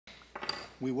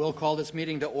We will call this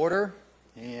meeting to order,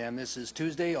 and this is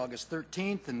Tuesday, August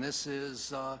 13th, and this is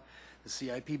the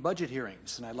CIP budget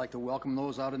hearings. And I'd like to welcome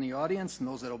those out in the audience and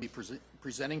those that will be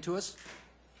presenting to us.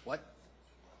 What?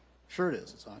 Sure it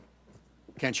is. It's on.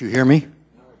 Can't you hear me?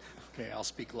 Okay, I'll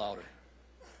speak louder.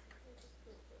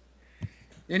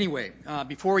 Anyway,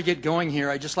 before we get going here,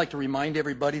 I'd just like to remind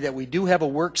everybody that we do have a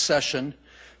work session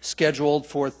scheduled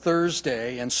for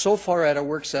Thursday, and so far at our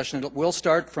work session, it will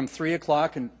start from 3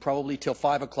 o'clock and probably till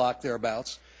 5 o'clock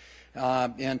thereabouts.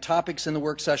 And topics in the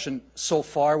work session so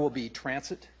far will be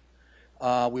transit.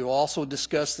 We will also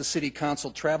discuss the City Council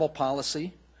travel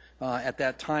policy at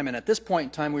that time, and at this point in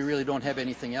time, we really don't have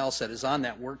anything else that is on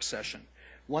that work session.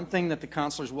 One thing that the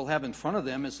councilors will have in front of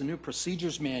them is the new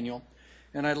procedures manual,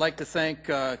 and I'd like to thank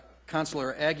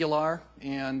Councilor Aguilar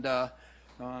and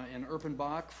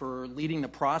Erpenbach for leading the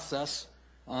process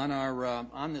on our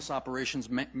on this operations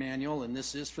manual, and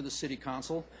this is for the City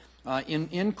Council.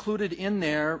 Included in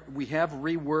there, we have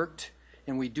reworked,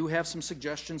 and we do have some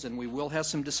suggestions, and we will have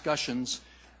some discussions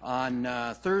on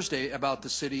Thursday about the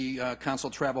City Council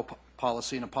travel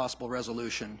policy and a possible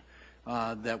resolution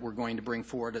that we're going to bring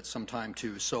forward at some time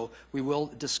too. So we will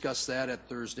discuss that at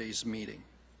Thursday's meeting.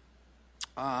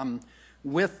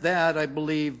 With that, I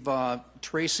believe,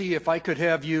 Tracy, if I could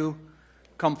have you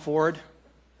come forward.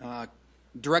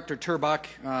 Director Turbach,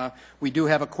 we do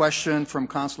have a question from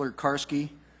Councilor Karski.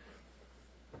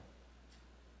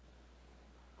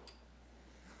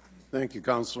 Thank you,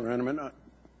 Councilor Henneman.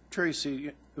 Tracy,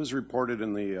 it was reported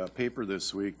in the paper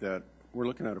this week that we're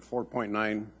looking at a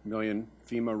 $4.9 million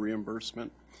FEMA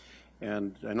reimbursement,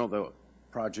 and I know the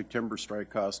Project Timber Strike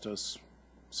cost us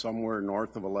somewhere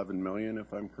north of $11 million,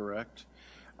 if I'm correct.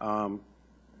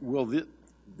 Will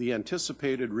the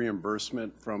anticipated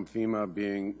reimbursement from FEMA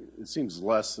being, it seems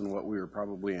less than what we were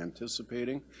probably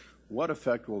anticipating, what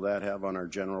effect will that have on our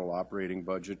general operating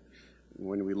budget?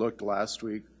 When we looked last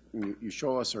week, you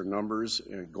show us our numbers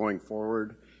going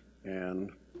forward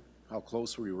and how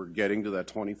close we were getting to that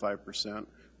 25%.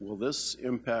 Will this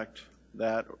impact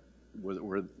that?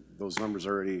 Were those numbers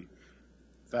already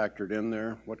factored in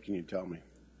there? What can you tell me?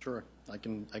 Sure, I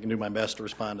can do my best to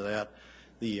respond to that.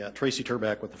 Tracy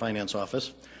Turbach with the Finance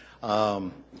Office. As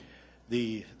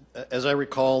I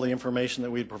recall, the information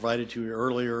that we had provided to you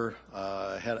earlier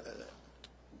had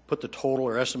put the total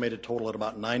or estimated total at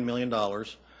about $9 million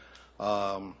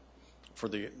for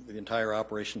the entire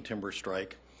Operation Timber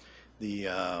Strike.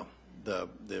 The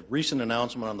recent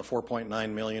announcement on the $4.9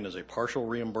 million is a partial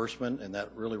reimbursement, and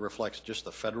that really reflects just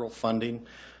the federal funding.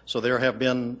 So there have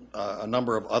been a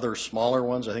number of other smaller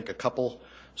ones, I think a couple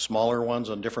smaller ones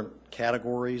on different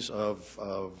categories of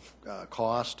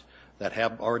cost that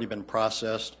have already been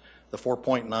processed. The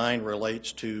 4.9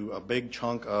 relates to a big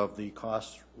chunk of the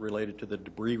costs related to the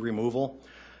debris removal.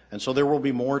 And so there will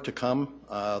be more to come.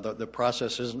 The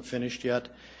process isn't finished yet.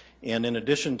 And in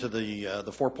addition to the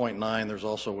 4.9, there's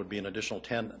also would be an additional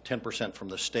 10% from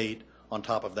the state on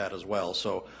top of that as well.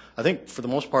 So I think for the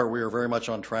most part, we are very much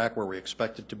on track where we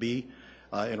expect it to be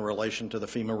in relation to the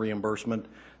FEMA reimbursement.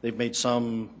 They've made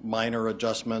some minor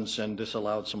adjustments and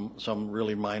disallowed some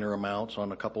really minor amounts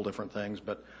on a couple different things,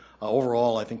 but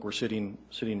overall I think we're sitting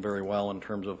very well in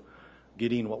terms of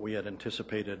getting what we had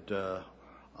anticipated a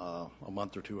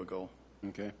month or two ago.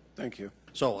 Okay, thank you.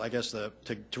 So I guess to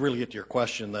really get to your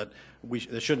question, that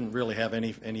it shouldn't really have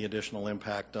any additional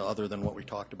impact other than what we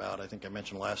talked about. I think I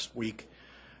mentioned last week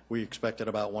we expected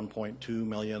about 1.2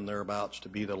 million thereabouts to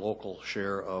be the local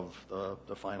share of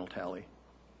the final tally.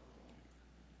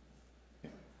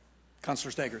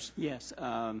 Councilor Staggers. Yes,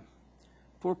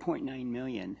 4.9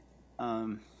 million.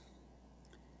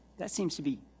 That seems to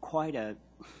be quite a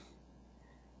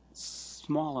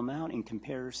small amount in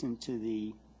comparison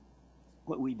to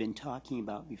what we've been talking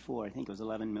about before. I think it was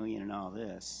 11 million and all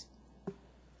this.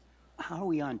 How are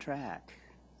we on track?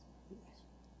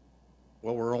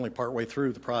 Well, we're only partway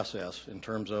through the process in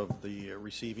terms of the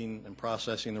receiving and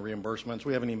processing the reimbursements.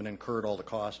 We haven't even incurred all the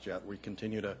costs yet. We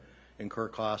continue to incur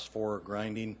costs for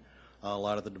grinding a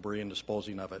lot of the debris and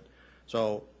disposing of it.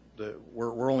 So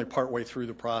we're only partway through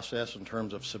the process in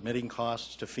terms of submitting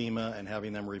costs to FEMA and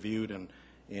having them reviewed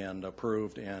and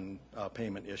approved and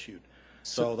payment issued.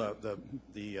 So the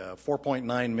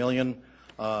 4.9 million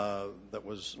that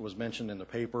was mentioned in the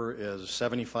paper is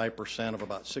 75% of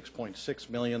about 6.6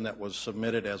 million that was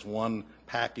submitted as one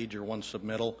package or one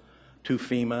submittal to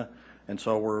FEMA, and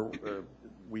so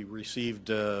we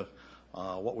received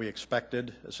what we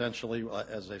expected, essentially,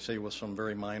 as I say, with some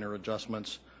very minor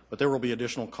adjustments. But there will be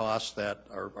additional costs that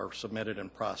are submitted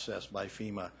and processed by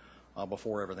FEMA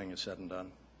before everything is said and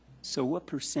done. So what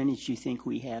percentage do you think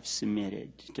we have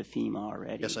submitted to FEMA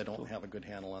already? Yes, I don't have a good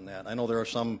handle on that. I know there are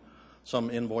some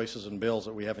invoices and bills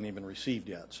that we haven't even received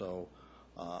yet. So,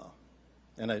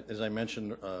 as I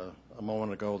mentioned a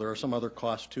moment ago, there are some other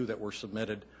costs too that were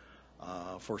submitted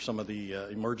for some of the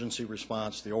emergency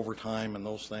response. The overtime and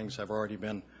those things have already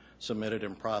been submitted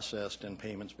and processed, and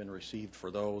payments been received for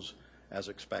those as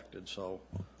expected. So,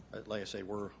 like I say,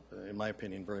 we're, in my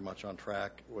opinion, very much on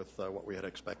track with what we had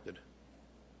expected.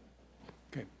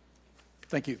 Okay.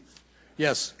 Thank you.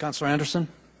 Yes, Councilor Anderson?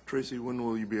 Tracy, when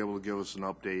will you be able to give us an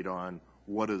update on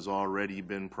what has already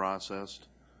been processed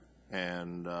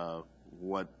and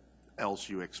what else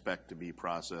you expect to be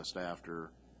processed after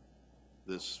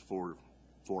this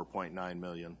 $4.9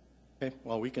 million? Okay.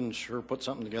 Well, we can sure put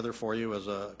something together for you as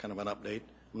a kind of an update.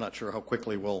 I'm not sure how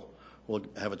quickly we'll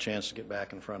have a chance to get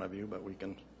back in front of you, but we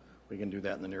can do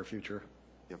that in the near future.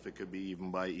 If it could be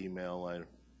even by email,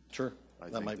 Sure. I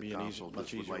That think might the be council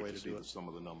much just would easier like way to to do see it. some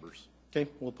of the numbers. Okay,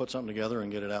 we'll put something together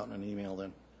and get it out in an email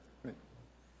then. Right.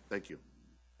 Thank you.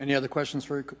 Any other questions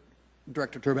for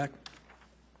Director Turback?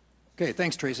 Okay,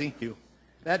 thanks, Tracy. Thank you.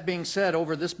 That being said,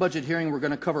 over this budget hearing, we're going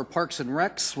to cover Parks and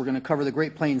Recs, we're going to cover the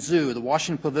Great Plains Zoo, the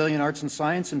Washington Pavilion, Arts and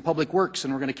Science, and Public Works,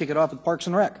 and we're going to kick it off with Parks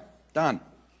and Rec. Don.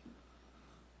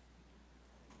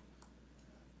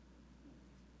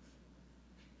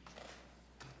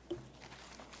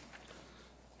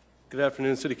 Good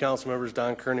afternoon, City Council members.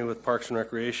 Don Kearney with Parks and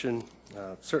Recreation.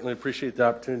 Certainly appreciate the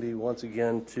opportunity once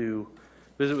again to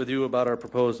visit with you about our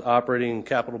proposed operating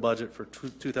capital budget for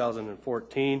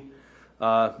 2014.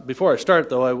 Before I start,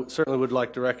 though, I certainly would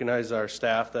like to recognize our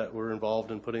staff that were involved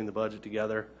in putting the budget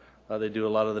together. They do a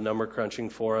lot of the number crunching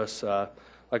for us. I'd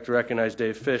like to recognize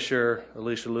Dave Fisher,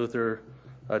 Alicia Luther,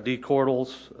 Dee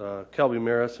Cordles, Kelby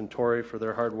Maris, and Tori for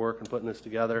their hard work in putting this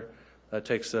together. It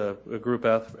takes a group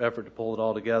effort to pull it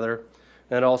all together.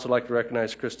 And I'd also like to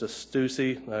recognize Krista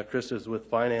Stussy. Krista is with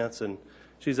Finance, and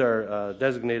she's our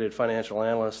designated financial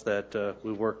analyst that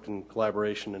we worked in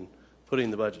collaboration in putting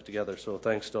the budget together. So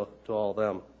thanks to all of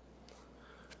them.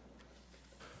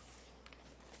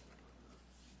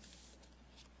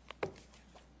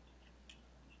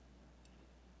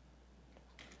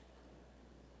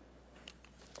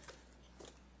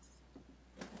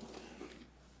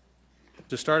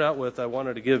 To start out with, I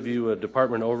wanted to give you a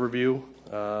department overview.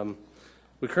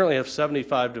 We currently have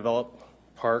 75 developed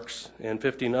parks and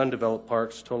 15 undeveloped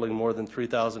parks, totaling more than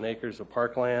 3,000 acres of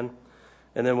parkland.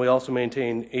 And then we also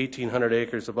maintain 1,800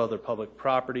 acres of other public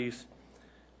properties.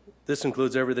 This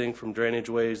includes everything from drainage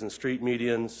ways and street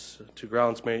medians to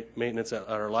grounds maintenance at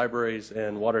our libraries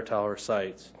and water tower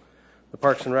sites. The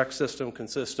Parks and Rec system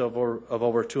consists of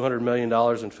over $200 million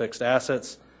in fixed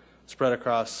assets spread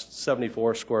across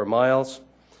 74 square miles.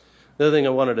 The other thing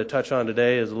I wanted to touch on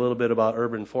today is a little bit about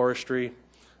urban forestry.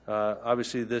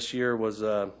 Obviously, this year was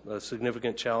a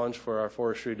significant challenge for our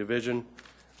forestry division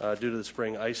due to the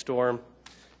spring ice storm.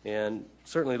 And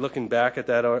certainly looking back at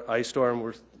that ice storm,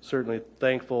 we're certainly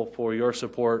thankful for your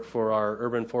support for our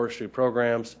urban forestry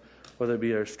programs, whether it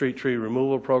be our street tree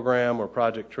removal program or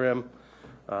Project Trim.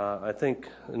 I think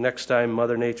next time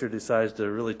Mother Nature decides to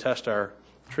really test our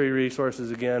tree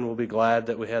resources again, we'll be glad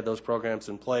that we had those programs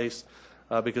in place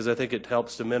because I think it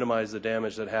helps to minimize the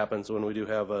damage that happens when we do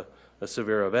have a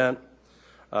severe event.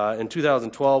 In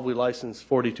 2012, we licensed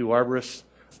 42 arborists.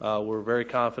 We're very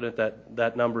confident that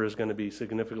that number is going to be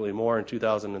significantly more in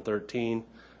 2013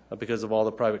 because of all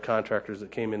the private contractors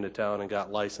that came into town and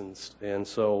got licensed. And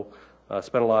so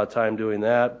spent a lot of time doing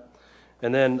that.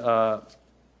 And then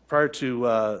prior to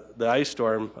the ice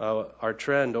storm, our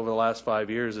trend over the last 5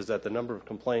 years is that the number of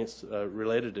complaints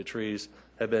related to trees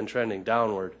have been trending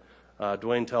downward.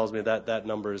 Dwayne tells me that that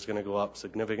number is going to go up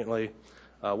significantly.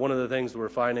 One of the things we're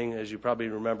finding, as you probably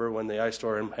remember, when the ice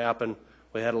storm happened,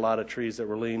 we had a lot of trees that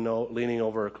were leaning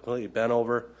over or completely bent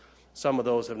over. Some of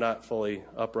those have not fully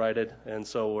uprighted, and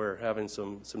so we're having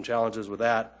some challenges with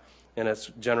that, and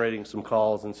it's generating some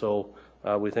calls, and so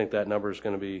we think that number is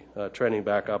going to be trending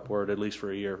back upward at least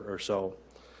for a year or so.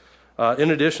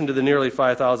 In addition to the nearly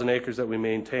 5,000 acres that we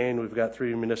maintain, we've got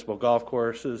 3 municipal golf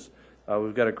courses.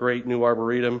 We've got a great new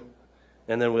arboretum,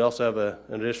 and then we also have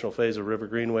an additional phase of River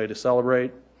Greenway to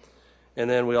celebrate. And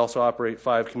then we also operate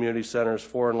 5 community centers,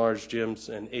 4 enlarged gyms,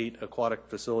 and 8 aquatic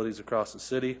facilities across the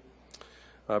city.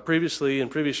 Previously, in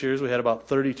previous years, we had about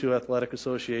 32 athletic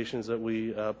associations that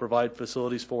we provide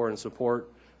facilities for and support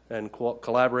and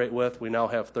collaborate with. We now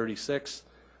have 36.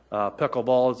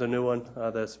 Pickleball is a new one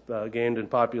that's gained in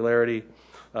popularity.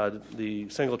 The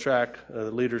single track,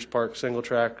 the Leaders Park single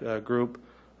track group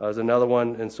is another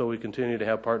one, and so we continue to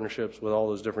have partnerships with all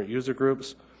those different user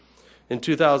groups. In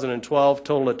 2012,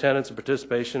 total attendance and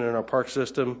participation in our park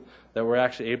system that we're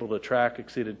actually able to track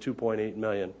exceeded 2.8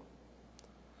 million.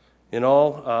 In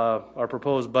all, our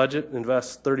proposed budget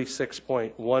invests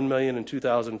 $36.1 million in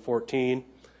 2014,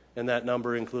 and that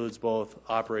number includes both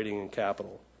operating and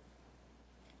capital.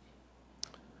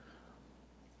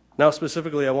 Now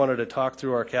specifically, I wanted to talk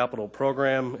through our capital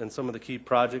program and some of the key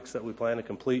projects that we plan to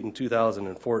complete in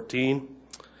 2014.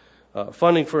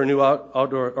 Funding for a new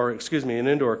an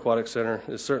indoor aquatic center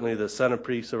is certainly the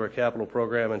centerpiece of our capital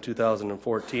program in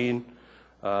 2014.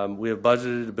 We have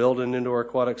budgeted to build an indoor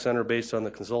aquatic center based on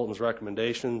the consultant's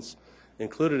recommendations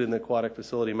included in the Aquatic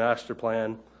Facility Master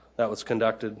Plan that was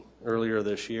conducted earlier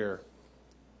this year.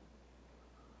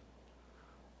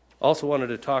 Also wanted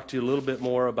to talk to you a little bit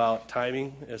more about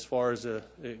timing as far as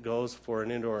it goes for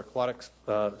an indoor aquatic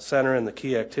center and the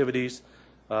key activities.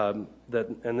 And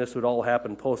this would all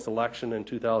happen post-election in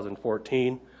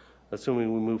 2014,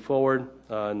 assuming we move forward,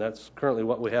 and that's currently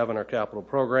what we have in our capital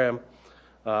program.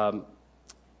 In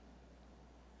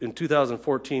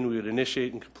 2014, we would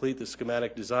initiate and complete the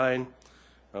schematic design.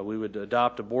 We would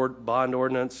adopt a bond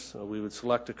ordinance. We would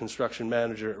select a construction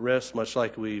manager at risk, much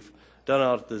like we've done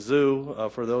out at the zoo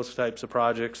for those types of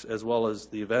projects, as well as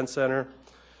the event center.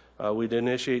 We'd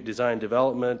initiate design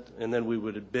development, and then we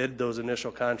would bid those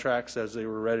initial contracts as they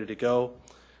were ready to go,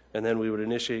 and then we would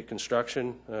initiate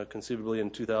construction, conceivably in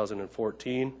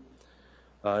 2014.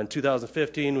 In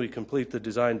 2015, we complete the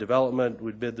design development,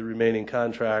 we'd bid the remaining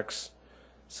contracts,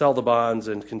 sell the bonds,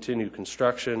 and continue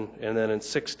construction, and then in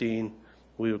 16,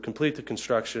 we would complete the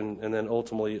construction and then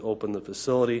ultimately open the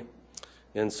facility.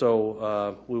 And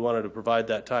so we wanted to provide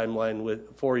that timeline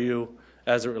for you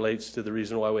as it relates to the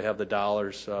reason why we have the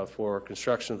dollars for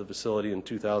construction of the facility in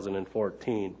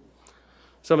 2014.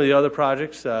 Some of the other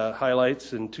projects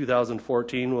highlights in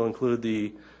 2014 will include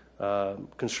the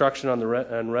construction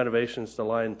and renovations to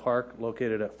Lyon Park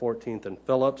located at 14th and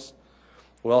Phillips.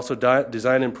 We'll also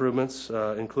design improvements,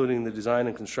 including the design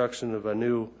and construction of a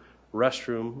new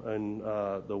restroom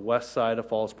on the west side of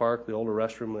Falls Park, the older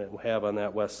restroom that we have on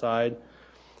that west side,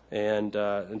 and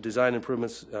design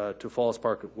improvements to Falls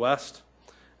Park West.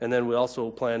 And then we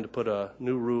also plan to put a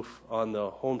new roof on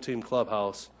the home team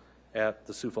clubhouse at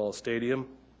the Sioux Falls Stadium.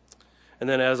 And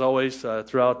then, as always,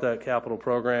 throughout that capital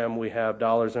program, we have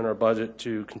dollars in our budget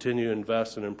to continue to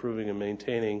invest in improving and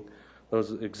maintaining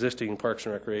those existing parks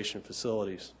and recreation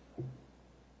facilities.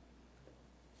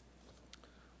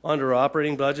 Under our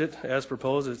operating budget, as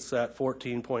proposed, it's at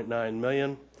 $14.9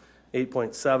 million.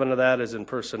 8.7 of that is in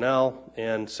personnel,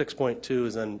 and 6.2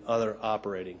 is in other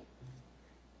operating.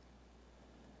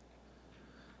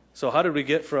 So how did we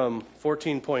get from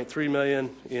 $14.3 million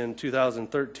in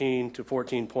 2013 to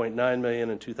 $14.9 million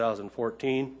in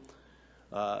 2014?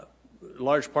 A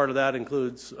large part of that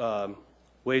includes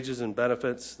wages and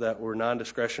benefits that were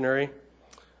non-discretionary,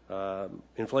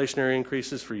 inflationary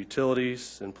increases for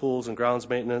utilities and pools and grounds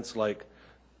maintenance like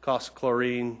cost of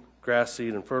chlorine, grass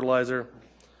seed, and fertilizer.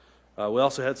 We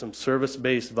also had some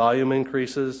service-based volume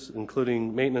increases,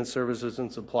 including maintenance services and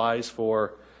supplies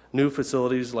for new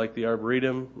facilities like the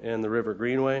Arboretum and the River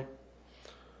Greenway.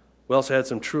 We also had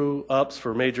some true ups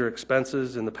for major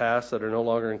expenses in the past that are no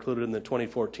longer included in the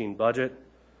 2014 budget,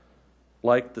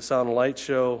 like the Sound and Light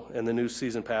Show and the new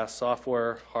season pass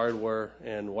software, hardware,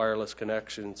 and wireless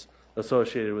connections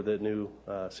associated with the new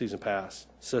season pass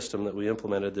system that we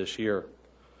implemented this year.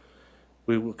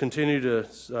 We will continue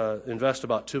to invest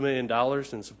about $2 million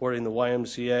in supporting the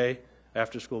YMCA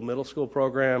after-school middle school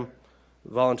program,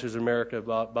 Volunteers of America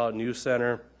About Youth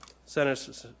Center,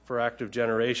 Centers for Active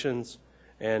Generations,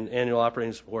 and annual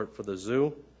operating support for the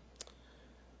zoo.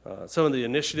 Some of the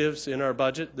initiatives in our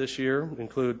budget this year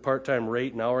include part-time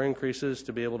rate and hour increases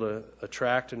to be able to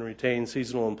attract and retain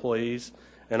seasonal employees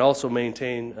and also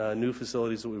maintain new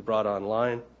facilities that we brought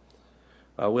online.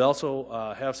 We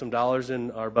also have some dollars in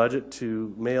our budget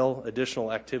to mail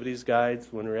additional activities guides.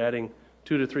 When we're adding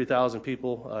 2,000 to 3,000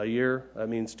 people a year, that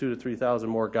means 2,000 to 3,000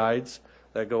 more guides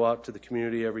that go out to the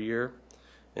community every year.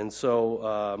 And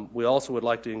so we also would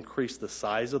like to increase the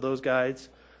size of those guides.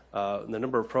 The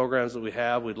number of programs that we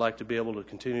have, we'd like to be able to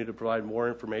continue to provide more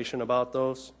information about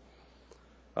those.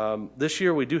 This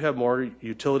year we do have more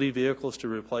utility vehicles to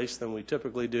replace than we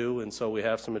typically do, and so we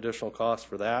have some additional costs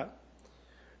for that.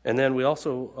 And then we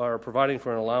also are providing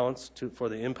for an allowance for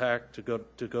the impact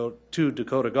to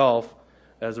Dakota Golf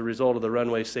as a result of the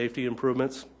runway safety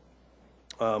improvements.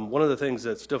 One of the things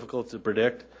that's difficult to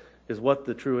predict is what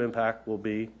the true impact will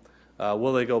be.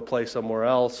 Will they go play somewhere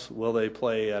else? Will they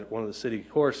play at one of the city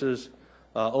courses?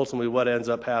 Ultimately, what ends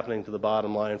up happening to the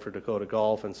bottom line for Dakota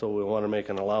Golf, and so we want to make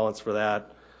an allowance for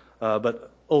that.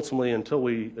 But ultimately, until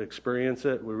we experience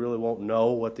it, we really won't know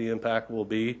what the impact will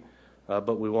be,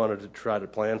 but we wanted to try to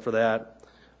plan for that.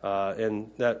 And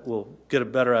that we'll get a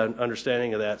better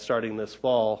understanding of that starting this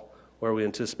fall, where we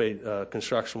anticipate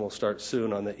construction will start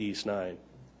soon on the East 9.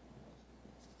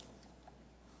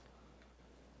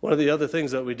 One of the other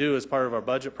things that we do as part of our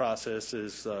budget process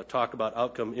is talk about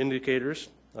outcome indicators.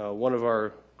 One of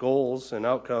our goals and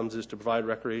outcomes is to provide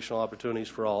recreational opportunities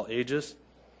for all ages.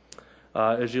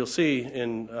 As you'll see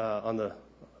on the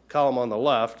column on the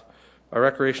left, our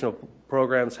recreational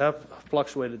programs have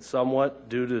fluctuated somewhat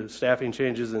due to staffing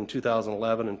changes in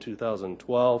 2011 and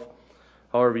 2012.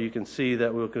 However, you can see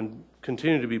that we'll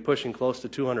continue to be pushing close to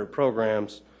 200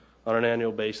 programs on an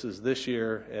annual basis this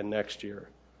year and next year.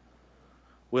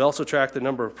 We also track the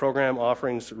number of program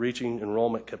offerings reaching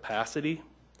enrollment capacity.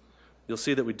 You'll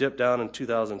see that we dipped down in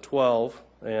 2012,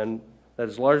 and that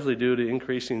is largely due to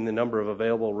increasing the number of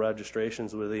available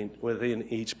registrations within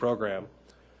each program.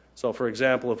 So, for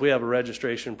example, if we have a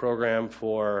registration program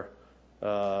for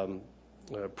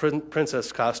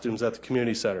princess costumes at the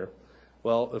community center,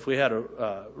 well, if we had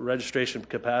a registration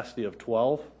capacity of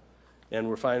 12, and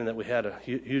we're finding that we had a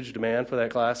huge demand for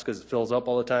that class because it fills up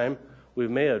all the time, we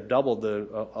may have doubled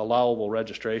the allowable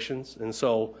registrations, and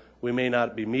so we may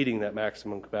not be meeting that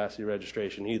maximum capacity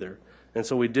registration either. And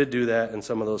so we did do that in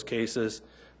some of those cases,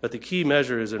 but the key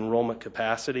measure is enrollment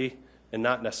capacity and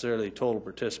not necessarily total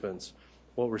participants.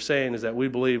 What we're saying is that we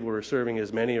believe we're serving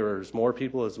as many or as more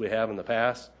people as we have in the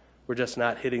past. We're just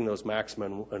not hitting those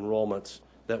maximum enrollments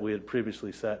that we had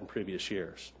previously set in previous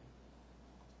years.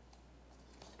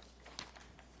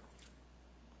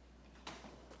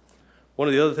 One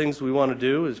of the other things we want to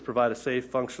do is provide a safe,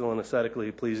 functional, and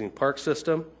aesthetically pleasing park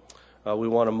system. We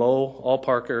want to mow all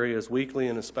park areas weekly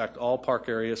and inspect all park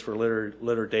areas for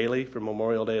litter daily from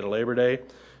Memorial Day to Labor Day.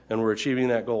 And we're achieving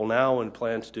that goal now and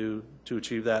plan to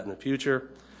achieve that in the future.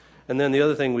 And then the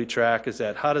other thing we track is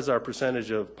that how does our percentage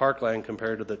of parkland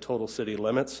compare to the total city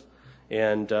limits?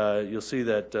 And you'll see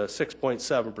that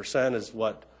 6.7% is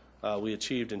what we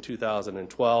achieved in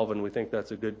 2012, and we think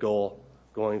that's a good goal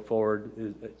going forward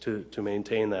to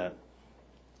maintain that.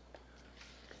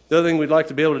 The other thing we'd like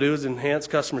to be able to do is enhance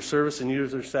customer service and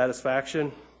user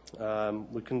satisfaction.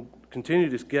 We can continue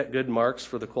to get good marks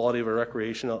for the quality of our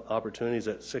recreational opportunities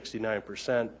at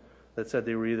 69% that said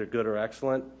they were either good or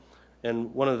excellent.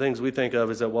 And one of the things we think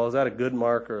of is that, well, is that a good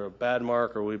mark or a bad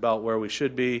mark, or are we about where we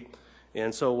should be?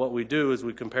 And so what we do is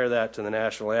we compare that to the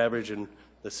national average, and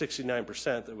the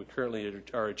 69% that we currently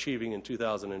are achieving in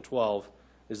 2012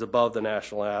 is above the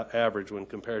national average when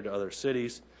compared to other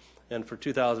cities. And for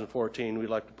 2014, we'd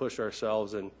like to push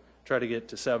ourselves and try to get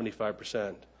to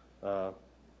 75%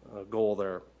 goal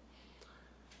there.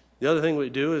 The other thing we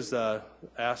do is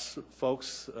ask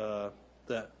folks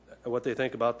that what they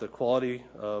think about the quality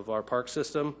of our park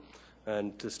system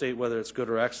and to state whether it's good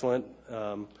or excellent.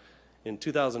 In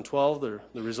 2012, the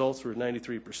results were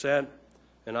 93%,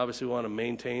 and obviously we want to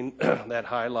maintain that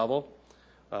high level.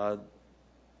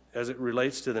 As it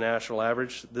relates to the national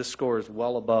average, this score is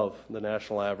well above the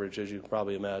national average, as you can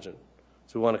probably imagine.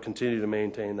 So we want to continue to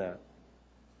maintain that.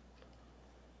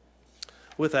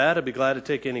 With that, I'd be glad to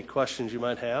take any questions you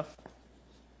might have.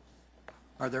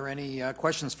 Are there any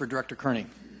questions for Director Kearney?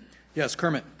 Yes,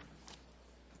 Kermit.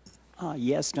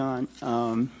 Yes, Don.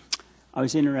 I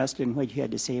was interested in what you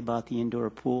had to say about the indoor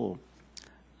pool.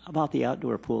 How about the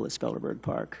outdoor pool at Spellerberg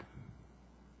Park?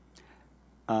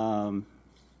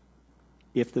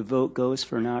 If the vote goes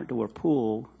for an outdoor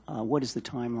pool, what is the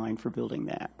timeline for building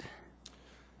that?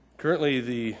 Currently,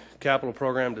 the capital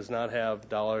program does not have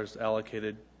dollars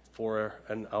allocated for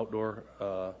an outdoor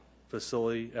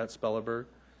facility at Spellerberg.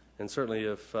 And certainly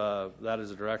if that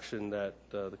is a direction that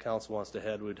the council wants to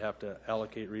head, we'd have to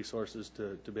allocate resources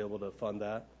to be able to fund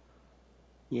that.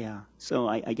 Yeah, so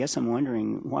I guess I'm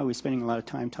wondering why we're spending a lot of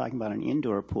time talking about an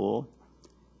indoor pool.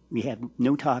 We have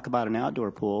no talk about an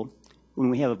outdoor pool when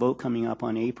we have a vote coming up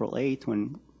on April 8th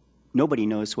when nobody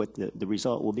knows what the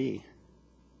result will be.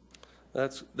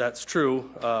 That's true.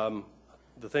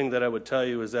 The thing that I would tell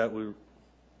you is that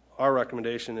our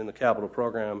recommendation in the capital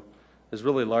program is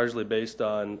really largely based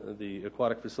on the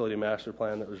aquatic facility master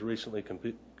plan that was recently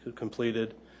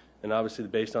completed, and obviously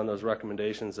based on those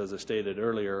recommendations, as I stated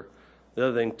earlier. The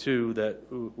other thing, too, that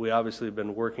we obviously have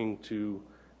been working to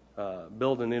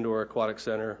build an indoor aquatic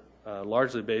center,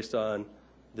 largely based on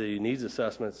the needs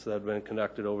assessments that have been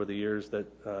conducted over the years that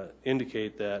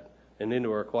indicate that an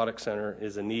indoor aquatic center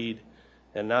is a need,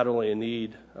 and not only a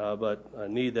need, but a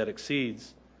need that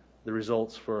exceeds the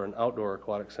results for an outdoor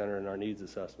aquatic center in our needs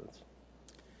assessments.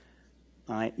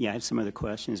 Yeah, I have some other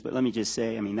questions, but let me just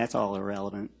say, I mean, that's all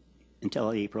irrelevant. until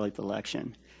the April 8th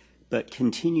election. But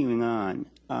continuing on,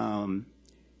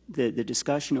 the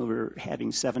discussion over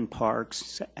having 7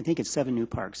 parks, I think it's 7 new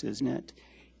parks, isn't it?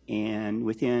 And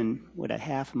within, what, a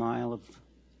half mile of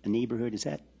a neighborhood, is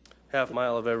that? Half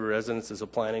mile of every residence is a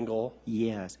planning goal.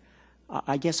 Yes.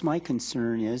 I guess my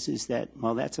concern is that,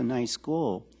 well, that's a nice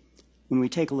goal. When we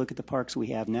take a look at the parks we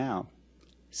have now,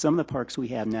 some of the parks we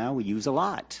have now we use a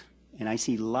lot. And I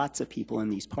see lots of people in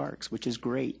these parks, which is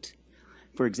great.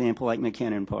 For example, like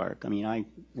McKinnon Park. I mean, I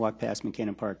walk past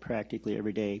McKinnon Park practically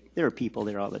every day. There are people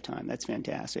there all the time. That's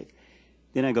fantastic.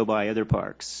 Then I go by other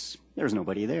parks. There's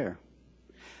nobody there.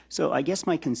 So I guess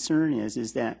my concern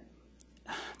is that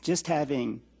just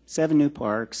having 7 new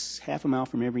parks, half a mile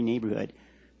from every neighborhood,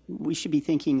 we should be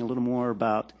thinking a little more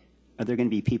about, are there going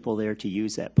to be people there to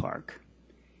use that park?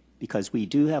 Because we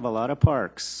do have a lot of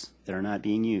parks that are not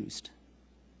being used.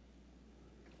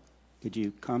 Could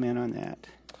you comment on that?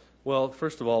 Well,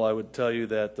 first of all, I would tell you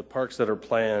that the parks that are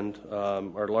planned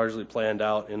are largely planned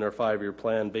out in their 5-year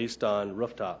plan based on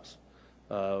rooftops.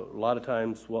 A lot of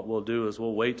times what we'll do is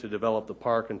we'll wait to develop the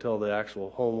park until the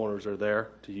actual homeowners are there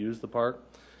to use the park.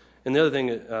 And the other thing,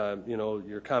 you know,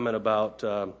 your comment about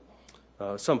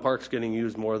some parks getting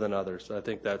used more than others, I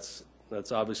think that's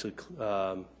obviously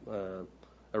a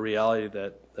reality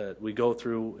that we go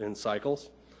through in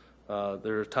cycles.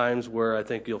 There are times where I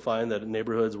think you'll find that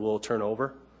neighborhoods will turn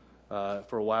over.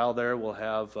 For a while there, we'll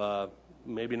have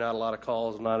maybe not a lot of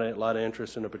calls, not a lot of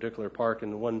interest in a particular park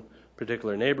in one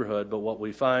particular neighborhood, but what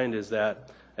we find is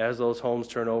that as those homes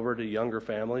turn over to younger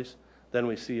families, then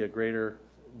we see a greater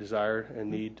desire and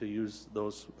need to use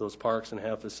those parks and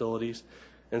have facilities.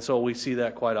 And so we see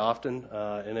that quite often,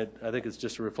 and I think it's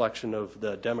just a reflection of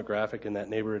the demographic in that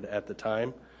neighborhood at the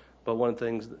time. But one of the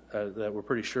things that we're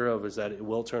pretty sure of is that it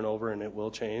will turn over and it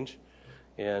will change.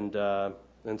 And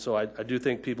so I do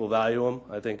think people value them.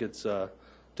 I think it's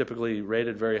typically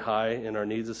rated very high in our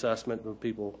needs assessment when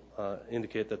people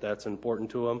indicate that that's important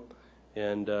to them.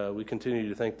 And we continue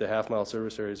to think the half-mile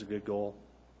service area is a good goal.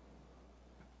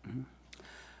 Mm-hmm.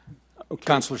 Okay.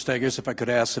 Councilor Stegers, if I could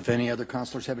ask if any other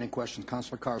councilors have any questions.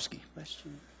 Councilor Karski.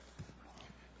 Question?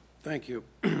 Thank you.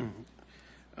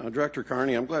 Director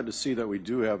Carney, I'm glad to see that we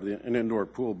do have an indoor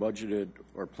pool budgeted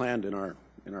or planned in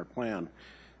our plan.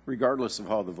 Regardless of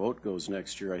how the vote goes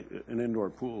next year, an indoor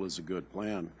pool is a good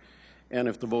plan. And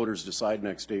if the voters decide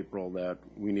next April that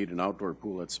we need an outdoor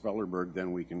pool at Spellerberg,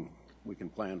 then we can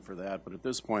plan for that. But at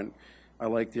this point, I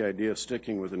like the idea of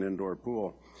sticking with an indoor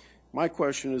pool. My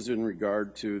question is in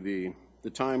regard to the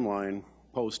timeline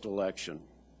post-election.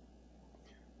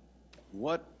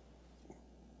 What,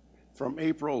 from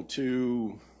April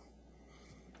to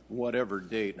whatever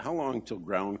date, how long till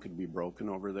ground could be broken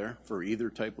over there for either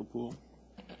type of pool?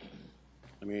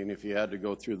 I mean, if you had to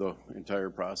go through the entire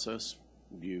process,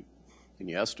 can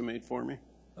you estimate for me?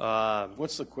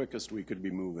 What's the quickest we could be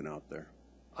moving out there?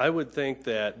 I would think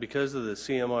that because of the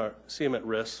CM at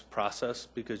risk process,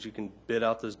 because you can bid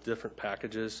out those different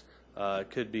packages, it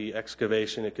could be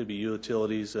excavation, it could be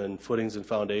utilities and footings and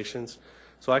foundations.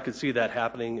 So I could see that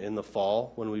happening in the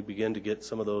fall when we begin to get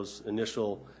some of those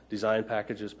initial design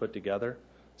packages put together.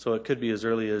 So it could be as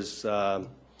early as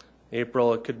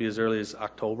April, it could be as early as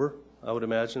October, I would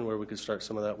imagine, where we could start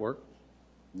some of that work.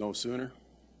 No sooner?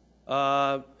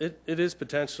 It is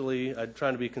potentially, I'm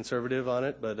trying to be conservative on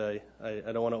it, but I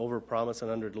don't want to overpromise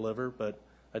and underdeliver, but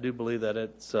I do believe that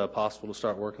it's possible to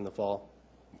start work in the fall.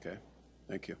 Okay,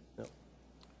 thank you. Yep.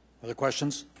 Other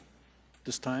questions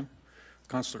this time?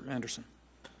 Councilor Anderson.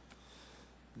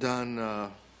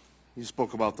 Don, you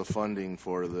spoke about the funding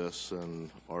for this,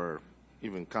 or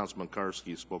even Councilman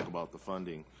Karski spoke about the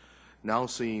funding. Now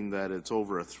seeing that it's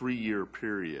over a 3-year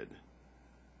period,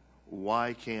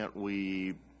 why can't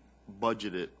we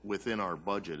budget it within our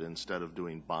budget instead of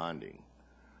doing bonding?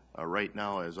 Right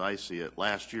now, as I see it,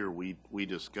 last year we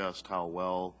discussed how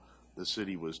well the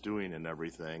city was doing and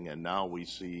everything, and now we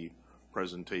see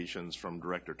presentations from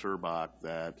Director Turbach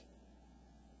that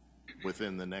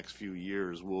within the next few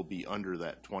years we'll be under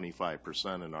that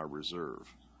 25% in our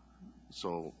reserve.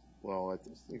 So, well,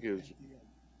 I think it was,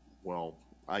 well,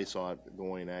 I saw it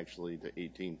going actually to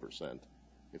 18%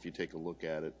 if you take a look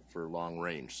at it for long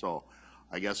range. So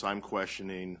I guess I'm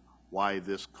questioning why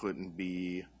this couldn't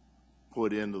be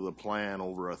put into the plan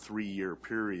over a 3-year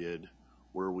period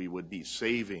where we would be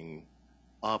saving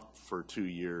up for 2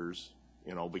 years,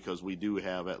 you know, because we do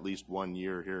have at least 1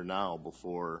 year here now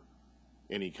before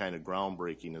any kind of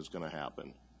groundbreaking is going to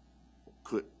happen.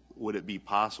 Would it be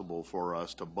possible for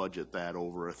us to budget that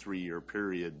over a 3-year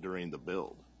period during the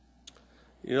build?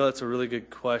 You know, that's a really good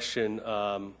question.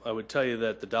 I would tell you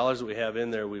that the dollars that we have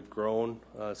in there, we've grown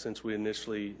since we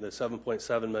initially, the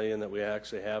 $7.7 million that we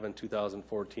actually have in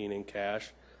 2014 in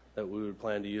cash that we would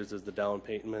plan to use as the down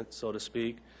payment, so to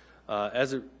speak. I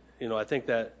think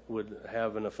that would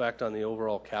have an effect on the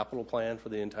overall capital plan for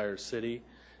the entire city.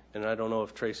 And I don't know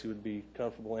if Tracy would be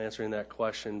comfortable answering that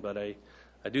question, but I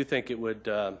do think it would,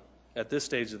 at this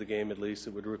stage of the game at least,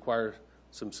 it would require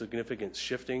some significant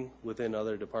shifting within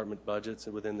other department budgets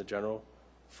and within the general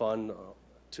fund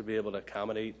to be able to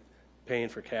accommodate paying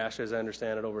for cash, as I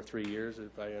understand it, over 3 years,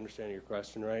 if I understand your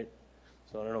question right.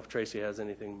 So I don't know if Tracy has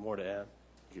anything more to add.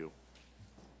 Thank you.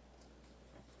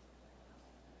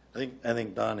 I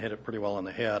think Don hit it pretty well on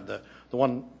the head. The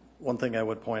one thing I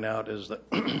would point out is that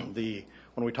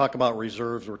when we talk about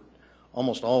reserves, we're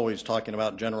almost always talking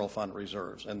about general fund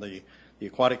reserves, and the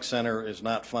aquatic center is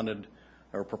not funded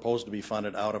or proposed to be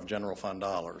funded out of general fund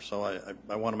dollars. So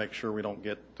I want to make sure we don't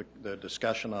get the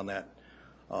discussion on that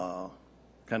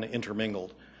kind of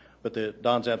intermingled. But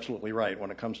Don's absolutely right.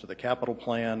 When it comes to the capital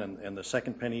plan and the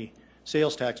second penny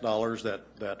sales tax dollars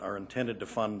that are intended to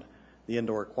fund the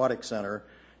indoor aquatic center,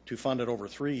 to fund it over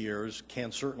 3 years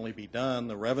can certainly be done.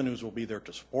 The revenues will be there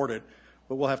to support it,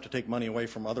 but we'll have to take money away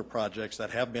from other projects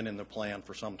that have been in the plan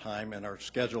for some time and are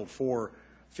scheduled for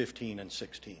 15 and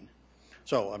 16.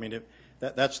 So, I mean,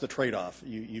 that's the trade-off.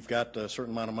 You've got a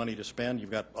certain amount of money to spend.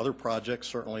 You've got other projects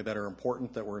certainly that are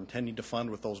important that we're intending to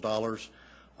fund with those dollars.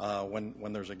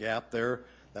 When there's a gap there,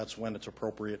 that's when it's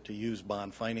appropriate to use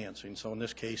bond financing. So in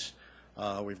this case,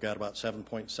 we've got about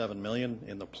 $7.7 million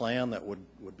in the plan that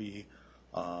would be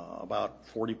about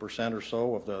 40% or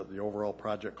so of the overall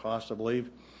project cost, I believe,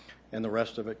 and the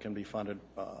rest of it can be funded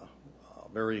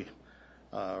very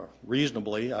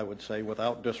reasonably, I would say,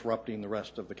 without disrupting the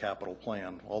rest of the capital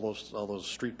plan. All those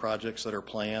street projects that are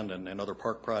planned and other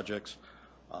park projects,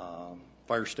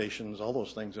 fire stations, all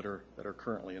those things that are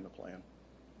currently in the plan.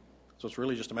 So it's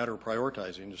really just a matter of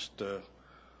prioritizing, just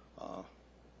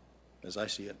as I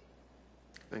see it.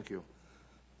 Thank you.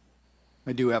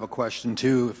 I do have a question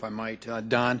too, if I might.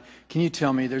 Don, can you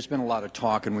tell me, there's been a lot of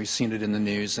talk and we've seen it in the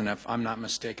news, and if I'm not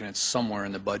mistaken, it's somewhere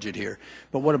in the budget here,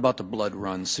 but what about the blood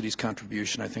run, city's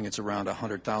contribution? I think it's around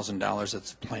 $100,000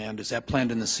 that's planned. Is that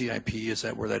planned in the CIP? Is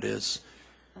that where that is?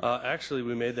 Actually,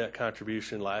 we made that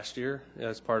contribution last year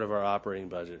as part of our operating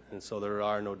budget, and so there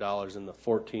are no dollars in the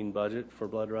 14 budget for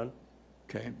blood run.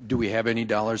 Okay. Do we have any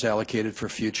dollars allocated for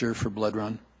future for blood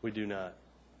run? We do not.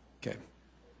 Okay.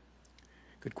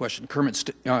 Good question.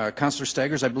 Councilor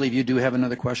Staggers, I believe you do have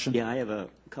another question? Yeah, I have a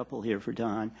couple here for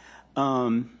Don.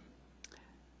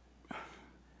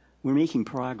 We're making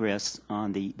progress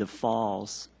on the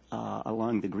falls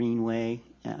along the Greenway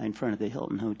in front of the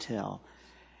Hilton Hotel.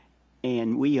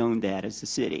 And we own that as the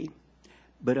city.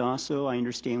 But also, I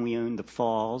understand we own the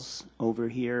falls over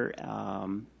here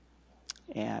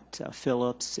at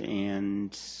Phillips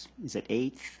and, is it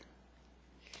 8th?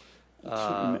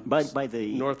 By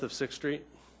the north of 6th Street?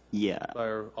 Yeah. By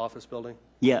our office building?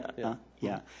 Yeah, Yeah.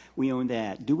 yeah. We own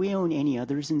that. Do we own any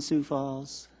others in Sioux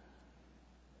Falls?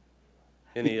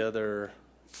 Any other?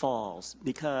 Falls,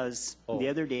 because the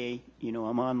other day,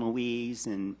 I'm on Louise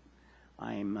and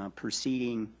I'm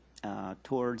proceeding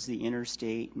towards the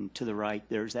interstate, and to the right,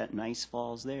 there's that nice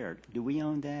falls there. Do we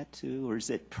own that too, or is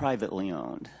it privately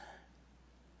owned?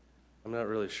 I'm not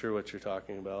really sure what you're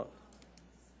talking about.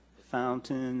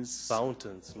 Fountains?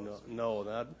 Fountains? No,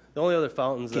 not. The only other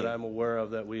fountains that I'm aware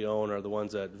of that we own are the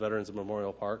ones at Veterans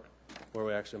Memorial Park, where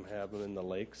we actually have them in the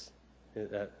lakes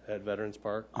at Veterans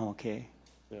Park. Okay.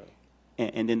 Yeah.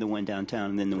 And then the one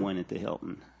downtown, and then the one at the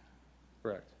Hilton.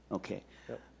 Correct. Okay.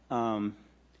 Yep.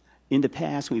 In the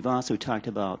past, we've also talked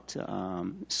about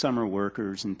summer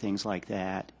workers and things like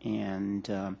that.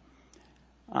 And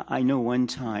I know one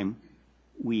time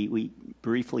we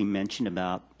briefly mentioned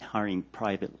about hiring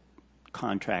private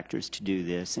contractors to do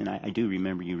this. And I do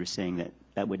remember you were saying that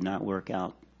that would not work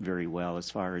out very well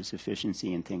as far as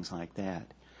efficiency and things like that.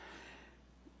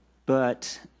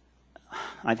 But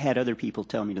I've had other people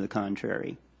tell me to the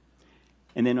contrary.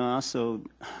 And then also,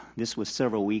 this was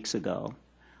several weeks ago,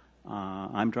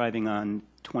 I'm driving on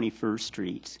 21st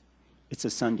Street. It's a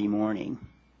Sunday morning,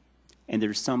 and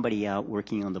there's somebody out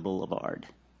working on the boulevard.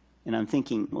 And I'm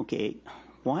thinking, okay,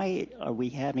 why are we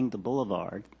having the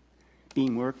boulevard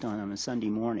being worked on a Sunday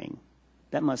morning?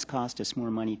 That must cost us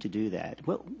more money to do that.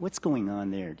 What's going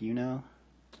on there? Do you know?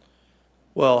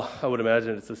 Well, I would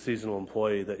imagine it's a seasonal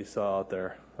employee that you saw out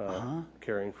there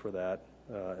caring for that.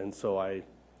 And so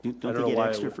Don't they get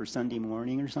extra for Sunday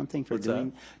morning or something for What's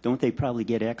doing? that? Don't they probably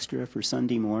get extra for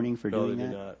Sunday morning for doing that? No,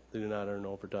 they do not. They do not earn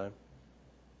overtime.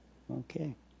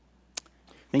 Okay.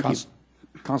 Thank you.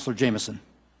 Councilor Jameson.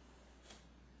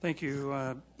 Thank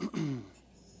you.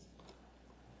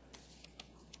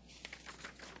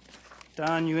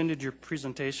 Don, you ended your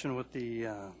presentation with the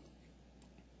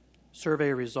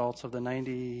survey results of the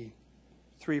 93%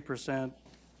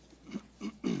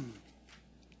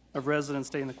 of residents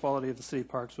stating the quality of the city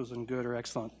parks was in good or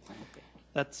excellent.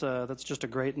 That's just a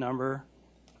great number.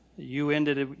 You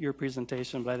ended your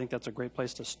presentation, but I think that's a great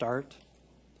place to start.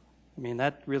 I mean,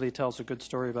 that really tells a good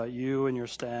story about you and your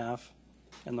staff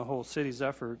and the whole city's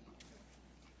effort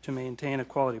to maintain a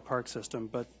quality park system.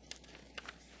 But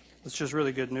it's just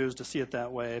really good news to see it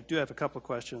that way. I do have a couple of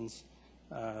questions.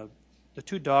 The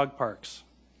 2 dog parks,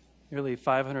 nearly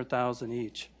 $500,000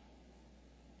 each.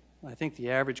 I think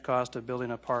the average cost of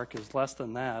building a park is less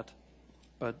than that,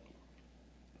 but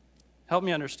help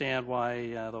me understand why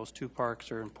those 2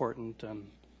 parks are important.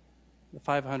 The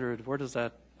 500,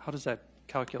 how does that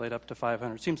calculate up to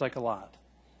 500? Seems like a lot.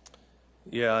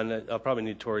 Yeah, and I'll probably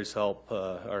need Tori's help,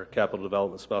 our capital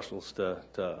development specialist,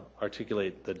 to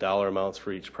articulate the dollar amounts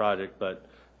for each project. But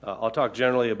I'll talk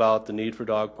generally about the need for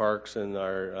dog parks and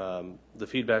the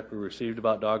feedback we received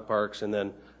about dog parks, and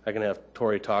then I can have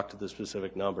Tori talk to the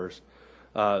specific numbers.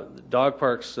 Dog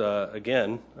parks,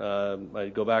 again,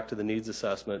 I go back to the needs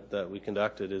assessment that we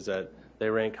conducted, is that they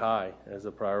rank high as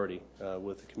a priority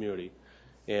with the community.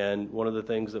 And one of the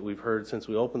things that we've heard since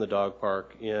we opened the dog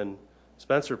park in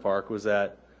Spencer Park was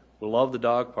that we love the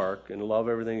dog park and love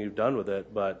everything you've done with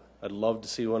it, but I'd love to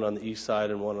see one on the east side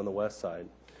and one on the west side.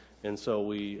 And so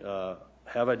we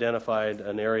have identified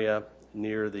an area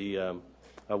near the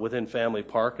within Family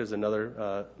Park as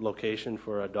another location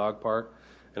for a dog park.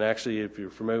 And actually, if you're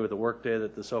familiar with the workday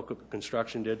that the SoCo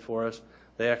Construction did for us,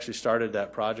 they actually started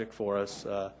that project for us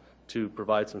to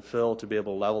provide some fill to be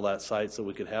able to level that site so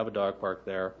we could have a dog park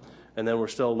there. And then we're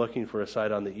still looking for a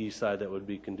site on the east side that would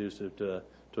be conducive to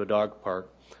a dog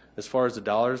park. As far as the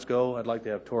dollars go, I'd like to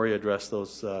have Tori address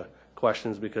those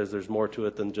questions because there's more to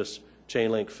it than just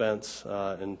chain link fence,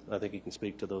 and I think he can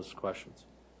speak to those questions.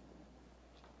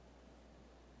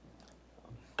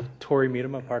 Tori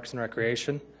Miedema, Parks and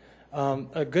Recreation.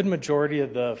 A good majority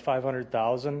of the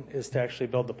 $500,000 is to actually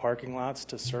build the parking lots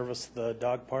to service the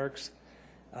dog parks.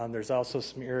 There's also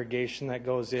some irrigation that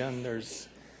goes in. There's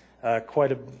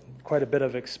quite a bit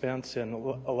of expense in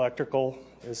electrical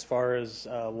as far as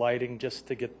lighting just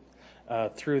to get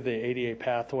through the ADA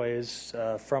pathways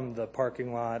from the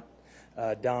parking lot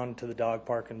down to the dog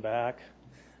park and back.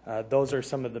 Those are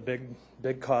some of the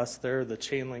big costs there. The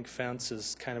chain link fence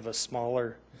is kind of a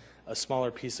smaller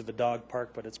piece of a dog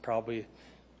park, but it's probably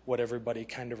what everybody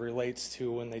kind of relates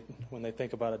to when they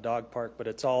think about a dog park. But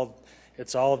it's all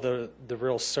the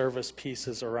real service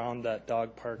pieces around that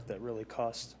dog park that really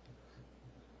cost.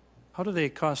 How do they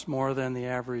cost more than the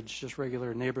average, just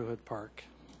regular neighborhood park?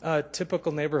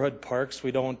 Typical neighborhood parks,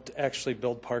 we don't actually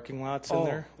build parking lots in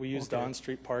there. We use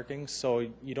on-street parking, so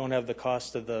you don't have the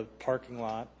cost of the parking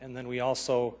lot. And then we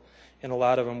also, in a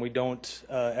lot of them, we don't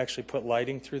actually put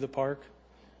lighting through the park.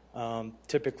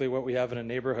 Typically what we have in a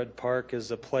neighborhood park is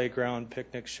a playground,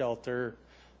 picnic shelter,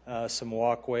 some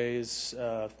walkways,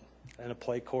 and a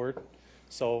play court.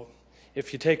 So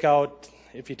if you take out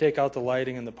the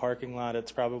lighting in the parking lot,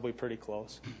 it's probably pretty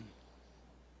close.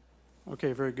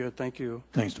 Okay, very good. Thank you.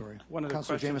 Thanks, Tori. One other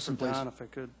Councilor question Jameson, for please. Don, if I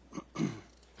could.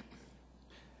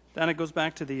 Don, it goes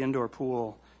back to the indoor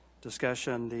pool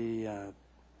discussion.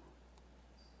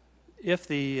 If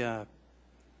the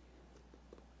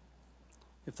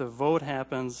vote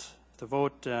happens, if the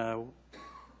vote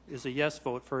is a yes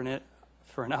vote for an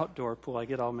outdoor pool, I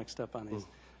get all mixed up on these.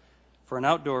 For an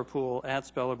outdoor pool at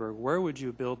Spellerberg, where would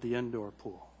you build the indoor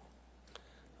pool?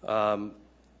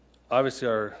 Obviously,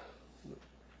 our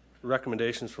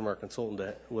recommendations from our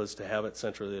consultant was to have it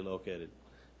centrally located,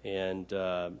 and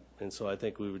so I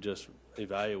think we would just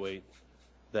evaluate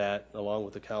that along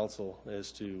with the council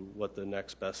as to what the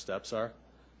next best steps are,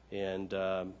 and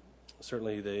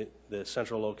certainly the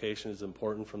central location is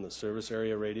important from the service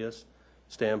area radius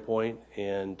standpoint,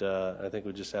 and I think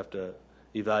we just have to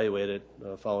evaluate it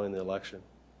following the election.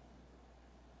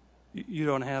 You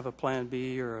don't have a plan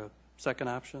B or a second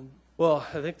option? Well,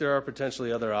 I think there are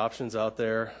potentially other options out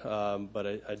there, but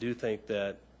I do think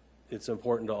that it's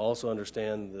important to also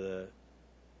understand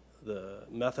the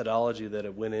methodology that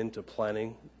it went into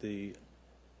planning the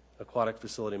aquatic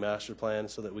facility master plan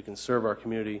so that we can serve our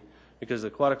community, because the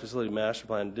aquatic facility master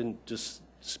plan didn't just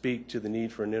speak to the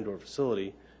need for an indoor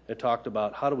facility. It talked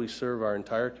about how do we serve our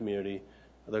entire community,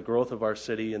 the growth of our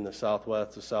city in the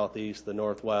southwest, the southeast, the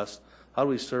northwest, how do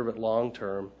we serve it long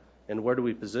term, and where do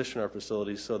we position our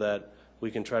facilities so that we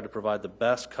can try to provide the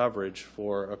best coverage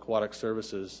for aquatic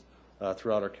services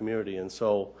throughout our community. And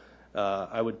so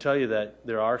I would tell you that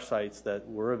there are sites that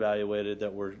were evaluated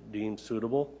that were deemed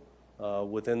suitable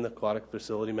within the aquatic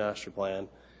facility master plan.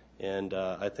 And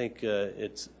I think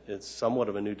it's somewhat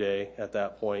of a new day at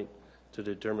that point to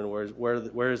determine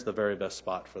where is the very best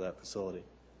spot for that facility.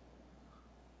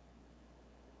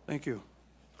 Thank you.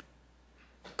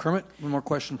 Kermit, one more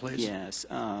question, please. Yes.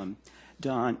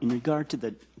 Don, in regard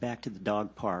to back to the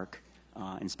dog park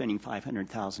and spending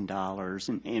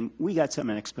 $500,000, and we got some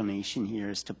explanation here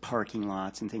as to parking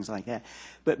lots and things like that,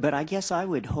 but I guess I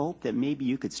would hope that maybe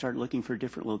you could start looking for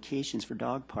different locations for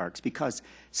dog parks, because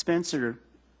Spencer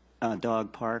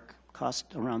Dog Park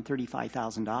cost around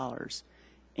 $35,000,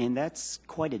 and that's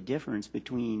quite a difference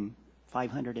between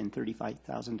 $500,000 and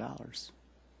 $35,000.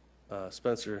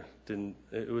 Spencer didn't,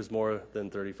 it was more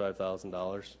than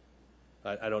 $35,000.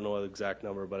 I don't know the exact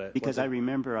number, but because I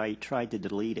remember I tried to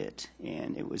delete it,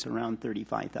 and it was around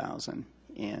 $35,000,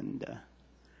 and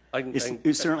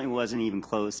it certainly wasn't even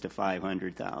close to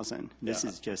 $500,000. This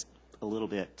is just a little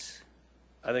bit.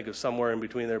 I think it's somewhere in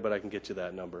between there, but I can get you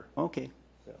that number. Okay.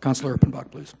 Yeah. Councilor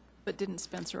Erpenbach, please. But didn't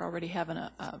Spencer already have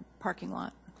a parking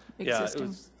lot Yeah, existing? it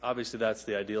was, obviously that's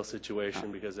the ideal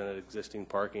situation because then existing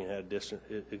parking had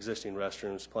existing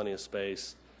restrooms, plenty of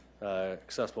space,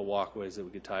 accessible walkways that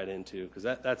we could tie it into, because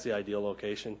that's the ideal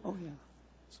location. Oh, yeah.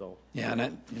 So. Yeah,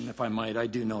 and if I might, I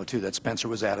do know, too, that Spencer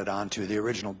was added on to. The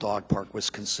original dog park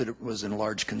was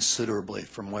enlarged considerably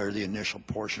from where the initial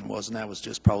portion was, and that was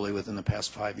just probably within the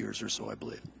past 5 years or so, I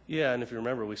believe. Yeah, and if you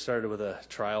remember, we started with a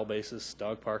trial basis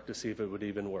dog park to see if it would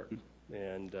even work.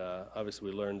 And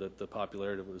obviously we learned that the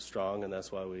popularity was strong, and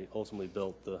that's why we ultimately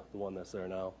built the one that's there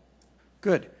now.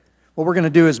 Good. What we're going to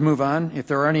do is move on. If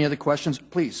there are any other questions,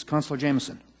 please, Councilor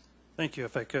Jameson. Thank you.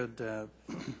 If I could, the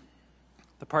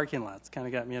parking lots kind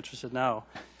of got me interested now.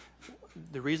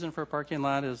 The reason for a parking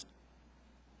lot is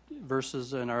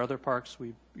versus in our other parks,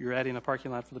 you're adding a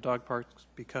parking lot for the dog parks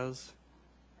because?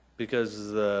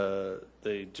 Because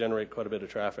they generate quite a bit of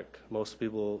traffic. Most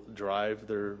people drive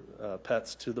their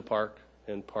pets to the park,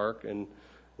 and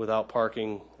without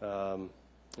parking,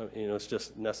 it's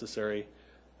just necessary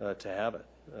to have it.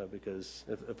 Because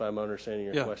if I'm understanding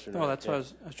your question right. No, that's what I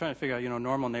was trying to figure out.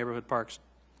 Normal neighborhood parks,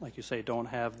 like you say, don't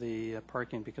have the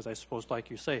parking because I suppose, like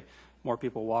you say, more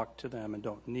people walk to them and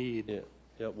don't need.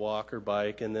 Yeah, walk or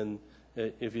bike. And then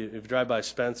if you drive by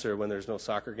Spencer when there's no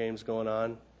soccer games going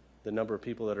on, the number of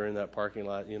people that are in that parking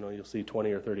lot, you'll see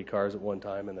 20 or 30 cars at one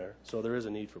time in there. So there is a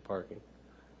need for parking.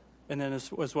 And then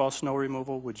as well, snow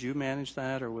removal, would you manage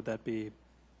that, or would that be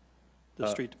the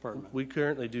street department? We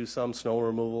currently do some snow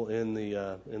removal in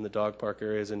the dog park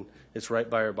areas, and it's right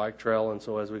by our bike trail. And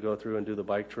so as we go through and do the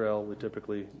bike trail, we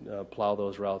typically plow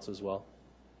those routes as well.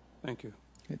 Thank you.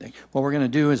 Okay, thank you. What we're going to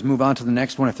do is move on to the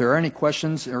next one. If there are any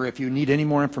questions or if you need any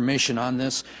more information on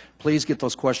this, please get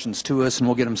those questions to us, and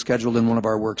we'll get them scheduled in one of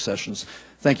our work sessions.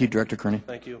 Thank you, Director Kearney.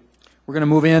 Thank you. We're going to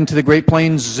move into the Great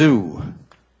Plains Zoo.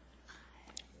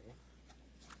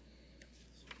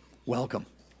 Welcome.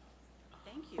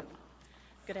 Thank you.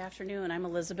 Good afternoon. I'm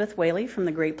Elizabeth Whaley from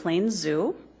the Great Plains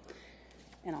Zoo,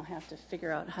 and I'll have to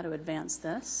figure out how to advance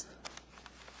this.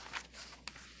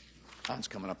 Don's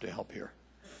coming up to help here.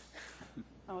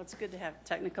 Oh, it's good to have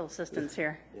technical assistance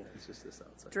here. Yeah, it's just this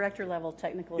outside. Director level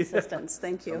technical assistance.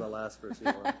 Thank you. I'm the last person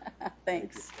you want.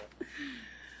 Thanks.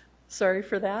 Sorry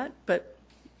for that, but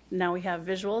now we have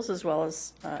visuals as well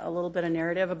as a little bit of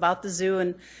narrative about the zoo,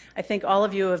 and I think all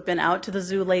of you have been out to the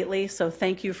zoo lately, so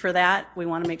thank you for that. We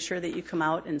want to make sure that you come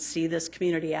out and see this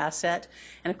community asset,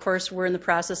 and of course we're in the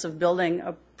process of building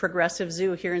a progressive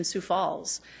zoo here in Sioux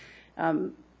Falls.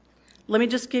 Let me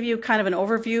just give you kind of an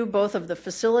overview both of the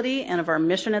facility and of our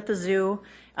mission at the zoo.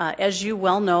 As you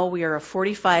well know, we are a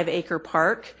 45-acre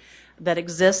park that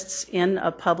exists in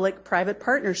a public-private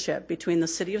partnership between the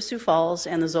City of Sioux Falls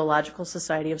and the Zoological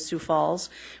Society of Sioux Falls,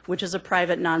 which is a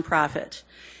private nonprofit.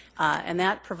 And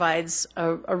that provides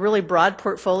a really broad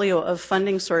portfolio of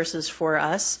funding sources for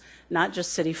us, not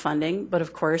just city funding, but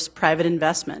of course private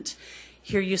investment.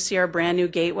 Here you see our brand new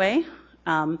gateway.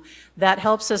 That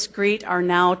helps us greet our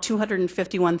now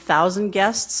 251,000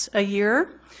 guests a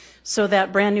year. So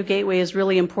that brand new gateway is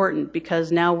really important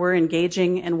because now we're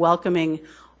engaging and welcoming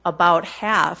about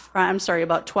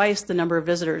twice the number of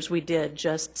visitors we did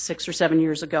just 6 or 7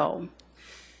 years ago.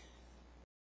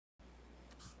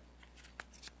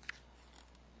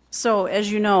 So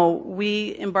as you know,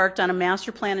 we embarked on a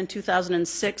master plan in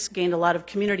 2006, gained a lot of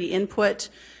community input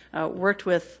worked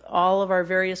with all of our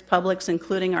various publics,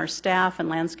 including our staff and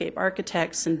landscape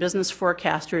architects and business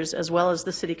forecasters, as well as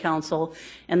the City Council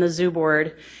and the Zoo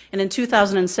Board. And in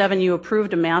 2007, you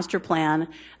approved a master plan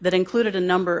that included a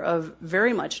number of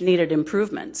very much needed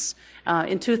improvements.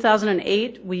 In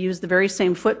 2008, we used the very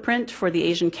same footprint for the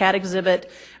Asian cat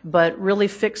exhibit, but really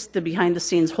fixed the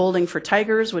behind-the-scenes holding for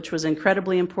tigers, which was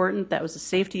incredibly important. That was a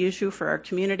safety issue for our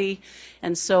community.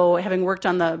 And so, having worked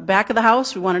on the back of the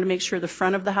house, we wanted to make sure the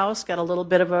front of the house got a little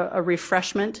bit of a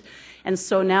refreshment. And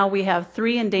so now we have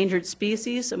 3 endangered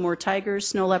species, more tigers,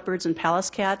 snow leopards, and Pallas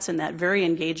cats in that very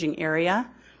engaging area.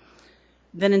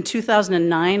 Then in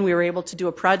 2009, we were able to do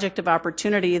a project of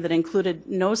opportunity that included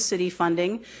no city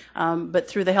funding, but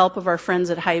through the help of our friends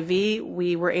at Hy-Vee,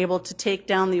 we were able to take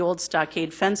down the old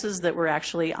stockade fences that were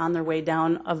actually on their way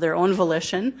down of their own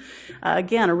volition.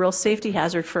 Again, a real safety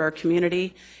hazard for our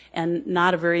community and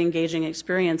not a very engaging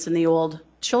experience in the old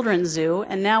children's zoo.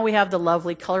 And now we have the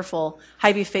lovely, colorful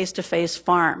Hy-Vee face-to-face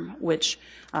farm, which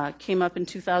came up in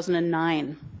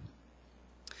 2009.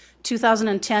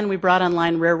 2010, we brought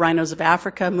online rare rhinos of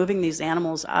Africa, moving these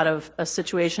animals out of a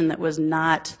situation that was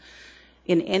not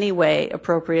in any way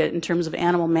appropriate in terms of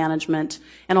animal management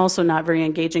and also not very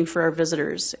engaging for our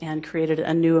visitors, and created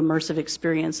a new immersive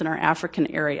experience in our African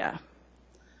area.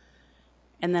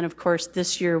 And then, of course,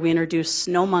 this year we introduced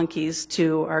snow monkeys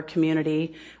to our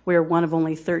community. We're one of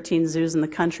only 13 zoos in the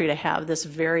country to have this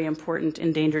very important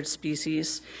endangered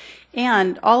species.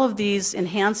 And all of these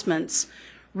enhancements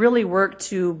really work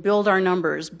to build our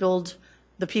numbers, build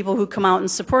the people who come out and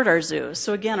support our zoo.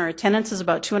 So again, our attendance is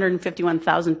about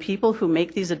 251,000 people who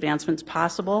make these advancements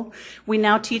possible. We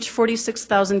now teach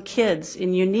 46,000 kids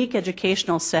in unique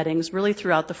educational settings really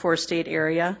throughout the 4-state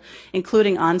area,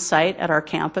 including on-site at our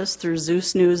campus through zoo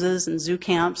snoozes and zoo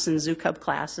camps and zoo cub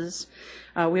classes.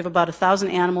 We have about 1,000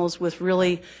 animals with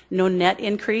really no net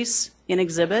increase in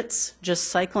exhibits, just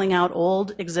cycling out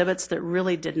old exhibits that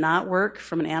really did not work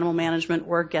from an animal management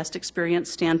or guest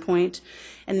experience standpoint.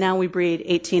 And now we breed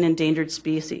 18 endangered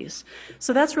species.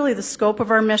 So that's really the scope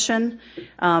of our mission.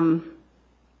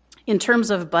 In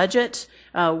terms of budget,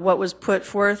 what was put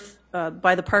forth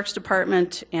by the Parks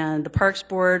Department and the Parks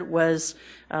Board was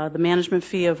the management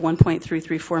fee of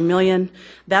 $1.334 million.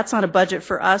 That's on a budget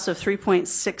for us of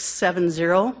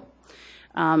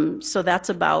 $3.670. So that's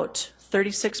about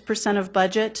 36% of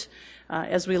budget.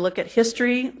 As we look at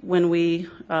history, when we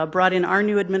brought in our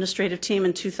new administrative team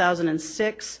in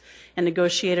 2006 and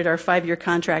negotiated our 5-year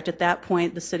contract, at that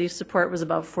point the city's support was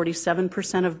about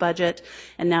 47% of budget,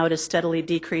 and now it has steadily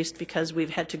decreased because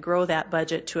we've had to grow that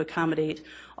budget to accommodate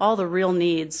all the real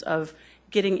needs of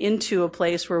getting into a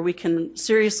place where we can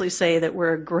seriously say that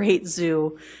we're a great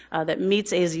zoo that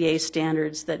meets AZA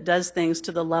standards, that does things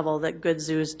to the level that good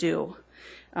zoos do.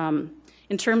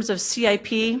 In terms of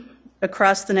CIP,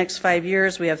 across the next 5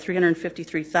 years, we have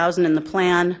 $353,000 in the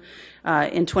plan.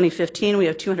 In 2015, we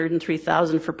have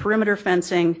 $203,000 for perimeter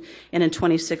fencing, and in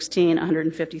 2016,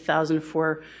 $150,000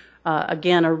 for,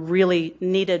 again, a really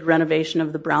needed renovation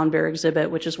of the brown bear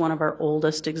exhibit, which is one of our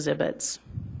oldest exhibits.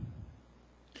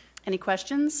 Any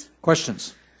questions?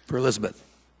 Questions for Elizabeth?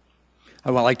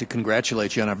 I would like to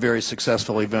congratulate you on a very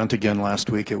successful event again last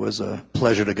week. It was a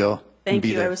pleasure to go. Thank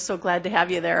you. I was so glad to have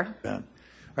you there. Yeah.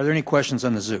 Are there any questions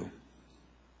on the zoo?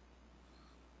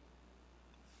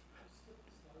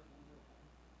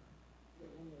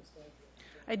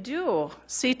 I do.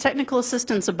 See, technical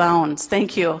assistance abounds.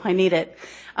 Thank you. I need it.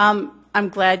 I'm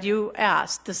glad you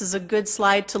asked. This is a good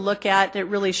slide to look at. It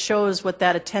really shows what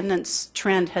that attendance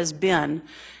trend has been.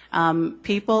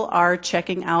 People are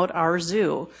checking out our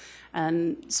zoo.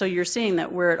 And so you're seeing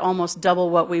that we're at almost double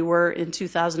what we were in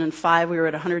 2005. We were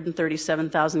at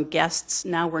 137,000 guests.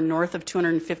 Now we're north of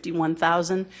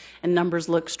 251,000, and numbers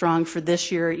look strong for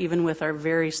this year, even with our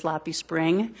very sloppy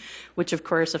spring, which of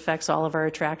course affects all of our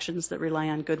attractions that rely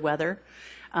on good weather.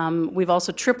 We've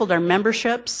also tripled our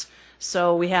memberships.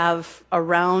 So we have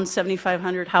around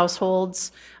 7,500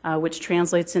 households, which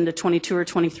translates into 22 or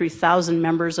 23,000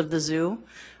 members of the zoo.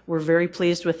 We're very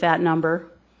pleased with that number.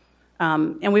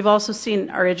 And we've also seen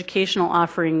our educational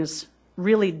offerings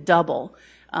really double,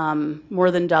 more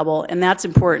than double, and that's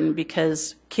important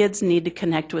because kids need to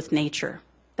connect with nature.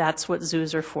 That's what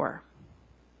zoos are for.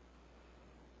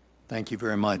 Thank you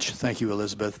very much. Thank you,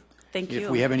 Elizabeth. Thank you. If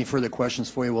we have any further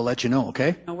questions for you, we'll let you know,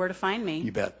 okay? Know where to find me.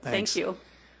 You bet. Thanks. Thank you.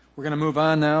 We're going to move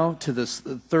on now to this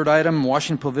third item,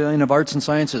 Washington Pavilion of Arts and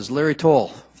Sciences. Larry Toll,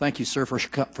 thank you, sir, for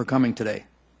coming today.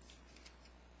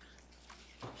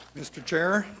 Mr.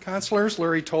 Chair, Councilors,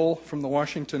 Larry Toll from the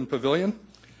Washington Pavilion.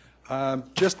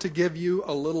 Just to give you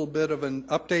a little bit of an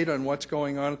update on what's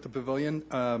going on at the Pavilion,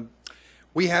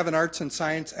 We have an arts and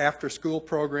science after-school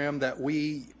program that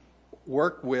we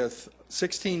work with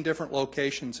 16 different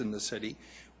locations in the city.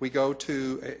 We go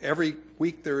to, every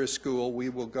week there is school, we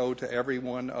will go to every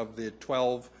one of the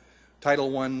 12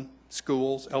 Title I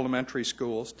schools, elementary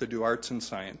schools, to do arts and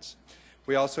science.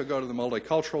 We also go to the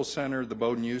Multicultural Center, the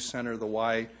Bowdoin Youth Center, the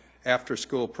Y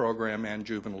after-school program, and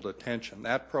juvenile detention.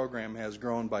 That program has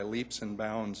grown by leaps and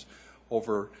bounds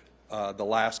over the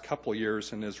last couple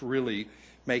years and is really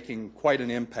making quite an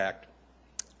impact.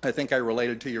 I think I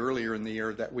related to you earlier in the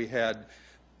year that we had,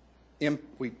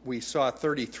 we saw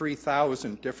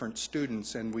 33,000 different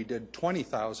students, and we did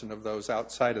 20,000 of those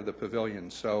outside of the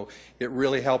pavilion. So it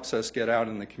really helps us get out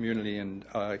in the community, and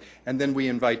then we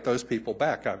invite those people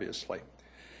back, obviously.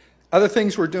 Other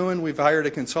things we're doing, we've hired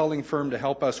a consulting firm to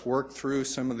help us work through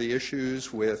some of the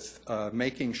issues with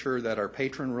making sure that our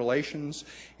patron relations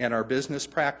and our business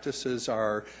practices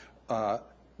are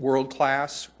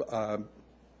world-class.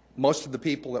 Most of the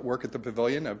people that work at the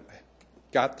pavilion have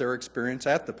got their experience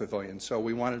at the pavilion, so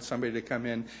we wanted somebody to come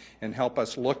in and help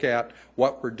us look at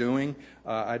what we're doing.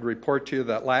 I'd report to you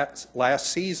that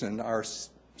last season, our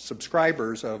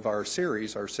subscribers of our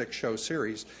series, our 6-show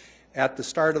series, at the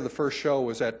start of the first show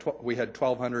was we had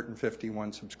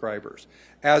 1,251 subscribers.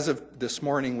 As of this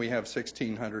morning, we have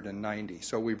 1,690.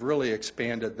 So we've really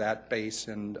expanded that base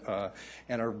and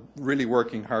are really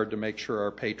working hard to make sure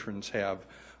our patrons have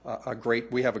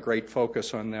we have a great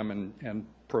focus on them and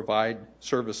provide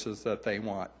services that they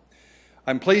want.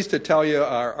 I'm pleased to tell you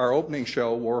our opening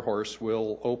show, Warhorse,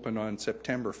 will open on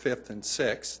September 5th and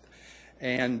 6th.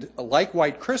 And like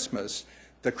White Christmas,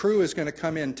 the crew is going to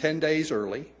come in 10 days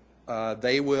early.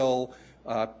 They will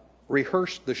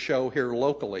rehearse the show here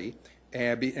locally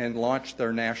and launch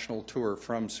their national tour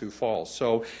from Sioux Falls.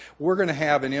 So we're going to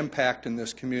have an impact in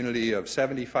this community of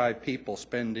 75 people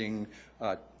spending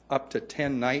up to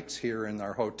 10 nights here in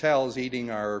our hotels, eating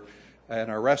in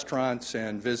our restaurants,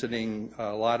 and visiting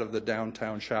a lot of the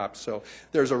downtown shops. So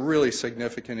there's a really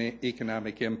significant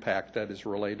economic impact that is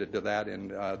related to that,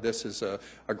 and this is a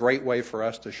great way for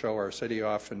us to show our city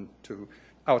off and to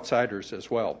outsiders as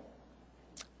well.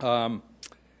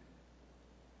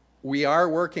 We are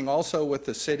working also with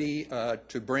the city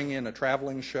to bring in a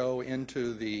traveling show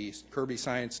into the Kirby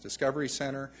Science Discovery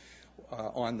Center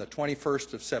on the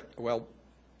 21st of September. Well,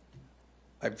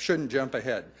 I shouldn't jump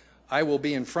ahead. I will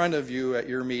be in front of you at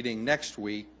your meeting next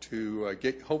week to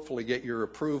hopefully get your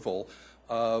approval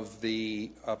of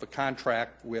a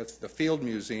contract with the Field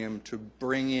Museum to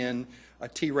bring in a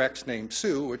T-Rex named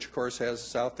Sue, which of course has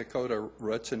South Dakota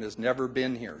roots and has never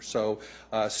been here. So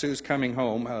Sue's coming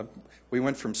home. We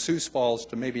went from Sioux Falls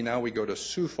to maybe now we go to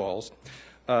Sioux Falls.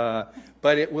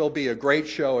 But it will be a great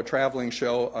show, a traveling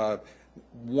show.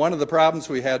 One of the problems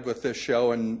we had with this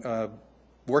show, and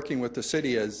working with the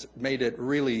city has made it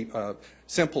really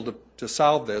simple to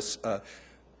solve this.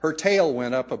 Her tail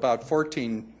went up about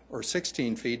 14 or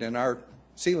 16 feet, and our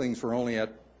ceilings were only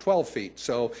at 12 feet.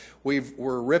 So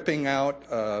we're ripping out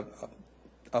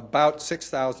about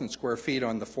 6,000 square feet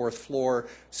on the 4th floor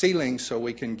ceiling so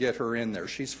we can get her in there.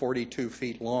 She's 42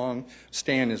 feet long.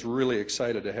 Stan is really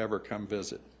excited to have her come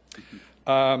visit.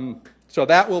 So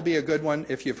that will be a good one.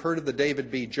 If you've heard of the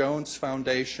David B. Jones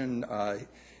Foundation,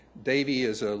 Davey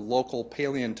is a local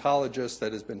paleontologist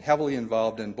that has been heavily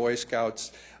involved in Boy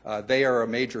Scouts. They are a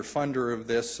major funder of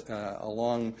this,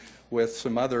 along with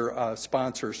some other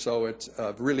sponsors, so it's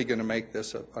really going to make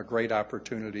this a great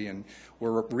opportunity, and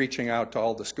we're reaching out to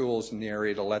all the schools in the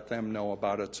area to let them know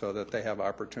about it so that they have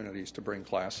opportunities to bring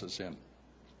classes in.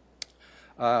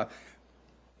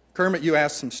 Kermit, you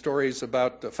asked some stories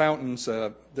about the fountains.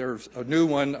 There's a new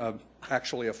one,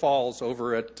 actually a falls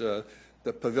over at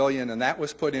the pavilion, and that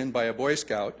was put in by a Boy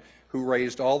Scout who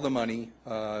raised all the money,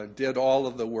 did all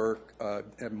of the work,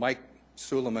 and Mike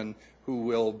Suleiman, who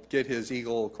will get his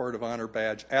Eagle Court of Honor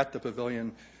badge at the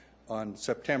pavilion on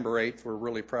September 8th. We're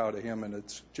really proud of him, and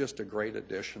it's just a great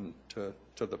addition to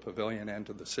the pavilion and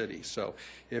to the city. So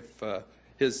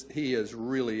he is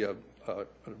really a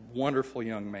wonderful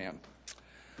young man.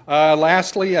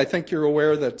 Lastly, I think you're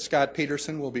aware that Scott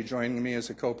Peterson will be joining me as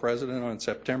a co-president on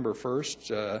September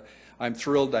 1st. I'm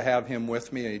thrilled to have him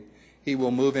with me. He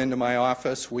will move into my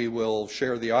office. We will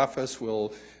share the office.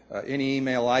 Any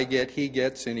email I get, he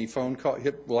gets. Any phone call,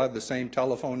 we'll have the same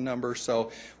telephone number.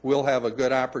 So we'll have a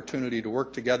good opportunity to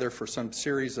work together for some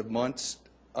series of months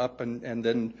up, and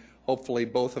then hopefully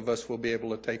both of us will be able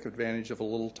to take advantage of a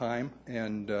little time,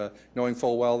 and knowing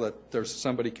full well that there's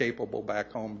somebody capable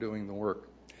back home doing the work.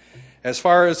 As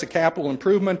far as the capital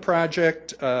improvement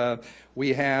project,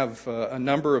 we have a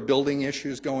number of building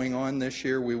issues going on this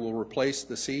year. We will replace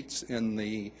the seats in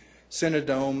the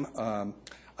Cinedome.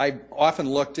 I often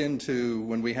looked into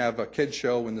when we have a kids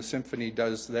show, when the symphony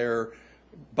does their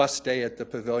bus day at the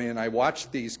pavilion, I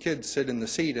watch these kids sit in the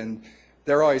seat and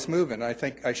they're always moving. I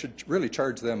think I should really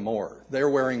charge them more. They're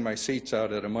wearing my seats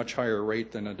out at a much higher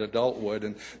rate than an adult would,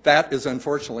 and that is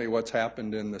unfortunately what's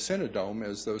happened in the Cinedome,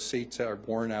 is those seats are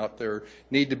worn out. They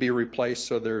need to be replaced,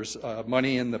 so there's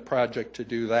money in the project to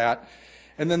do that.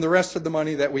 And then the rest of the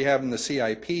money that we have in the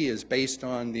CIP is based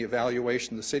on the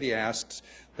evaluation. The city asks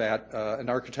that an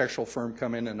architectural firm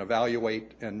come in and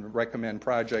evaluate and recommend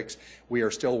projects. We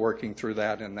are still working through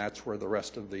that, and that's where the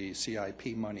rest of the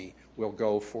CIP money will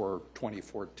go for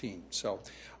 2014. So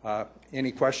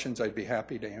any questions, I'd be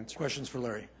happy to answer. Questions for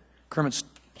Larry? Kermit,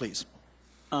 please.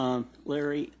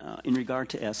 Larry, in regard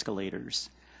to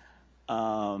escalators,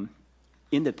 in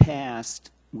the past,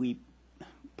 we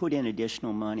put in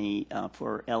additional money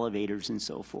for elevators and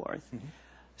so forth. Mm-hmm.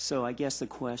 So I guess the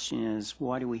question is,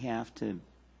 why do we have to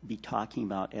be talking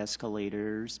about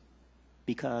escalators?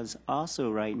 Because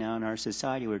also right now in our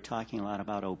society, we're talking a lot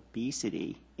about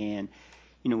obesity, and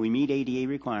we meet ADA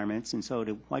requirements, and so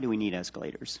why do we need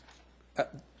escalators?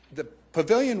 The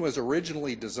pavilion was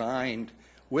originally designed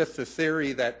with the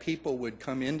theory that people would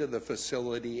come into the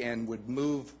facility and would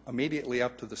move immediately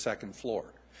up to the second floor.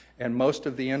 And most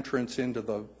of the entrance into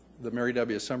the Mary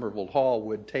W. Somerville Hall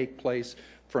would take place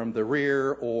from the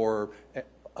rear or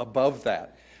above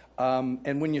that.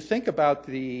 And when you think about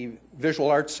the Visual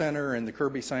Arts Center and the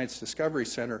Kirby Science Discovery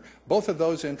Center, both of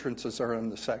those entrances are on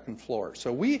the second floor.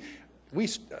 So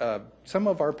some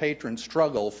of our patrons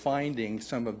struggle finding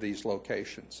some of these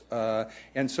locations.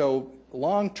 And so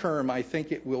long term, I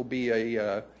think it will be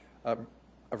a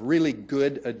really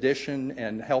good addition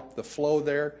and help the flow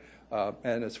there.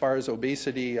 And as far as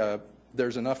obesity,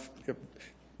 there's enough.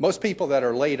 Most people that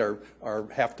are late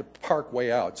have to park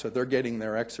way out, so they're getting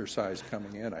their exercise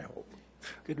coming in, I hope.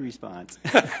 Good response.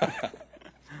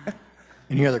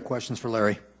 Any other questions for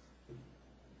Larry?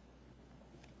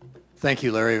 Thank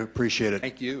you, Larry. Appreciate it.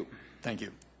 Thank you. Thank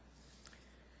you.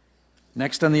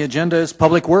 Next on the agenda is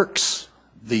Public Works,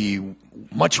 the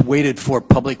much waited for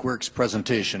Public Works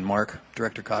presentation. Mark,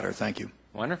 Director Cotter, thank you.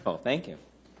 Wonderful. Thank you.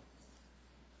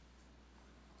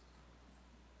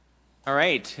 All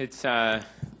right. It's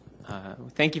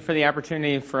thank you for the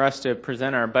opportunity for us to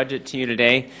present our budget to you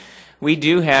today. We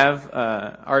do have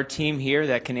our team here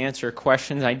that can answer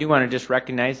questions. I do want to just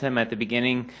recognize them at the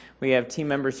beginning. We have team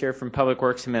members here from Public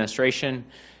Works Administration,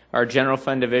 our general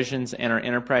fund divisions, and our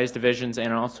enterprise divisions,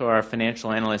 and also our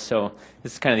financial analysts. So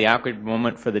this is kind of the awkward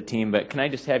moment for the team, but can I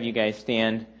just have you guys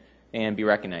stand and be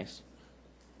recognized?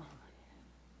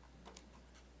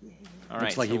 All right.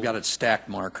 Looks like you've got it stacked,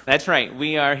 Mark. That's right.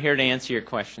 We are here to answer your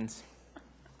questions.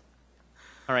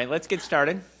 All right, let's get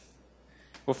started.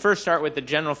 We'll first start with the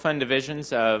general fund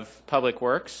divisions of Public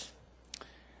Works.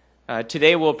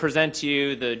 Today we'll present to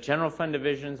you the general fund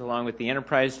divisions along with the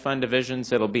enterprise fund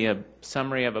divisions. It'll be a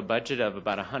summary of a budget of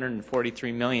about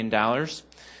 $143 million.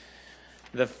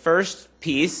 The first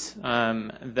piece,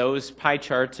 those pie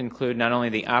charts include not only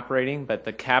the operating but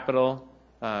the capital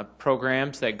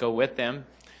programs that go with them.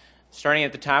 Starting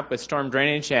at the top with storm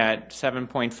drainage at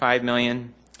 $7.5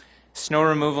 million. Snow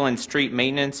removal and street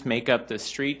maintenance make up the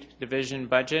street division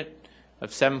budget of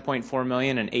 $7.4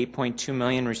 million and $8.2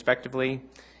 million respectively.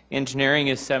 Engineering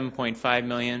is $7.5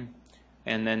 million,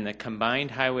 and then the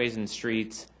combined highways and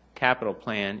streets capital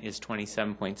plan is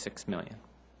 $27.6 million.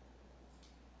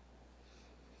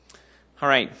 All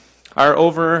right, our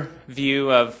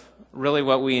overview of really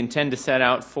what we intend to set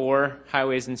out for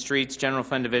highways and streets general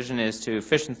fund division is to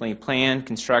efficiently plan,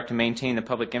 construct, and maintain the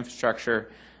public infrastructure,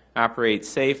 operate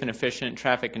safe and efficient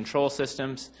traffic control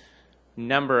systems.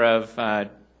 Number of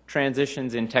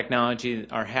transitions in technology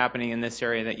are happening in this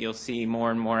area that you'll see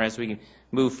more and more as we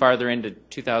move farther into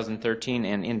 2013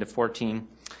 and into 14.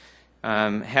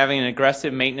 Having an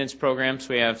aggressive maintenance program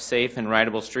so we have safe and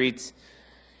rideable streets.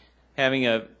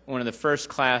 Having one of the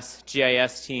first-class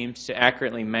GIS teams to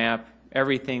accurately map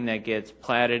everything that gets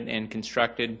platted and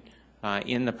constructed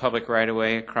in the public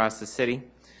right-of-way across the city.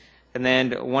 And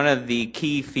then one of the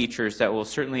key features that will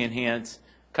certainly enhance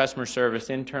customer service,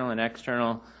 internal and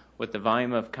external, with the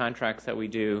volume of contracts that we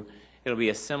do, it'll be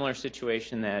a similar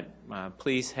situation that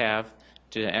police have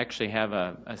to actually have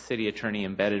a city attorney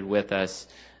embedded with us.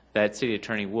 That city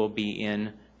attorney will be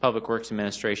in Public Works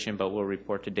Administration, but will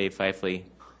report to Dave Fifley,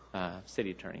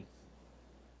 city attorney.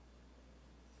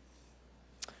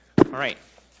 All right,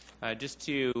 just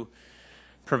to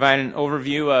provide an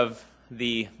overview of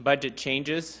the budget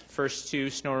changes. First two,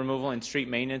 snow removal and street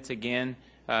maintenance. Again,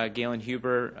 Galen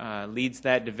Huber leads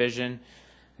that division.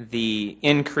 The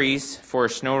increase for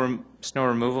snow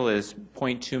removal is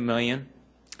 $0.2 million.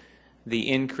 The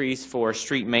increase for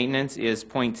street maintenance is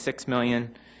 $0.6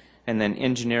 million, and then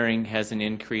engineering has an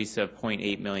increase of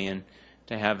 $0.8 million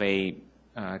to have a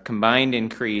combined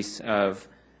increase of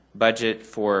budget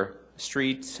for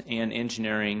streets and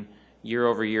engineering year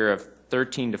over year of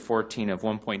 13 to 14 of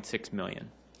 $1.6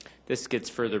 million. This gets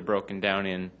further broken down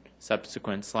in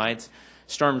subsequent slides.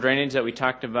 Storm drainage that we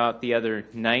talked about the other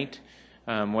night,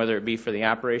 whether it be for the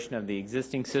operation of the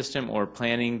existing system or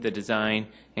planning the design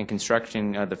and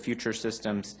construction of the future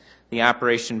systems, the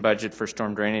operation budget for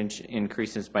storm drainage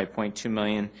increases by $0.2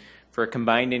 million for a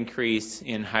combined increase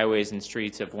in highways and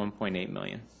streets of $1.8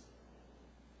 million.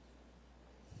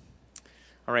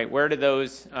 All right, where do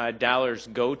those dollars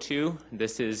go to?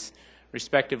 This is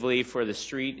respectively for the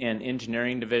street and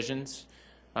engineering divisions.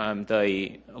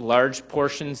 The large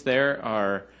portions there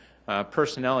are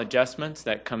personnel adjustments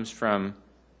that comes from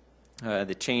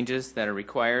the changes that are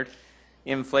required,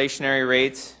 inflationary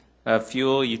rates of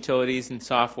fuel, utilities, and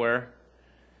software.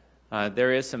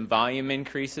 There is some volume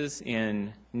increases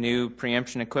in new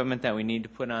preemption equipment that we need to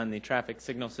put on the traffic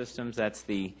signal systems.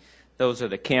 Those are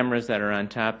the cameras that are on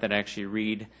top that actually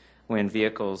read when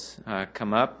vehicles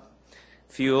come up.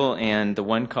 Fuel and the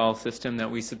one-call system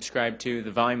that we subscribe to,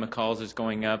 the volume of calls is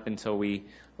going up, and so we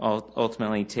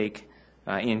ultimately take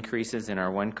increases in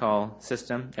our one-call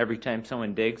system. Every time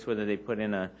someone digs, whether they put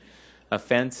in a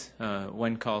fence,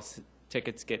 one-call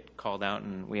tickets get called out,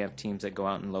 and we have teams that go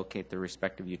out and locate their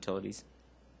respective utilities.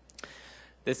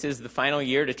 This is the final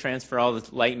year to transfer all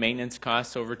the light maintenance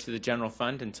costs over to the general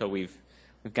fund, and so we've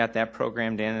got that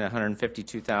programmed in at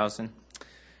 $152,000.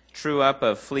 True up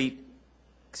of fleet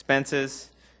expenses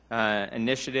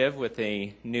initiative with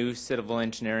a new civil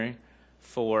engineering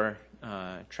for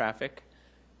traffic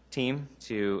team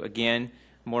to, again,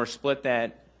 more split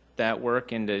that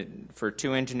work into for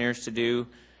 2 engineers to do,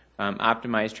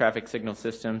 optimize traffic signal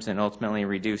systems, and ultimately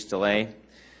reduce delay.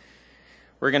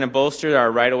 We're going to bolster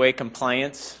our right-of-way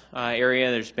compliance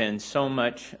area. There's been so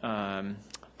much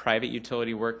private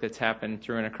utility work that's happened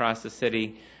through and across the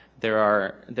city. There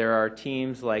are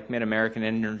teams like Mid-American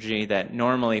Energy that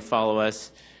normally follow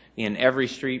us in every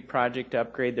street project to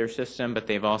upgrade their system, but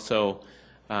they've also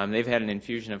they've had an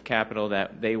infusion of capital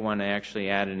that they want to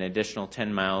actually add an additional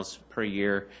 10 miles per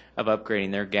year of upgrading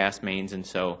their gas mains. And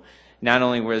so not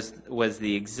only was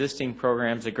the existing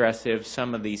programs aggressive,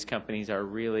 some of these companies are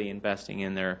really investing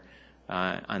in their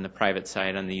on the private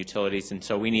side on the utilities, and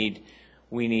so we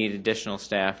need additional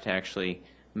staff to actually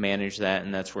manage that,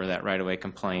 and that's where that right-of-way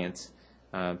compliance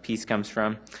piece comes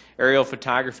from. Aerial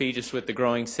photography, just with the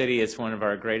growing city, it's one of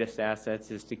our greatest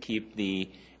assets, is to keep the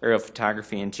aerial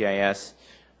photography and GIS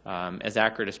as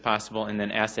accurate as possible, and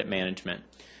then asset management.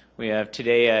 We have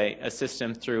today a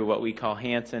system through what we call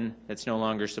Hanson that's no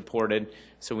longer supported,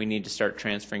 so we need to start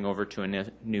transferring over to a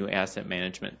new asset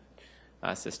management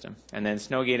system. And then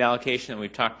Snowgate allocation that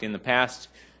we've talked in the past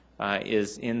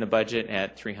is in the budget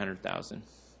at $300,000.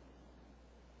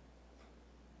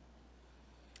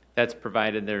 That's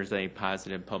provided there's a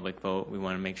positive public vote. We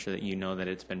want to make sure that you know that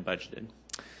it's been budgeted.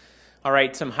 All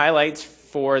right, some highlights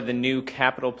for the new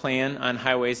capital plan on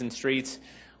highways and streets.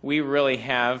 We really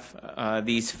have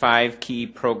these 5 key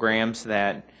programs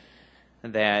that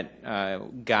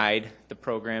guide the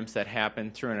programs that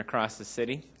happen through and across the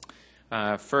city.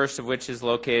 First of which is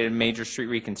located in major street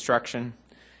reconstruction.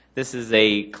 This is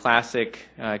a classic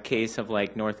case of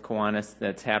like North Kiwanis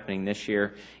that's happening this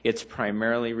year. It's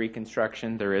primarily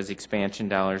reconstruction. There is expansion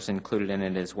dollars included in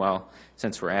it as well,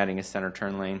 since we're adding a center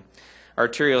turn lane.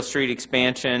 Arterial street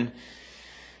expansion,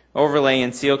 overlay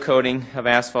and seal coating of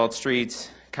asphalt streets,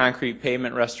 concrete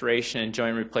pavement restoration and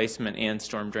joint replacement, and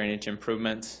storm drainage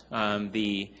improvements.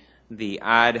 The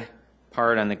odd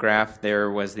part on the graph there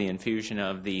was the infusion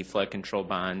of the flood control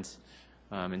bonds,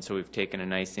 and so we've taken a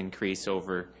nice increase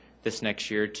over this next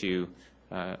year to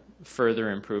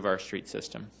further improve our street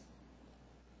system.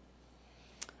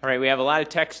 All right, we have a lot of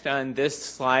text on this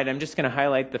slide. I'm just going to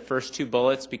highlight the first 2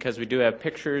 bullets because we do have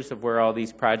pictures of where all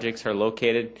these projects are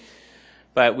located.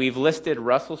 But we've listed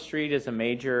Russell Street as a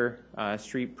major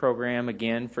street program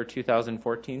again for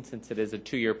 2014, since it is a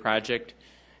 2-year project.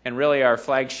 And really our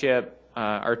flagship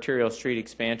arterial street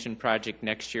expansion project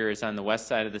next year is on the west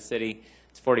side of the city.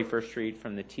 It's 41st Street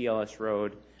from the TLS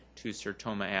Road to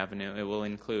Sertoma Avenue. It will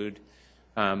include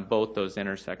both those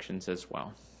intersections as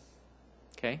well.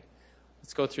 Okay,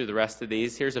 let's go through the rest of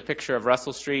these. Here's a picture of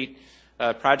Russell Street.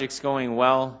 Project's going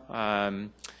well.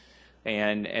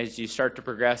 And as you start to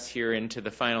progress here into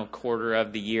the final quarter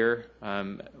of the year,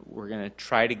 we're going to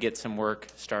try to get some work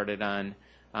started on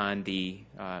the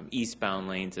eastbound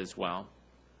lanes as well.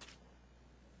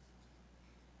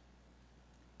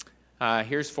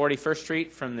 Here's 41st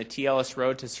Street from the T. Ellis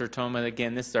Road to Sertoma.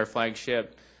 Again, this is our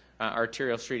flagship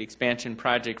arterial street expansion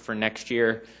project for next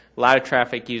year. A lot of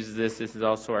traffic uses this. This is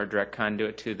also our direct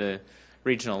conduit to the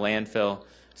regional landfill.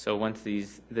 So once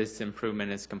this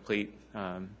improvement is complete,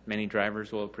 many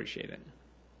drivers will appreciate it.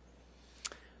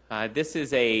 This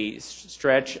is a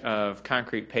stretch of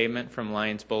concrete pavement from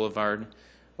Lyons Boulevard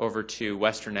over to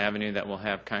Western Avenue that will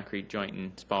have concrete joint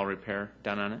and spall repair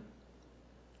done on it.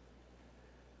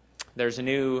 There's a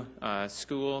new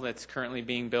school that's currently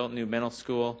being built, new middle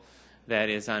school that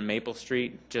is on Maple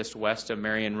Street, just west of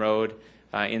Marion Road.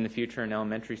 In the future, an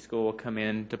elementary school will come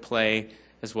into play,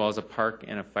 as well as a park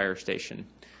and a fire station.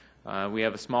 We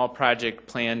have a small project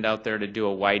planned out there to do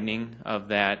a widening of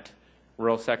that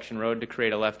rural section road to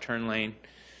create a left turn lane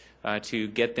to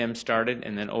get them started,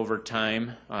 and then over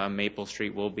time, Maple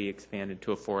Street will be expanded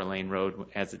to a 4-lane road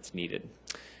as it's needed.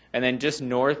 And then just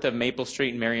north of Maple Street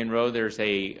and Marion Road, there's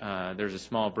a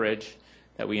small bridge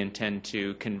that we intend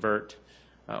to convert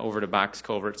over to box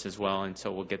culverts as well, and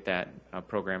so we'll get that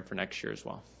program for next year as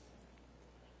well.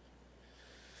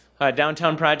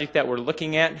 Downtown project that we're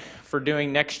looking at for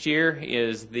doing next year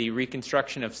is the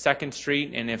reconstruction of 2nd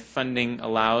Street, and if funding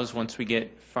allows, once we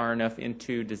get far enough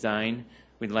into design,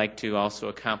 we'd like to also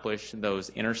accomplish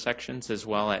those intersections as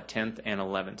well at 10th and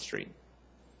 11th Street.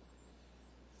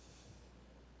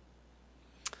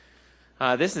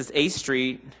 This is 8th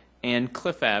Street and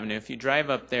Cliff Avenue. If you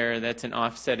drive up there, that's an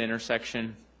offset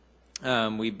intersection.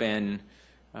 We've been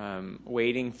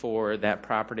waiting for that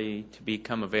property to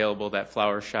become available, that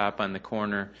flower shop on the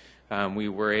corner. We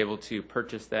were able to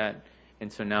purchase that,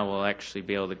 and so now we'll actually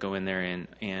be able to go in there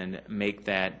and make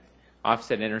that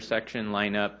offset intersection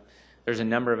line up. There's a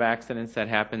number of accidents that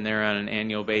happen there on an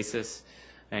annual basis,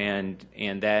 and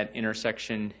that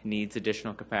intersection needs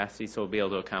additional capacity, so we'll be able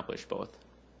to accomplish both.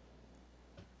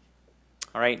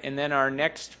 All right, and then our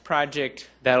next project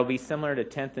that'll be similar to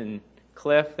 10th and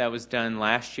Cliff, that was done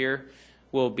last year,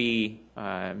 will be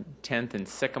 10th and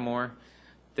Sycamore.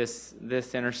 This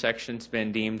intersection's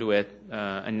been deemed with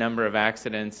a number of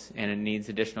accidents, and it needs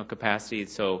additional capacity,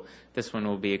 so this one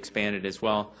will be expanded as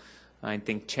well. I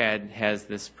think Chad has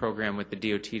this program with the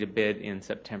DOT to bid in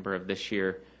September of this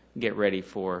year. Get ready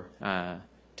for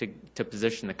to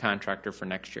position the contractor for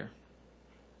next year.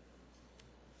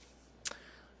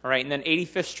 All right, and then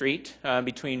 85th Street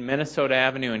between Minnesota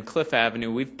Avenue and Cliff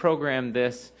Avenue, we've programmed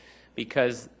this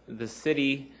because the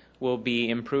city will be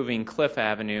improving Cliff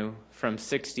Avenue from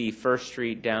 61st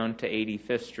Street down to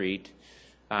 85th Street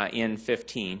in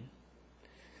 15.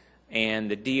 And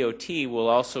the DOT will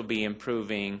also be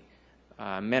improving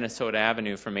Minnesota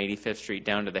Avenue from 85th Street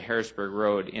down to the Harrisburg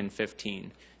Road in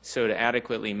 15. So to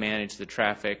adequately manage the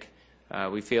traffic,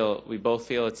 we both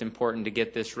feel it's important to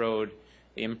get this road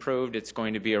improved. It's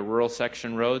going to be a rural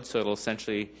section road, so it'll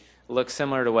essentially look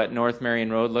similar to what North Marion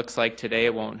Road looks like today.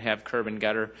 It won't have curb and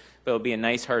gutter, but it'll be a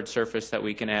nice hard surface that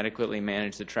we can adequately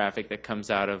manage the traffic that comes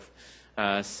out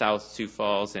of South Sioux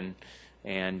Falls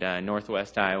and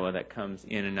northwest Iowa that comes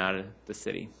in and out of the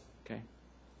city. Okay.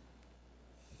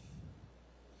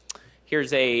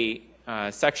 Here's a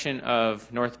section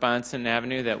of North Bonson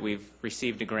Avenue that we've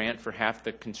received a grant for half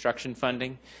the construction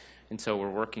funding, and so we're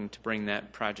working to bring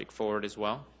that project forward as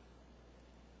well.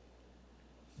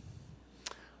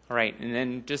 All right, and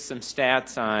then just some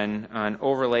stats on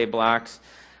overlay blocks.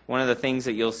 One of the things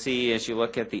that you'll see as you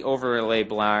look at the overlay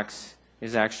blocks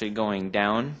is actually going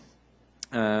down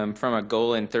from a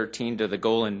goal in 13 to the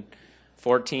goal in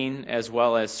 14, as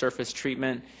well as surface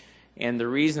treatment. And the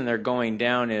reason they're going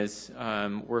down is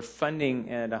we're funding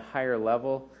at a higher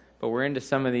level, but we're into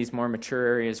some of these more mature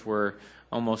areas where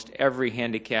almost every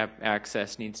handicap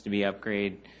access needs to be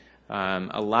upgraded,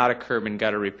 a lot of curb and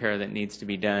gutter repair that needs to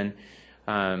be done.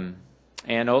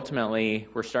 And ultimately,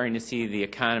 we're starting to see the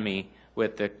economy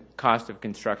with the cost of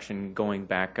construction going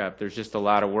back up. There's just a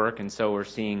lot of work, and so we're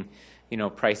seeing,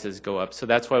 prices go up. So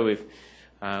that's why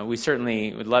we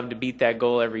certainly would love to beat that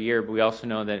goal every year, but we also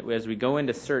know that as we go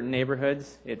into certain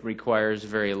neighborhoods, it requires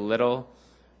very little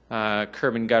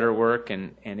curb and gutter work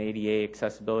and ADA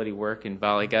accessibility work and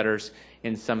volley gutters.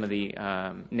 In some of the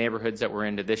neighborhoods that we're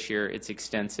into this year, it's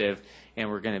extensive, and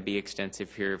we're going to be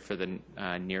extensive here for the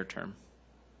near term.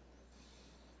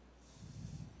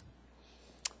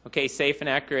 Okay, safe and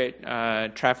accurate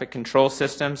traffic control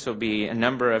systems will be a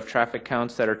number of traffic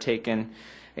counts that are taken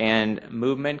and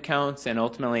movement counts, and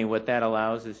ultimately what that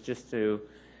allows is just to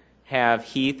have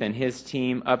Heath and his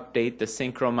team update the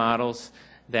synchro models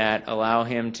that allow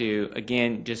him to,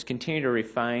 again, just continue to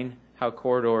refine how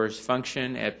corridors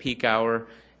function at peak hour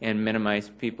and minimize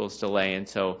people's delay. And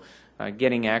so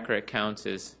getting accurate counts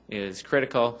is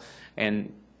critical.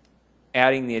 And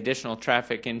adding the additional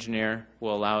traffic engineer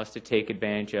will allow us to take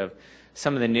advantage of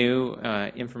some of the new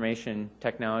information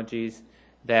technologies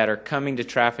that are coming to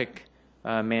traffic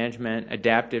management.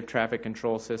 Adaptive traffic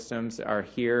control systems are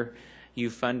here. You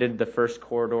funded the first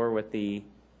corridor with the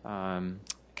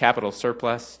capital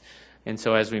surplus, and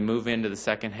so as we move into the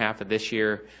second half of this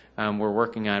year, we're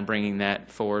working on bringing that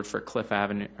forward for Cliff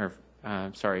Avenue, or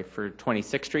for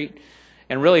 26th Street,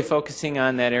 and really focusing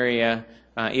on that area,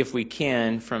 if we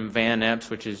can, from Van Epps,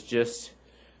 which is just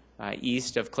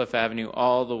east of Cliff Avenue,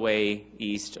 all the way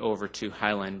east over to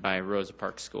Highland by Rosa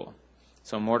Parks School.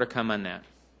 So more to come on that.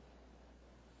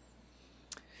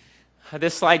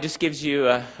 This slide just gives you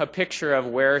a picture of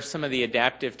where some of the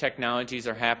adaptive technologies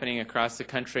are happening across the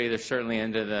country. They're certainly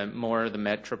into the more of the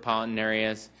metropolitan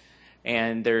areas,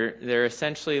 and they're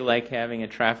essentially like having a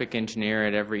traffic engineer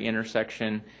at every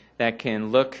intersection that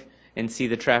can look and see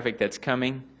the traffic that's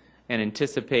coming and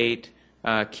anticipate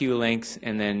queue lengths,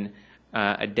 and then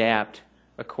adapt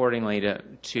accordingly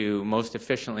to most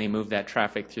efficiently move that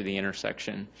traffic through the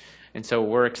intersection. And so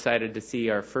we're excited to see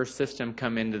our first system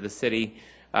come into the city.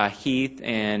 Heath,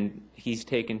 and he's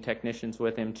taken technicians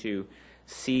with him to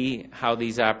see how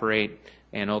these operate,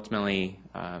 and ultimately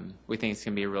we think it's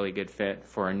going to be a really good fit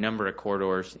for a number of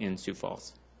corridors in Sioux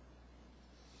Falls.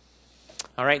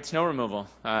 All right, snow removal.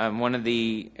 One of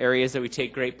the areas that we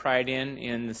take great pride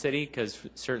in the city, because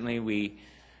certainly we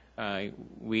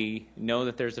know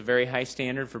that there's a very high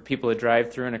standard for people to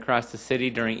drive through and across the city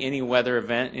during any weather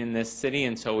event in this city,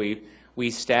 and so we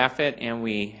staff it, and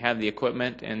we have the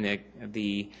equipment and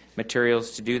the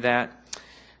materials to do that.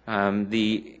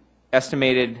 The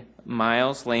estimated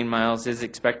lane miles, is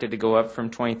expected to go up from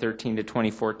 2013 to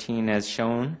 2014 as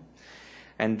shown.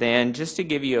 And then just to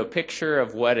give you a picture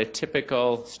of what a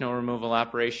typical snow removal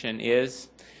operation is,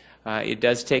 it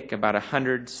does take about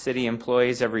 100 city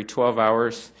employees every 12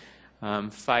 hours.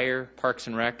 Fire, Parks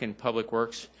and Rec, and Public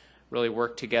Works really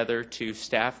work together to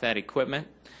staff that equipment.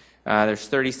 There's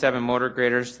 37 motor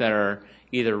graders that are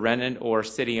either rented or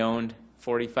city-owned,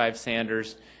 45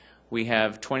 sanders. We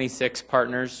have 26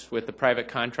 partners with the private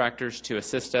contractors to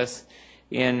assist us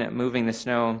in moving the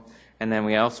snow, and then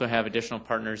we also have additional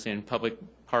partners in public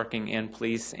parking and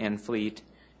police and fleet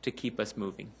to keep us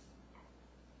moving.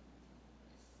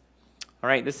 All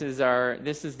right, this is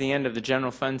the end of the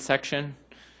general fund section.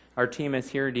 Our team is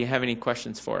here. Do you have any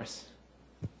questions for us?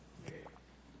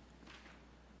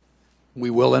 We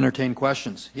will entertain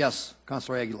questions. Yes,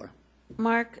 Councilor Aguilar.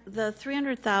 Mark, the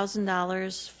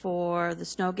 $300,000 for the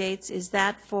snow gates, is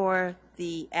that for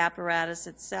the apparatus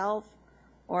itself,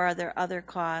 or are there other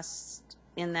costs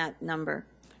in that number?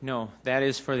 No, that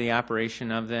is for the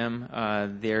operation of them.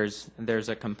 There's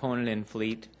a component in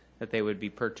fleet that they would be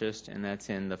purchased, and that's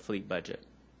in the fleet budget.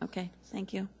 Okay,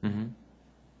 thank you. Mm-hmm.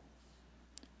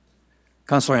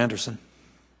 Councilor Anderson.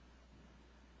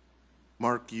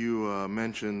 Mark, you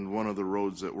mentioned one of the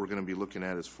roads that we're going to be looking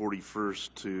at is 41st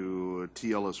to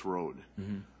T. Ellis Road.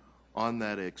 Mm-hmm. On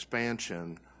that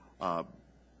expansion,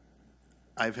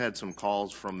 I've had some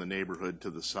calls from the neighborhood to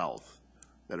the south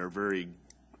that are very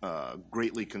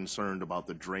greatly concerned about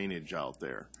the drainage out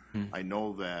there. Mm-hmm. I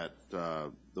know that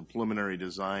the preliminary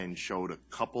design showed a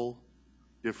couple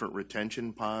different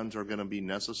retention ponds are going to be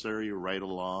necessary right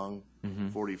along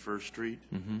 41st Street.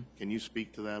 Mm-hmm. Can you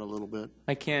speak to that a little bit?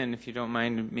 I can, if you don't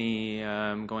mind me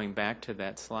going back to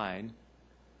that slide.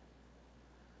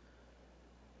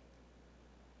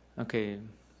 Okay,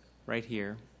 right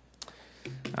here.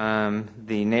 The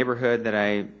neighborhood that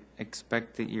I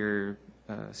expect that you're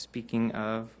speaking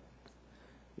of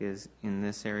is in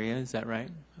this area. Is that right?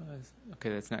 Okay,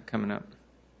 that's not coming up.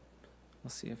 I'll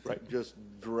see if right, just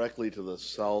directly to the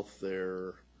south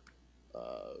there.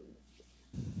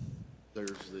 There's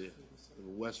the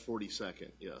West 42nd.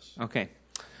 Yes. Okay,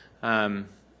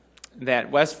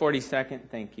 that West 42nd.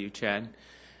 Thank you, Chad.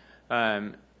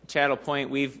 Chattel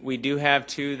Point. We do have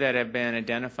two that have been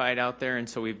identified out there, and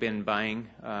so we've been buying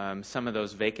some of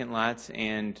those vacant lots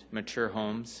and mature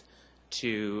homes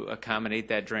to accommodate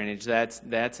that drainage.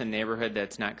 That's a neighborhood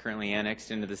that's not currently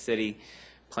annexed into the city.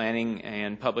 Planning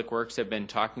and Public Works have been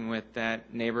talking with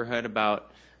that neighborhood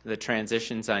about the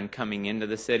transitions on coming into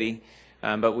the city.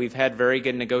 But we've had very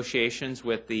good negotiations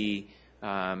with the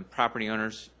property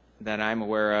owners that I'm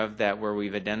aware of, that where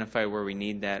we've identified where we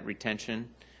need that retention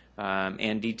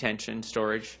and detention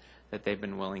storage, that they've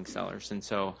been willing sellers. And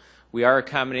so we are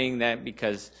accommodating that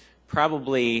because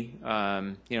probably,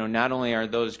 not only are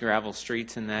those gravel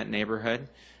streets in that neighborhood,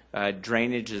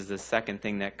 drainage is the second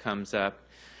thing that comes up.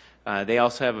 They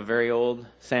also have a very old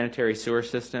sanitary sewer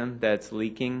system that's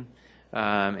leaking,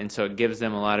 and so it gives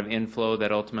them a lot of inflow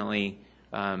that ultimately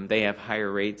They have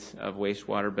higher rates of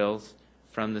wastewater bills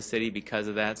from the city because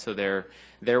of that, so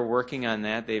they're working on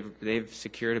that. They've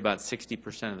secured about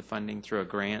 60% of the funding through a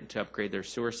grant to upgrade their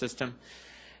sewer system.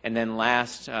 And then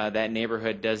last, that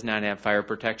neighborhood does not have fire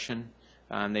protection.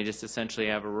 They just essentially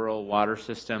have a rural water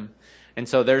system. And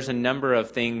so there's a number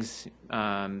of things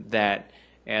that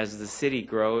as the city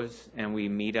grows and we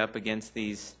meet up against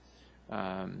these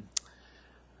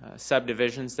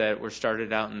subdivisions that were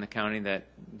started out in the county, that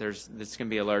this going to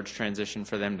be a large transition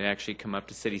for them to actually come up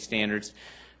to city standards.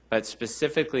 But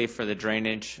specifically for the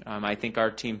drainage, I think our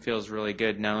team feels really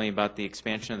good not only about the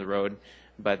expansion of the road,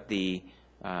 but the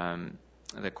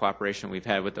cooperation we've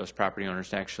had with those property owners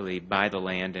to actually buy the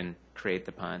land and create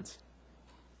the ponds.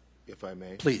 If I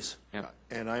may. Please. Yep.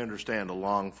 And I understand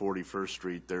along 41st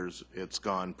Street, it's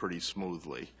gone pretty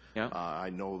smoothly. Yep. I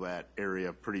know that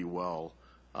area pretty well.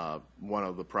 One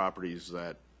of the properties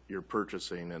that you're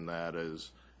purchasing in that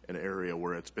is an area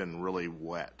where it's been really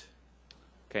wet.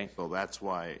 Okay. So that's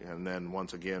why, and then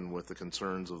once again with the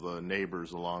concerns of the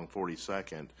neighbors along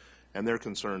 42nd, and they're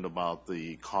concerned about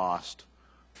the cost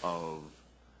of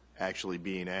actually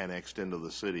being annexed into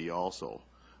the city also.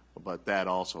 But that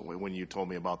also, when you told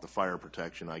me about the fire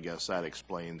protection, I guess that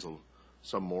explains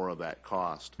some more of that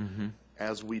cost. Mm-hmm.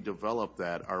 As we develop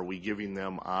that, are we giving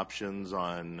them options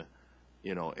on,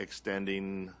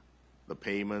 extending the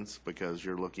payments, because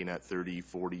you're looking at $30,000,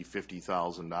 $40,000,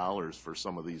 $50,000 for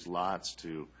some of these lots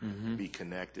to be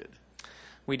connected?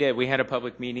 We did. We had a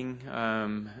public meeting.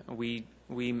 We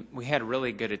had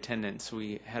really good attendance.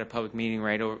 We had a public meeting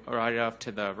right off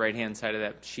to the right-hand side of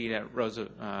that sheet at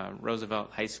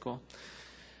Roosevelt High School,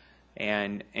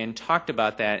 and talked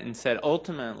about that and said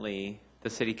ultimately the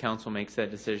city council makes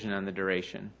that decision on the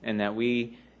duration, and that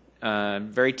we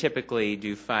very typically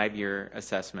do 5-year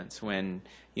assessments. When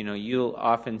you'll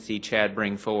often see Chad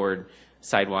bring forward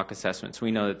sidewalk assessments.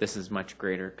 We know that this is much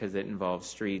greater because it involves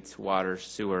streets, water,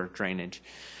 sewer, drainage.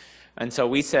 And so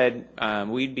we said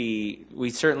we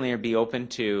certainly would be open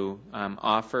to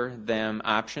offer them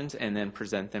options and then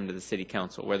present them to the city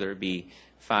council, whether it be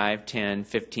 5, 10,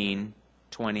 15,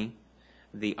 20.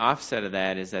 The offset of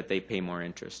that is that they pay more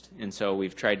interest. And so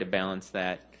we've tried to balance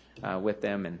that with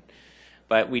them.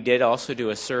 But we did also do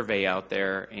a survey out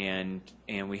there, and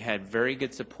we had very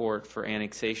good support for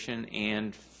annexation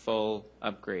and full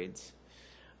upgrades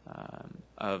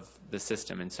of the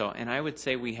system. And I would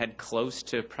say we had close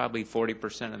to probably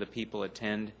 40% of the people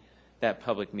attend that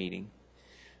public meeting.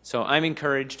 So I'm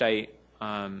encouraged.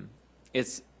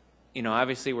 It's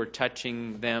obviously we're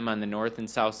touching them on the north and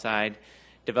south side.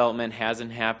 Development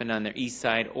hasn't happened on the east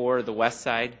side or the west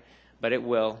side, but it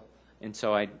will. And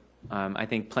so I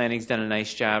think planning's done a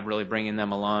nice job really bringing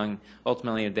them along.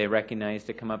 Ultimately, if they recognize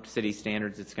to come up to city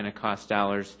standards, it's going to cost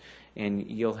dollars, and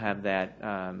you'll have that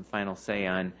final say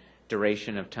on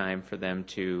duration of time for them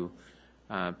to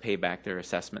pay back their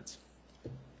assessments.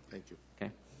 Thank you.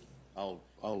 Okay.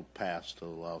 I'll pass to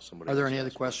allow somebody. Are there any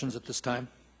other questions at this time?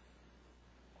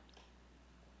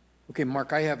 Okay,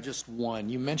 Mark, I have just one.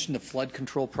 You mentioned the flood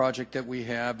control project that we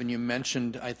have, and you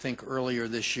mentioned, I think, earlier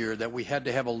this year that we had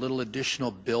to have a little additional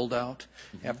build-out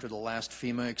after the last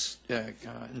FEMA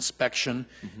inspection.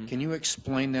 Can you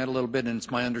explain that a little bit? And it's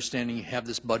my understanding you have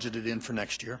this budgeted in for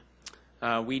next year.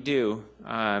 We do.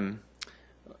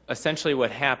 Essentially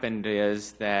what happened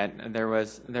is that there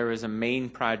was a main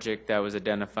project that was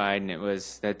identified, and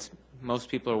that's most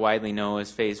people are widely know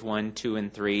as Phase 1, 2,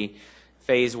 and 3.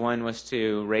 Phase 1 was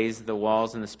to raise the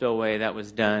walls and the spillway. That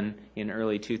was done in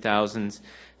early 2000s.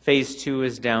 Phase 2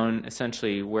 is down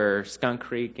essentially where Skunk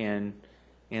Creek and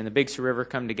the Big Sioux River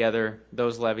come together.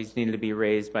 Those levees needed to be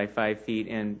raised by 5 feet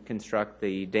and construct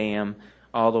the dam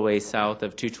all the way south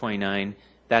of 229.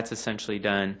 That's essentially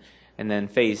done. And then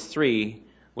Phase 3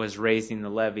 was raising the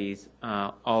levees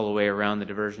all the way around the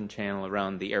diversion channel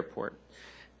around the airport.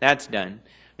 That's done.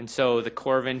 And so the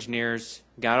Corps of Engineers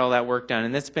got all that work done,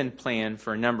 and that's been planned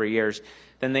for a number of years.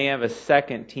 Then they have a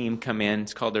second team come in.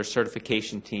 It's called their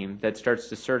certification team that starts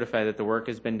to certify that the work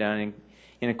has been done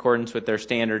in accordance with their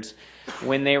standards.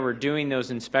 When they were doing those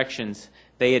inspections,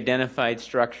 they identified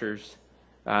structures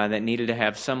that needed to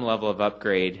have some level of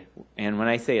upgrade. And when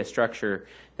I say a structure,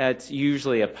 that's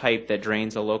usually a pipe that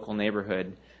drains a local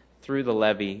neighborhood through the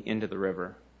levee into the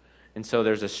river. And so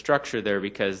there's a structure there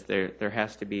because there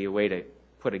has to be a way to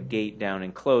put a gate down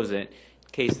and close it in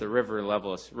case the river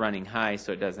level is running high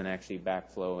so it doesn't actually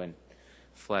backflow and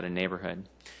flood a neighborhood.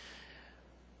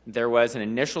 There was an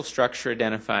initial structure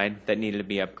identified that needed to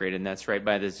be upgraded, and that's right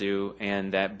by the zoo,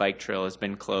 and that bike trail has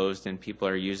been closed and people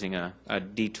are using a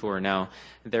detour now.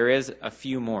 There is a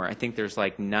few more. I think there's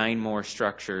like 9 more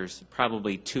structures.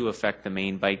 Probably 2 affect the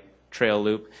main bike trail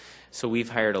loop. So we've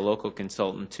hired a local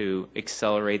consultant to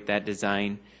accelerate that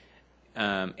design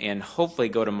and hopefully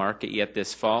go to market yet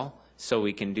this fall, so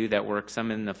we can do that work some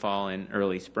in the fall and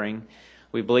early spring.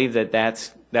 We believe that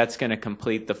that's going to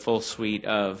complete the full suite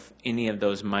of any of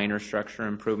those minor structure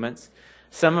improvements.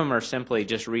 Some of them are simply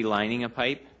just relining a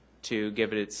pipe to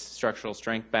give it its structural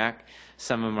strength back.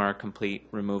 Some of them are complete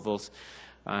removals.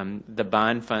 The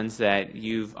bond funds that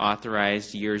you've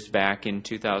authorized years back in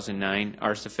 2009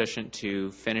 are sufficient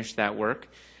to finish that work.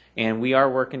 And we are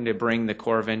working to bring the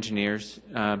Corps of Engineers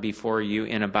before you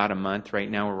in about a month. Right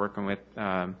now we're working with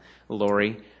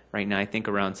Lori, right now I think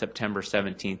around September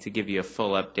 17th, to give you a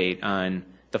full update on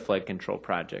the flood control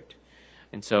project.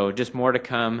 And so just more to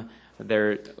come.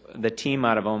 The team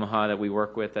out of Omaha that we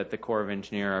work with at the Corps of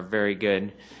Engineers are very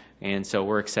good, and so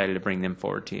we're excited to bring them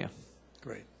forward to you.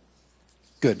 Great.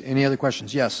 Good. Any other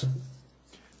questions? Yes.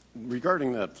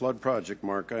 Regarding that flood project,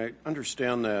 Mark, I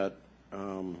understand that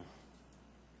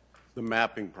the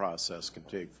mapping process can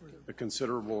take a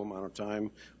considerable amount of time.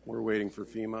 We're waiting for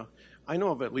FEMA. I know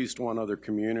of at least one other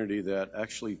community that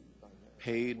actually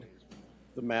paid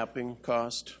the mapping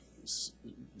cost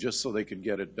just so they could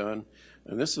get it done.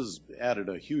 And this has added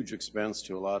a huge expense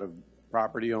to a lot of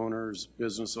property owners,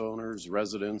 business owners,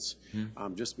 residents,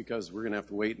 just because we're going to have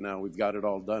to wait now. We've got it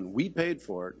all done. We paid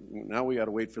for it. Now we got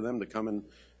to wait for them to come and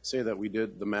say that we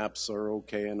did, the maps are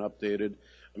okay and updated.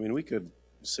 I mean, we could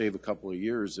save a couple of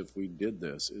years if we did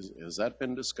this. Has that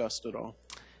been discussed at all?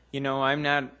 You know, I'm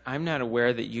not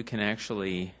aware that you can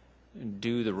actually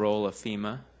do the role of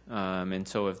FEMA, and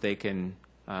so if they can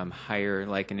hire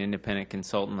like an independent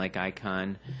consultant like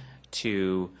ICON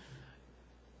to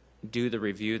do the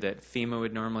review that FEMA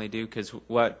would normally do, because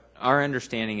what our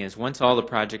understanding is, once all the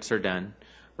projects are done,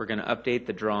 we're going to update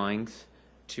the drawings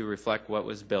to reflect what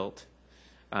was built.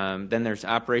 Then there's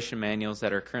operation manuals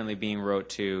that are currently being wrote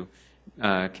to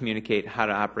communicate how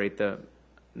to operate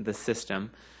the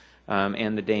system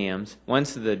and the dams.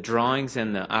 Once the drawings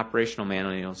and the operational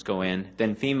manuals go in,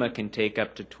 then FEMA can take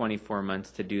up to 24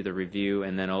 months to do the review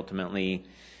and then ultimately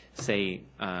say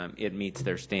it meets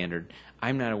their standard.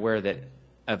 I'm not aware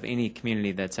of any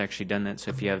community that's actually done that,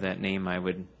 so if you have that name, I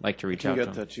would like to reach out to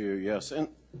them. Can get that to you, yes. And,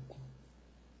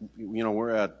 you know, we're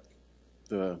at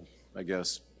the, I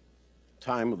guess,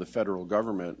 time of the federal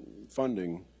government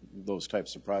funding those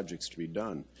types of projects to be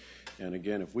done. And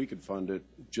again, if we could fund it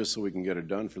just so we can get it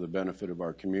done for the benefit of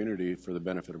our community, for the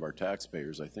benefit of our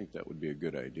taxpayers, I think that would be a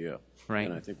good idea. Right.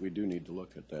 And I think we do need to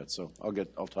look at that. So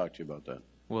I'll talk to you about that.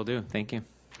 Will do. Thank you.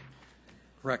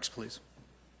 Rex, please.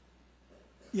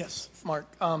 Yes, Mark.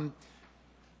 A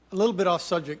little bit off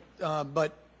subject,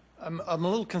 but I'm a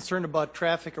little concerned about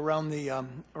traffic around the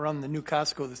new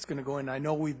Costco that's going to go in. I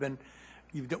know we've done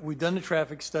the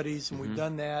traffic studies and we've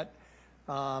done that,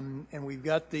 and we've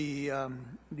got the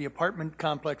apartment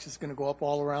complex that's going to go up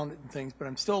all around it and things. But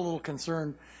I'm still a little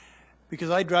concerned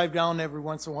because I drive down every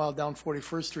once in a while down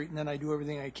 41st Street, and then I do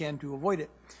everything I can to avoid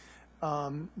it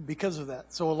because of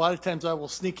that. So a lot of times I will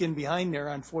sneak in behind there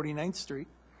on 49th Street.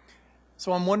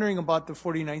 So I'm wondering about the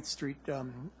 49th Street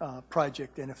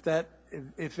project, and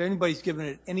if anybody's given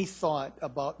it any thought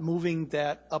about moving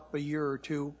that up a year or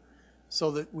two,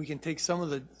 so that we can take some of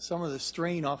the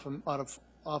strain off of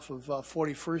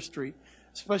 41st Street,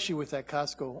 especially with that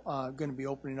Costco going to be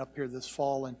opening up here this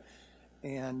fall,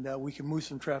 and we can move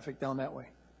some traffic down that way.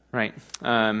 Right.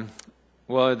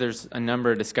 Well, there's a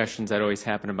number of discussions that always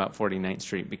happen about 49th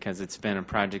Street because it's been a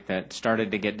project that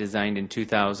started to get designed in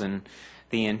 2000.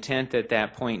 The intent at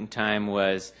that point in time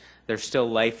was there's still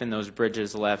life in those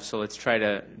bridges left, so let's try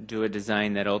to do a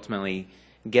design that ultimately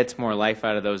gets more life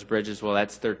out of those bridges. Well,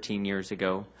 that's 13 years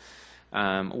ago.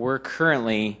 We're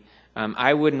currently,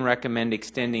 I wouldn't recommend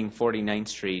extending 49th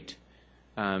Street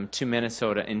to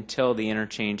Minnesota until the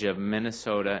interchange of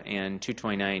Minnesota and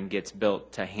 229 gets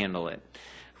built to handle it.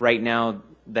 Right now,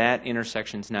 that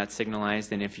intersection's not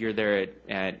signalized, and if you're there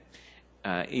at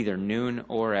either noon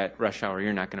or at rush hour,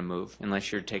 you're not going to move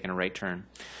unless you're taking a right turn.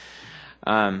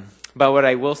 But what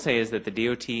I will say is that the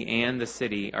DOT and the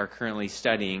city are currently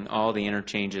studying all the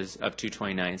interchanges of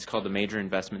 229. It's called the Major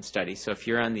Investment Study. So if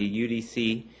you're on the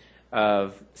UDC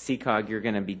of CCOG, you're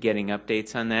going to be getting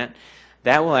updates on that.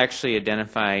 That will actually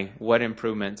identify what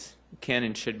improvements can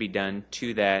and should be done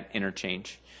to that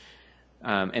interchange.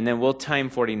 And then we'll time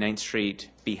 49th Street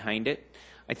behind it.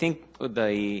 I think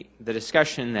the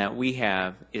discussion that we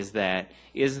have is that,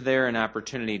 is there an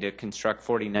opportunity to construct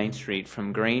 49th Street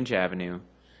from Grange Avenue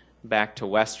back to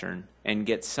Western and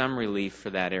get some relief for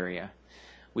that area?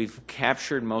 We've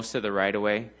captured most of the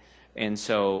right-of-way, and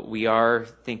so we are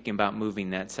thinking about moving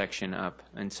that section up.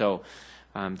 And so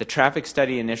The traffic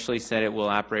study initially said it will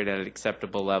operate at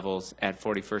acceptable levels at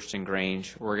 41st and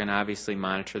Grange. We're going to obviously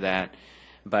monitor that,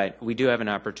 but we do have an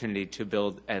opportunity to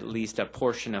build at least a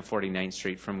portion of 49th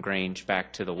Street from Grange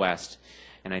back to the west,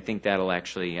 and I think that'll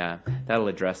actually that'll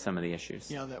address some of the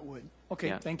issues. Yeah, that would. Okay,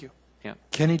 Yeah. thank you. Yeah.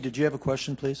 Kenny, did you have a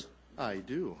question, please? I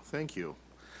do. Thank you.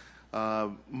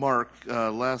 Mark,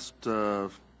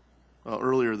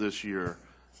 earlier this year,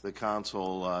 the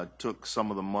council took some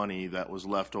of the money that was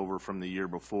left over from the year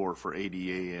before for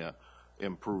ADA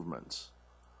improvements,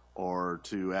 or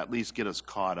to at least get us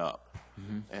caught up.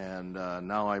 And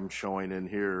now I'm showing in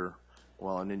here,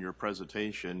 well, and in your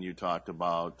presentation, you talked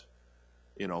about,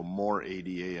 more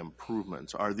ADA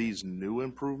improvements. Are these new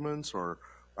improvements, or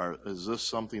is this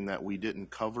something that we didn't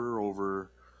cover over,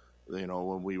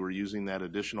 when we were using that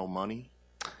additional money?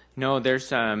 No,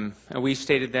 there's we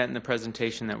stated that in the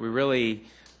presentation that we really,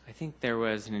 I think there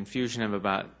was an infusion of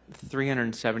about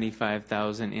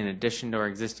 $375,000 in addition to our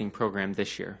existing program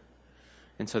this year.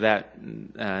 And so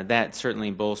that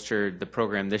certainly bolstered the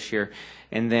program this year.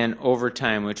 And then over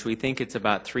time, which we think it's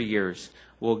about 3 years,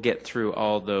 we'll get through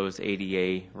all those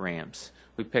ADA ramps.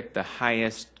 We picked the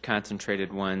highest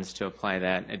concentrated ones to apply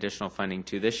that additional funding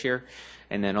to this year,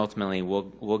 and then ultimately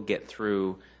we'll get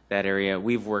through that area.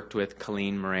 We've worked with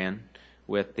Colleen Moran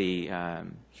with the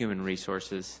Human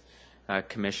Resources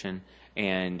Commission,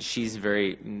 and she's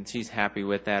happy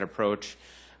with that approach.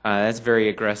 That's very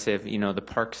aggressive. The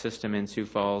park system in Sioux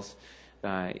Falls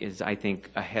is, I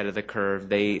think, ahead of the curve.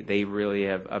 They really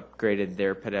have upgraded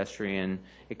their pedestrian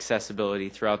accessibility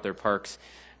throughout their parks,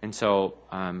 and so.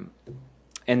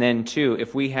 And then, too,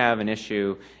 if we have an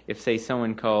issue, if, say,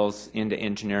 someone calls into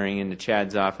engineering, into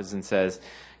Chad's office and says,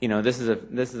 this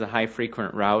is a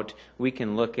high-frequent route, we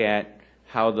can look at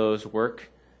how those work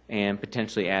and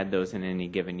potentially add those in any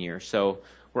given year. So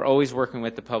we're always working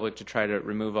with the public to try to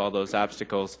remove all those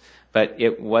obstacles, but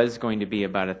it was going to be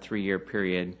about a 3-year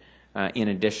period in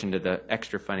addition to the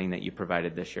extra funding that you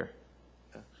provided this year.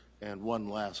 And one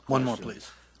last question. One more,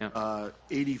 please.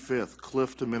 85th,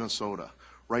 Cliff to Minnesota.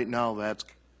 Right now, that's,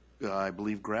 I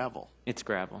believe, gravel. It's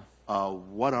gravel.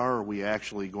 What are we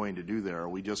actually going to do there? Are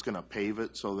we just going to pave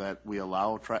it so that we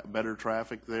allow better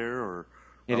traffic there, or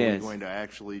are we going to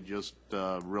actually just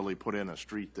really put in a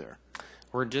street there?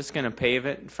 We're just going to pave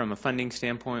it. From a funding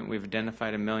standpoint, we've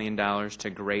identified $1 million to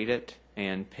grade it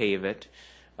and pave it.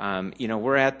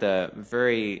 We're at the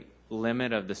very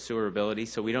limit of the sewerability,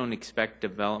 so we don't expect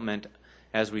development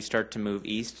as we start to move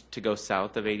east to go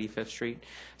south of 85th Street.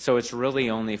 So it's really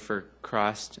only for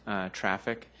crossed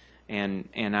traffic, and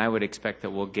I would expect that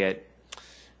we'll get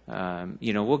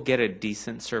a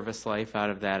decent service life out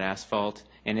of that asphalt,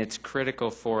 and it's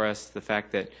critical for us, the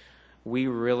fact that we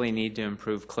really need to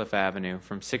improve Cliff Avenue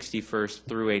from 61st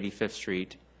through 85th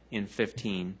Street in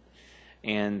 15,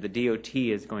 and the DOT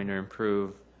is going to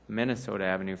improve Minnesota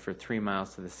Avenue for 3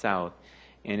 miles to the south,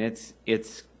 and it's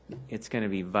going to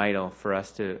be vital for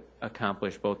us to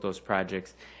accomplish both those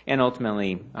projects. And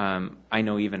ultimately, I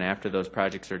know even after those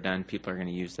projects are done, people are going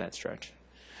to use that stretch.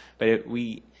 But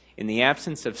in the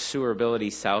absence of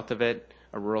sewerability south of it,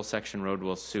 a rural section road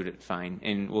will suit it fine,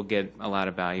 and we'll get a lot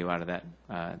of value out of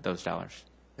that, those dollars.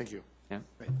 Thank you. Yeah.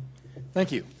 Great.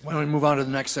 Thank you. Why don't we move on to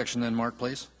the next section then, Mark,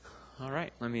 please? All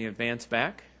right. Let me advance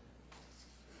back.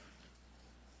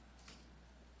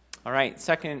 All right,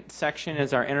 second section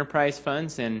is our enterprise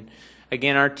funds, and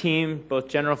again, our team, both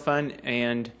general fund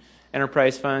and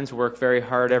enterprise funds, work very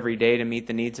hard every day to meet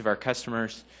the needs of our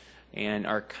customers and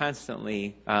are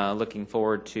constantly looking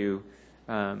forward to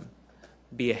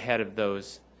be ahead of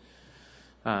those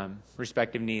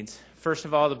respective needs. First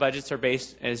of all, the budgets are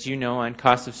based, as you know, on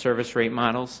cost of service rate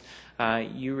models.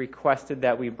 You requested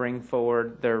that we bring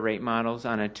forward their rate models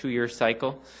on a 2-year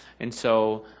cycle, and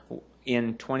so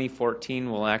in 2014,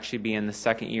 we'll actually be in the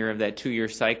second year of that 2-year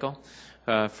cycle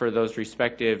for those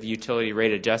respective utility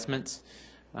rate adjustments.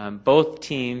 Both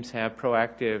teams have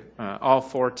proactive, all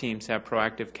 4 teams have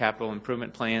proactive capital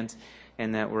improvement plans,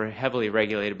 and that we're heavily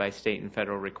regulated by state and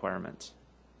federal requirements.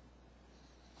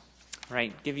 All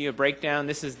right, give you a breakdown.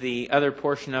 This is the other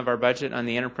portion of our budget on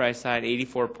the enterprise side.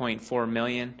 $84.4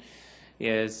 million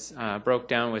is broke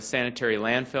down with sanitary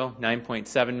landfill,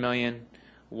 $9.7 million.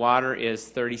 Water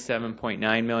is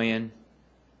 $37.9 million.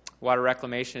 Water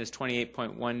reclamation is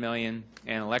 $28.1 million,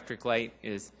 and electric light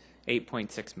is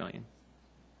 $8.6 million.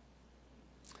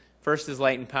 First is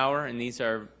light and power, and these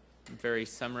are very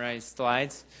summarized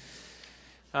slides.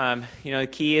 The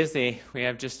key is we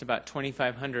have just about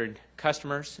 2,500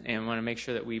 customers, and want to make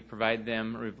sure that we provide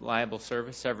them reliable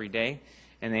service every day,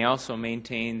 and they also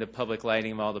maintain the public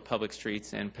lighting of all the public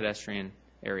streets and pedestrian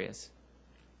areas.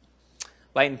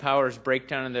 Light and Power's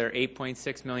breakdown of their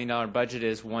 $8.6 million budget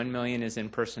is $1 million is in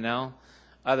personnel.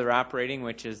 Other operating,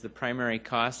 which is the primary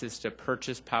cost, is to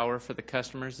purchase power for the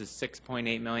customers, is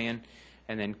 $6.8 million,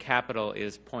 and then capital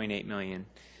is $0.8 million.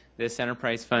 This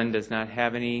enterprise fund does not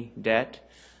have any debt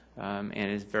and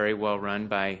is very well run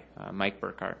by Mike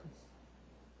Burkhart.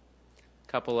 A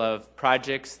couple of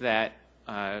projects that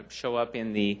show up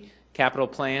in the capital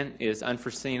plan is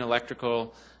unforeseen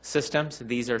electrical systems.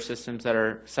 These are systems that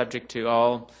are subject to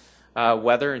all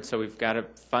weather, and so we've got to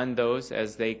fund those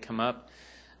as they come up.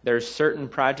 There's certain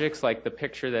projects like the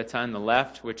picture that's on the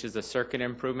left, which is a circuit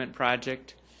improvement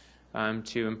project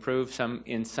to improve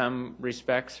in some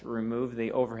respects, remove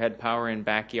the overhead power in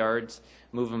backyards,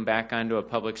 move them back onto a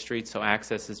public street so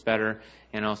access is better,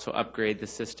 and also upgrade the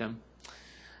system.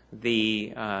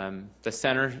 The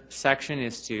center section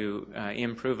is to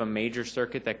improve a major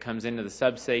circuit that comes into the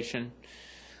substation.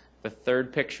 The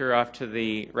third picture off to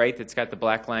the right that's got the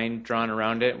black line drawn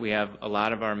around it, we have a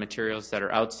lot of our materials that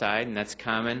are outside, and that's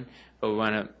common, but we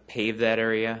want to pave that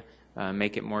area,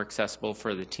 make it more accessible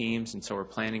for the teams, and so we're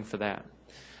planning for that.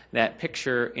 That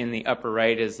picture in the upper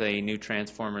right is a new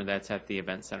transformer that's at the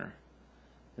event center.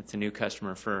 That's a new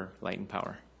customer for Light and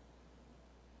Power.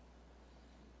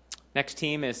 Next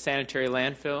team is Sanitary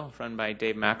Landfill, run by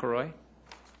Dave McElroy.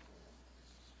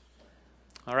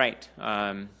 All right.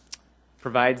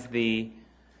 Provides the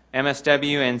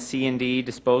MSW and C&D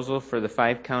disposal for the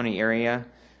 5-county area.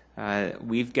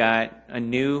 We've got a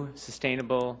new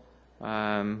sustainability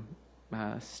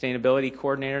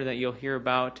coordinator that you'll hear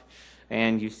about,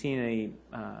 and you've seen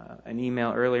an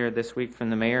email earlier this week from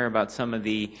the mayor about some of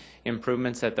the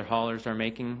improvements that the haulers are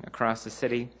making across the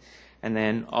city, and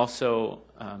then also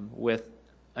with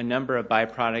a number of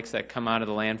byproducts that come out of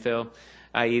the landfill,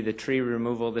 i.e. the tree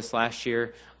removal this last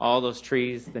year. All those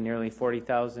trees, the nearly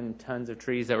 40,000 tons of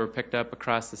trees that were picked up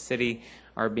across the city,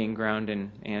 are being ground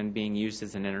and being used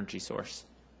as an energy source.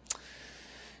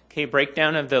 Okay,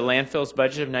 breakdown of the landfill's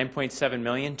budget of $9.7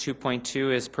 million,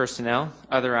 2.2 is personnel.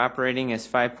 Other operating is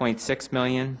 $5.6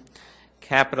 million.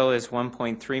 Capital is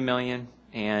 $1.3 million,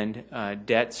 and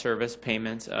debt service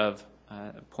payments of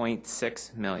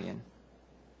 $0.6 million.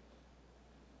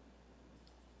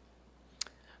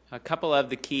 A couple of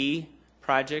the key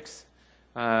projects.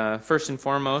 First and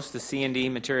foremost, the C&D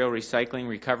Material Recycling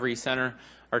Recovery Center.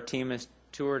 Our team has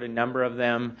toured a number of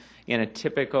them in a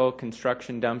typical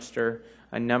construction dumpster.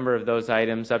 A number of those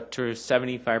items, up to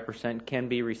 75%, can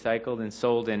be recycled and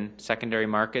sold in secondary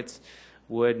markets.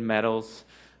 Wood, metals,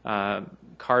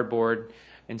 cardboard.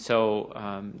 And so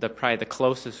probably the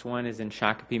closest one is in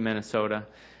Shakopee, Minnesota.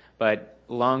 But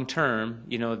long term,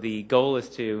 the goal is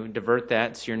to divert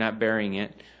that so you're not burying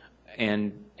it,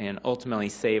 and ultimately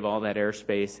save all that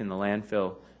airspace in the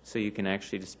landfill so you can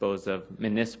actually dispose of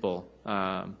municipal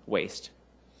waste.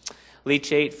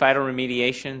 Leachate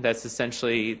phytoremediation, that's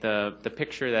essentially the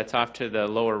picture that's off to the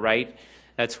lower right.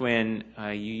 That's when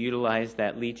you utilize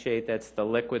that leachate, that's the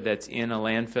liquid that's in a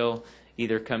landfill,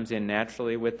 either comes in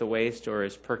naturally with the waste or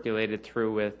is percolated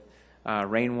through with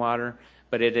rainwater.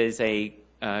 But it is a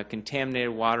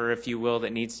contaminated water, if you will,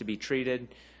 that needs to be treated.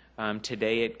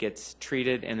 Today it gets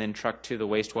treated and then trucked to the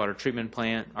wastewater treatment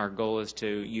plant. Our goal is to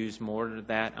use more of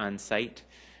that on site,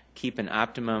 keep an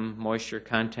optimum moisture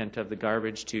content of the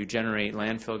garbage to generate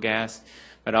landfill gas,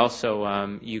 but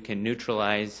also you can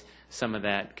neutralize some of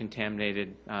that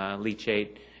contaminated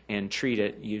leachate and treat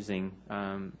it using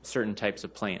certain types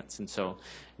of plants. And so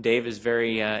Dave is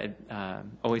very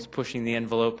always pushing the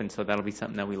envelope, and so that'll be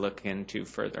something that we look into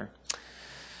further.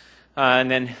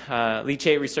 And then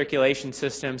leachate recirculation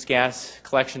systems, gas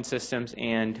collection systems,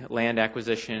 and land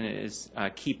acquisition is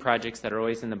key projects that are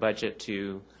always in the budget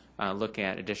to look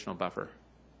at additional buffer.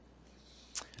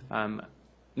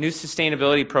 New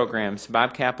sustainability programs.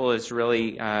 Bob Capel has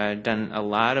really done a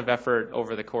lot of effort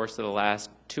over the course of the last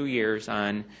 2 years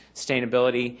on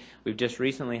sustainability. We've just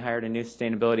recently hired a new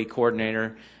sustainability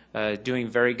coordinator doing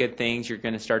very good things. You're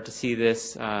going to start to see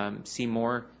this, see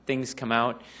more things come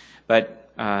out. But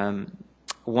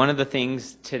one of the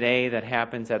things today that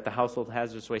happens at the household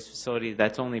hazardous waste facility,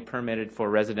 that's only permitted for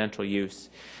residential use.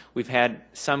 We've had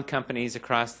some companies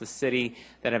across the city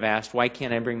that have asked, why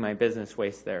can't I bring my business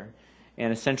waste there?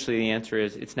 And essentially the answer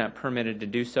is it's not permitted to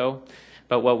do so.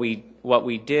 But what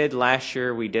we did last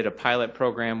year, we did a pilot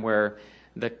program where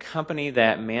the company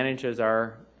that manages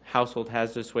our household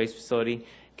hazardous waste facility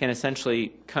can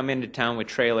essentially come into town with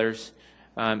trailers,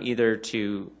 either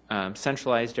to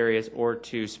centralized areas or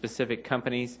to specific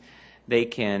companies. They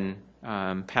can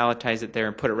palletize it there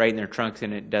and put it right in their trunks,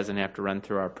 and it doesn't have to run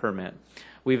through our permit.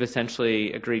 We've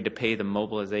essentially agreed to pay the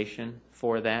mobilization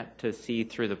for that to see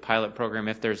through the pilot program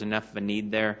if there's enough of a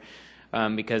need there,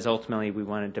 because ultimately we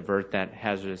want to divert that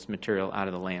hazardous material out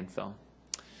of the landfill.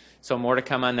 So more to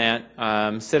come on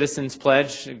that. Citizens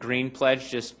Pledge, a green pledge,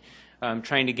 just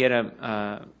trying to get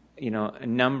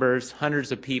numbers,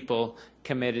 hundreds of people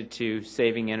committed to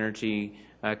saving energy,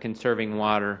 conserving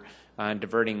water,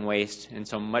 diverting waste, and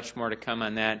so much more to come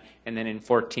on that. And then in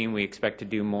 2014, we expect to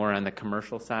do more on the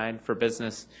commercial side for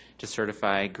business to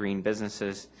certify green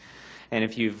businesses. And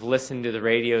if you've listened to the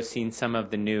radio, seen some of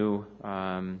the new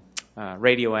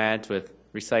radio ads with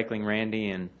Recycling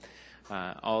Randy and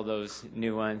all those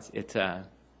new ones, it's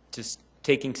just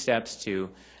taking steps to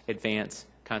advance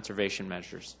conservation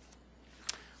measures.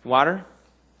 Water.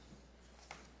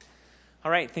 All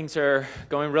right, things are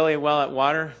going really well at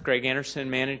Water. Greg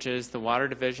Anderson manages the Water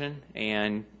Division,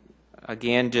 and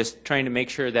again, just trying to make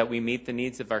sure that we meet the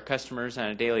needs of our customers on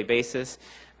a daily basis,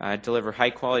 deliver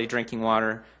high-quality drinking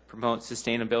water, promote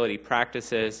sustainability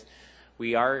practices.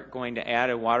 We are going to add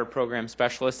a water program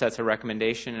specialist. That's a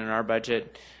recommendation in our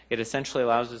budget. It essentially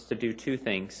allows us to do two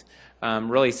things.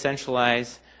 Really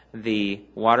centralize the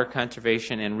water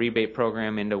conservation and rebate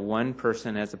program into one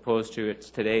person, as opposed to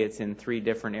today it's in 3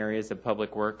 different areas of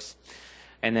public works.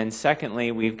 And then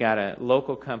secondly, we've got a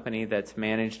local company that's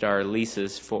managed our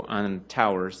leases on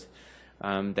towers,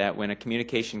 that when a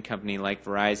communication company like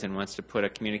Verizon wants to put a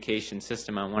communication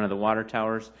system on one of the water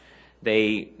towers,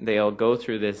 they'll go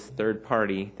through this third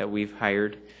party that we've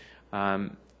hired,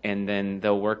 and then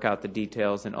they'll work out the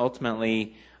details. And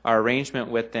ultimately, our arrangement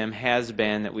with them has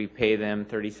been that we pay them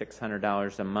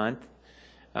 $3,600 a month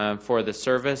for the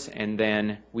service, and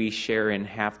then we share in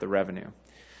half the revenue.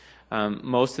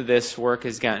 Most of this work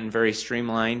has gotten very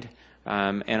streamlined,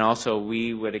 and also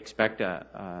we would expect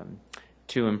to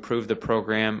improve the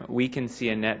program. We can see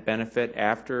a net benefit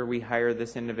after we hire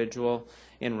this individual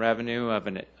in revenue of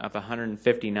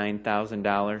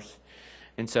 $159,000.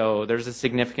 And so there's a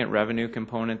significant revenue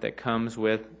component that comes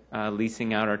with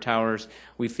leasing out our towers.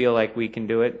 We feel like we can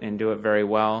do it and do it very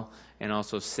well, and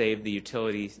also save the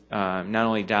utilities not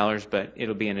only dollars, but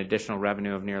it'll be an additional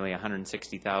revenue of nearly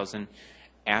 $160,000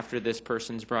 after this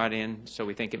person's brought in. So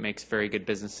we think it makes very good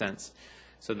business sense.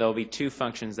 So there'll be 2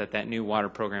 functions that new water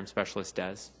program specialist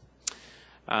does.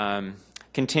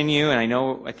 Continue, and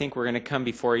I think we're going to come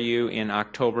before you in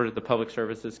October to the Public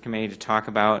Services Committee to talk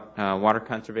about water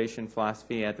conservation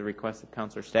philosophy at the request of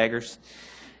Councilor Staggers,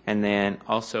 and then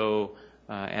also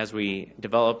as we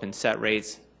develop and set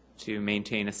rates to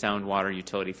maintain a sound water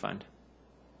utility fund.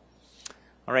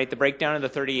 All right, the breakdown of the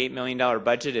 $38 million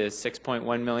budget is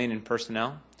 $6.1 million in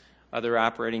personnel. Other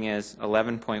operating is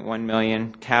 $11.1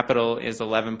 million. Capital is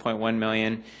 $11.1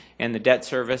 million, and the debt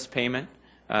service payment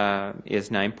is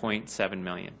 $9.7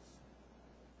 million.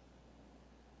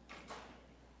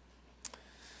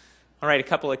 All right, a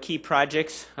couple of key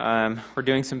projects. We're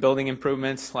doing some building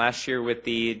improvements. Last year with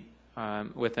an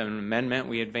amendment,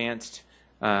 we advanced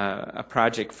a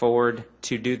project forward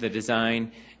to do the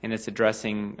design, and it's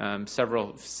addressing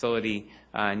several facility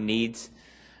needs.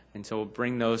 And so we'll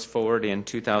bring those forward in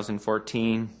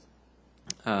 2014.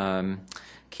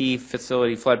 Key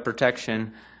facility flood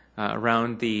protection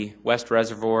around the West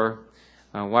Reservoir,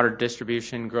 water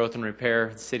distribution, growth and repair.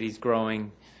 The city's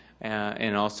growing,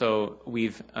 and also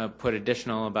we've put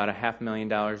additional about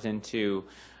 $500,000 into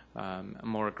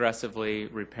more aggressively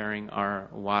repairing our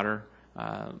water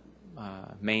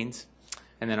mains,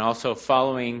 and then also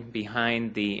following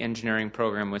behind the engineering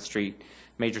program with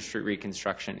major street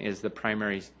reconstruction is the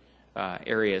primary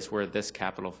areas where this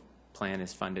capital plan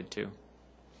is funded to.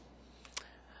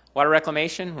 Water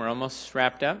reclamation, we're almost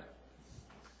wrapped up.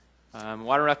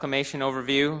 Water reclamation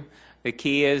overview. The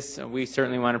key is we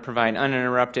certainly want to provide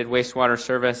uninterrupted wastewater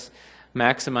service,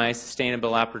 maximize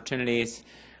sustainable opportunities.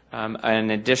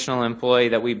 An additional employee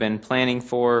that we've been planning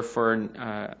for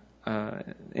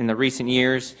in the recent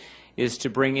years is to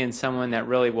bring in someone that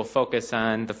really will focus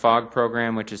on the FOG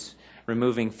program, which is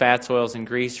removing fats, oils, and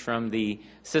grease from the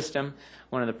system.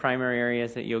 One of the primary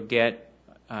areas that you'll get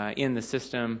in the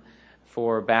system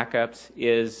for backups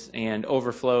and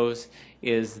overflows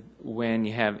is when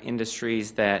you have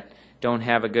industries that don't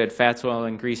have a good fats, oil,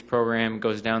 and grease program,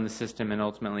 goes down the system and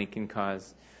ultimately can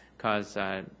cause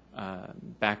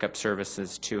backup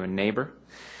services to a neighbor.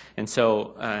 And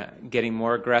so getting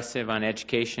more aggressive on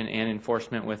education and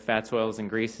enforcement with fats, oils, and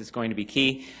grease is going to be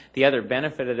key. The other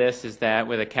benefit of this is that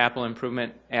with a capital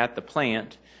improvement at the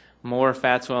plant, more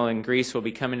fats, oil, and grease will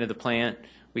be coming to the plant.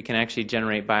 We can actually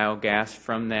generate biogas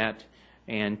from that.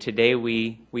 And today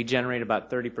we generate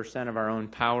about 30% of our own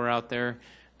power out there.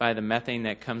 by the methane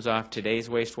that comes off today's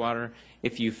wastewater.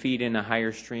 If you feed in a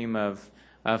higher stream of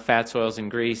fat soils and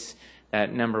grease,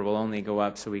 that number will only go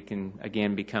up, so we can,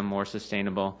 again, become more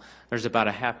sustainable. There's about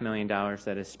 $500,000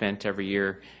 that is spent every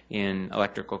year in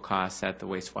electrical costs at the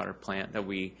wastewater plant that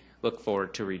we look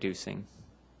forward to reducing.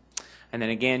 And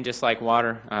then again, just like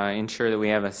water, ensure that we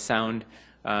have a sound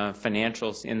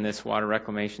financials in this water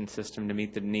reclamation system to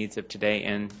meet the needs of today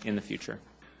and in the future.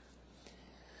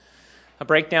 A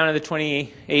breakdown of the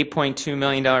 $28.2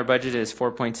 million budget is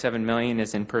 $4.7 million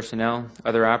is in personnel.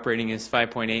 Other operating is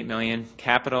 $5.8 million.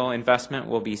 Capital investment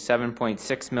will be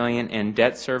 $7.6 million, and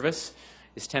debt service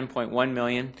is $10.1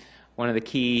 million. One of the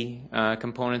key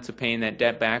components of paying that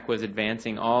debt back was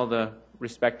advancing all the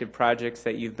respective projects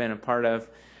that you've been a part of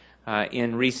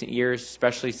in recent years,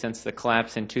 especially since the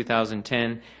collapse in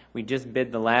 2010. We just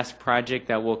bid the last project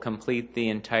that will complete the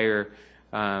entire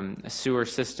sewer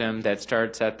system that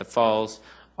starts at the falls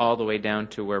all the way down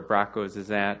to where Bracco's is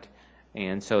at.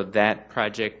 And so that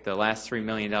project, the last $3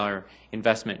 million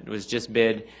investment, was just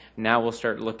bid. Now we'll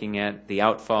start looking at the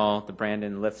outfall, the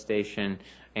Brandon lift station,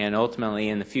 and ultimately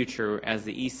in the future, as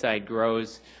the east side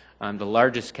grows, the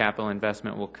largest capital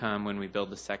investment will come when we build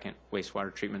the second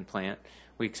wastewater treatment plant.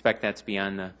 We expect that's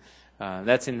beyond the,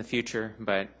 that's in the future,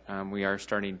 but we are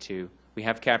starting to, we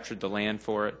have captured the land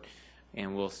for it,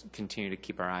 and we'll continue to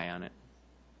keep our eye on it.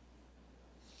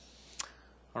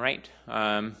 All right.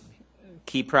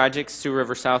 Key projects, Sioux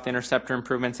River South Interceptor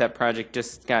improvements. That project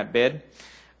just got bid.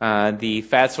 The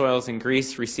fat soils and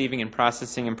grease receiving and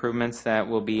processing improvements that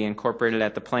will be incorporated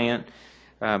at the plant.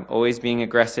 Always being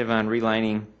aggressive on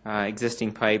relining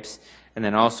existing pipes, and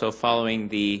then also following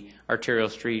the arterial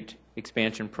street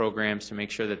expansion programs to make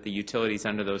sure that the utilities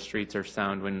under those streets are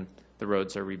sound when the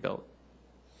roads are rebuilt.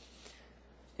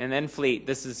 And then fleet.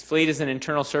 Fleet is an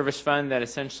internal service fund that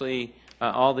essentially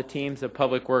all the teams of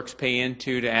Public Works pay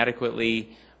into to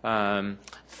adequately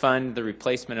fund the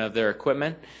replacement of their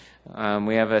equipment.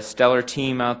 We have a stellar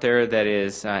team out there that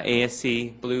is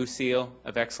ASC Blue Seal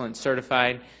of Excellence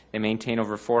certified. They maintain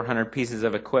over 400 pieces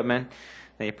of equipment.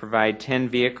 They provide 10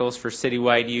 vehicles for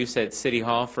citywide use at City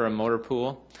Hall for a motor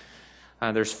pool.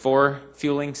 There's 4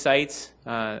 fueling sites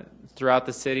throughout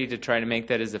the city to try to make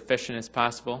that as efficient as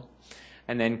possible.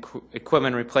 And then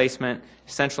equipment replacement,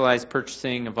 centralized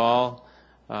purchasing of all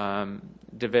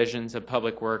divisions of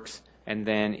Public Works, and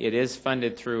then it is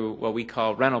funded through what we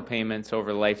call rental payments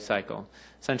over the life cycle.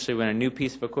 Essentially, when a new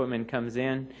piece of equipment comes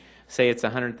in, say it's a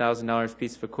 $100,000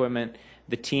 piece of equipment,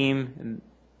 the team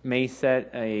may set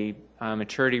a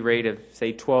maturity rate of,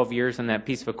 say, 12 years on that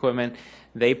piece of equipment.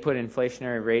 They put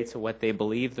inflationary rates of what they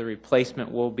believe the replacement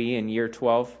will be in year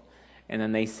 12, and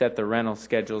then they set the rental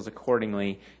schedules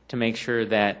accordingly to make sure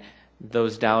that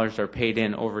those dollars are paid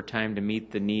in over time to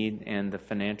meet the need and the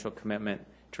financial commitment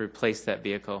to replace that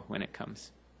vehicle when it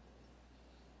comes.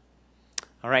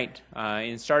 All right,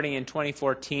 starting in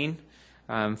 2014,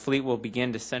 Fleet will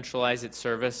begin to centralize its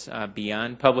service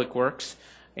beyond Public Works,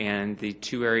 and the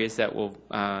 2 areas that we'll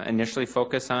initially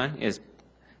focus on is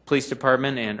Police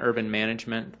Department and Urban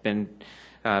Management. Been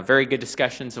very good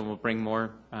discussions, and we'll bring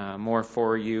more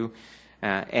for you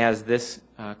as this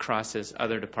crosses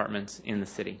other departments in the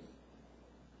city.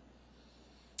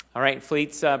 All right,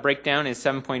 Fleet's breakdown is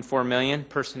 $7.4 million.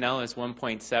 Personnel is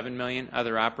 $1.7 million.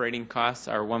 Other operating costs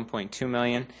are $1.2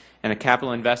 million. And a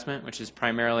capital investment, which is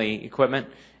primarily equipment,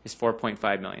 is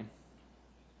 $4.5 million.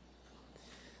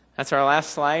 That's our last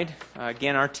slide.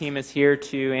 Again, our team is here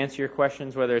to answer your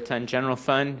questions, whether it's on general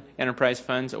fund, enterprise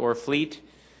funds, or fleet,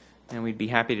 and we'd be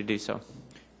happy to do so.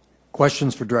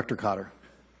 Questions for Director Cotter?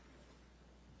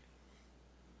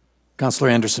 Councilor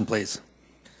Anderson, please.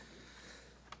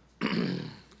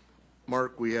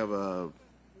 Mark, we have a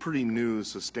pretty new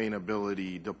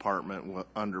sustainability department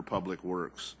under Public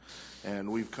Works, and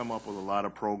we've come up with a lot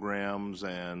of programs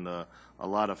and a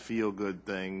lot of feel-good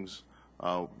things.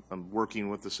 I'm working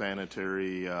with the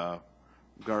sanitary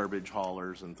garbage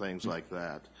haulers and things like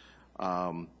that.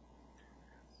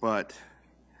 But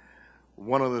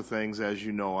one of the things, as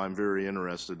you know, I'm very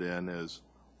interested in is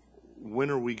when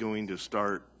are we going to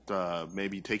start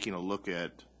maybe taking a look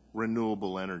at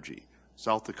renewable energy?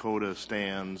 South Dakota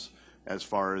stands, as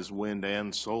far as wind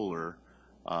and solar,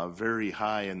 very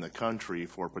high in the country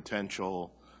for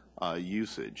potential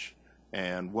usage.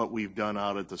 And what we've done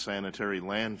out at the sanitary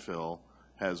landfill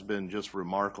has been just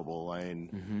remarkable. I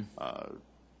mean,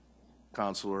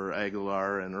 Councilor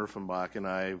Aguilar and Erfenbach and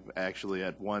I actually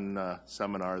at one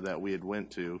seminar that we had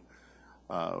went to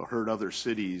heard other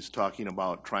cities talking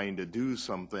about trying to do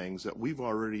some things that we've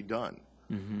already done.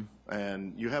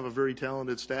 And you have a very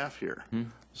talented staff here.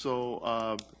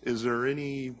 So is there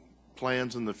any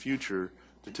plans in the future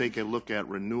to take a look at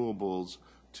renewables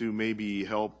to maybe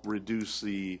help reduce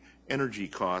the energy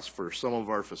costs for some of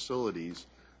our facilities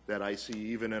that I see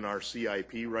even in our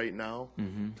CIP right now,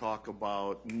 talk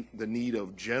about the need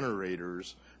of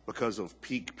generators because of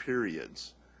peak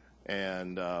periods.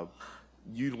 And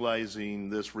utilizing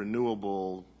this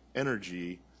renewable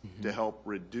energy to help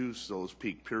reduce those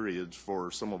peak periods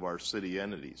for some of our city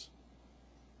entities.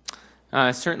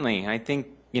 Certainly. I think,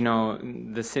 you know,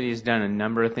 the city has done a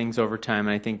number of things over time,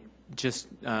 and I think just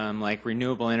like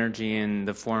renewable energy in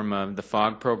the form of the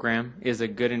FOG program is a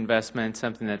good investment,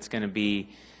 something that's going to be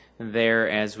there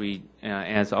as we,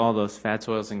 as all those fats,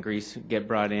 oils, and grease get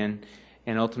brought in,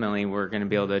 and ultimately we're going to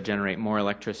be able to generate more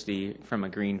electricity from a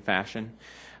green fashion.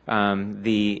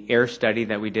 The air study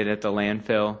that we did at the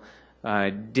landfill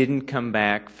didn't come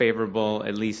back favorable,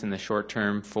 at least in the short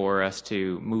term, for us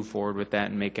to move forward with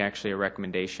that and make actually a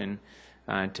recommendation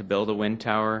to build a wind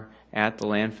tower at the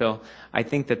landfill. I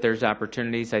think that there's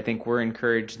opportunities. I think we're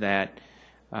encouraged that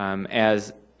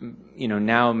as you know,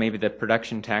 now maybe the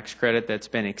production tax credit that's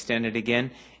been extended again,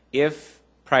 if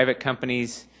private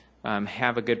companies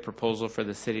have a good proposal for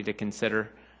the city to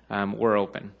consider, we're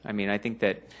open. I mean, I think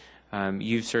that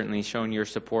you've certainly shown your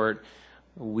support.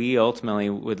 We ultimately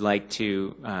would like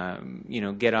to, you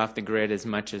know, get off the grid as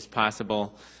much as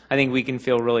possible. I think we can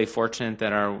feel really fortunate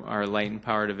that our light and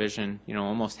power division, you know,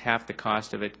 almost half the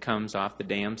cost of it comes off the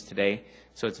dams today.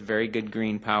 So it's very good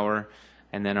green power.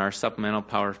 And then our supplemental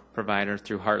power provider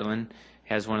through Heartland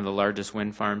has one of the largest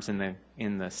wind farms in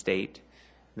the state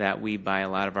that we buy a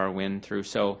lot of our wind through.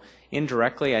 So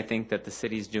indirectly, I think that the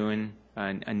city's doing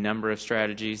a number of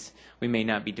strategies. We may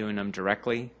not be doing them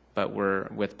directly, but we're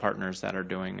with partners that are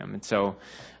doing them. And so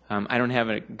I don't have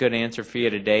a good answer for you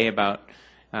today about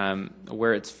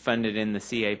where it's funded in the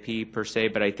CIP per se,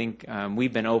 but I think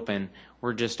we've been open.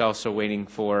 We're just also waiting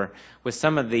for, with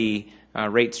some of the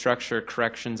rate structure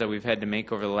corrections that we've had to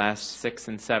make over the last 6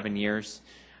 and 7 years,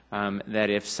 that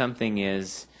if something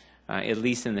is, at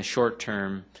least in the short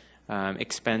term,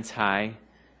 expense high,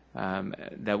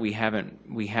 that we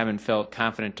haven't felt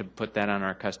confident to put that on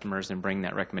our customers and bring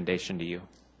that recommendation to you.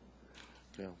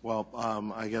 Yeah. Well,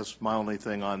 I guess my only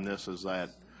thing on this is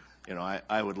that, you know,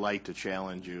 I would like to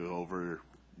challenge you over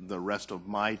the rest of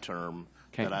my term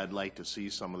that I'd like to see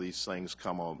some of these things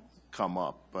come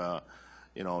up.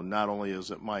 You know, not only is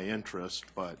it my interest,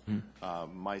 but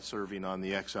my serving on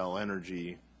the XL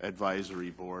Energy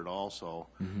Advisory Board also.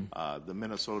 The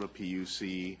Minnesota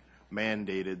PUC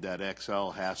mandated that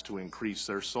XL has to increase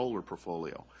their solar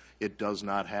portfolio. It does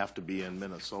not have to be in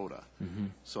Minnesota.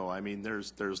 So, I mean,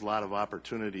 there's a lot of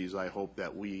opportunities. I hope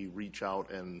that we reach out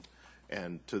and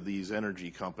to these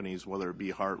energy companies, whether it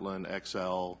be Heartland,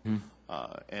 XL,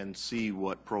 and see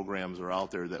what programs are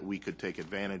out there that we could take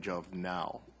advantage of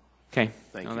now. Okay.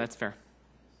 Thank you. That's fair.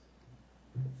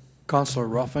 Councilor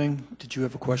Ruffing, did you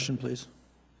have a question, please?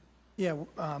 Yeah,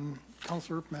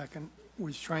 Councilor Erpmack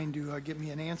was trying to get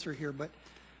me an answer here, but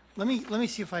let me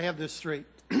see if I have this straight.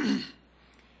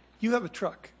 You have a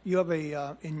truck. You have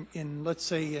a in let's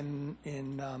say in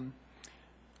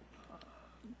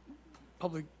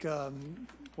public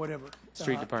whatever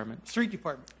Street department. Street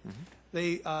department.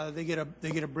 They get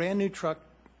a brand new truck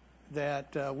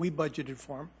that we budgeted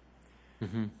for them.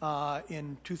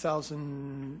 In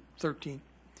 2013.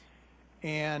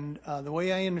 And the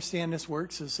way I understand this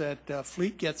works is that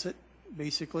Fleet gets it,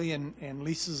 basically, and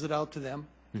leases it out to them.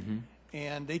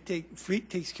 And Fleet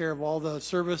takes care of all the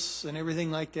service and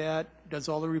everything like that, does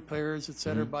all the repairs, et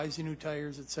cetera, buys the new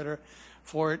tires, et cetera,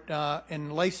 for it.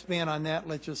 And lifespan on that,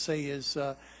 let's just say, is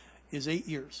 8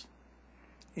 years,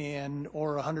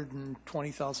 or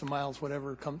 120,000 miles,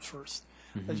 whatever comes first.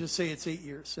 Let's just say it's 8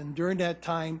 years. And during that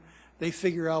time, they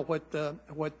figure out what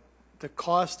the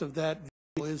cost of that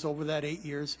vehicle is over that 8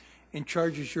 years and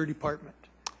charges your department.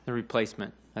 The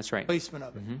replacement. That's right. Replacement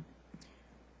of it.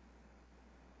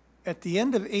 At the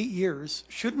end of 8 years,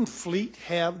 shouldn't Fleet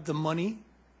have the money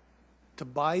to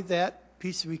buy that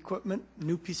piece of equipment,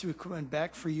 new piece of equipment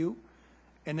back for you?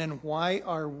 And then why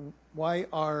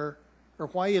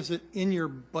is it in your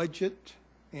budget,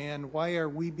 and why are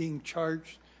we being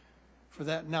charged for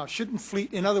that now? Shouldn't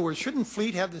Fleet, in other words, shouldn't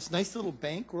Fleet have this nice little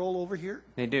bank roll over here?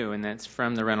 They do, and that's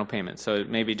from the rental payments. So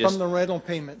maybe just from the rental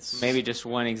payments. Maybe just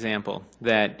one example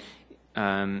that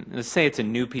let's say it's a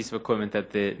new piece of equipment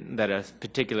that a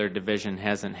particular division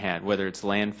hasn't had, whether it's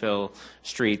landfill,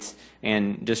 streets,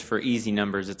 and just for easy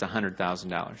numbers, it's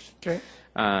 $100,000. Okay.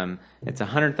 It's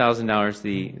 $100,000.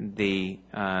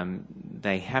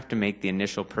 They have to make the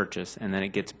initial purchase, and then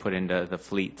it gets put into the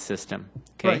Fleet system.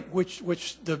 Okay? Right,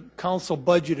 which the council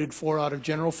budgeted for out of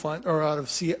general fund, or out of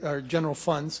general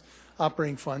funds,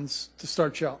 operating funds to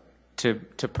start you out. To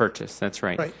purchase, that's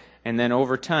right. Right. And then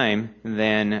over time,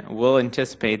 then we'll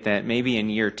anticipate that maybe in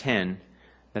year 10,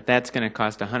 that's going to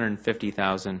cost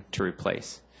 $150,000 to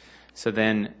replace. So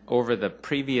then over the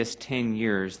previous 10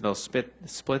 years, they'll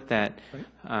split that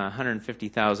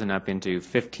 $150,000 up into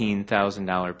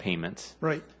 $15,000 payments.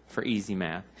 Right. For easy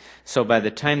math. So by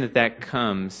the time that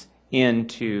comes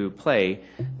into play,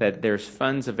 that there's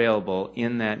funds available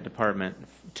in that department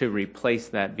to replace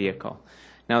that vehicle.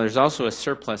 Now there's also a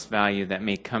surplus value that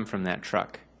may come from that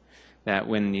truck. That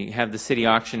when you have the city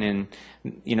auction in,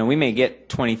 we may get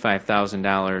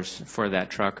 $25,000 for that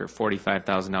truck or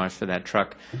 $45,000 for that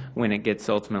truck when it gets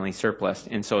ultimately surplus.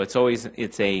 And so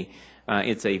it's a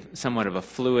somewhat of a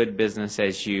fluid business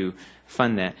as you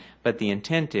fund that. But the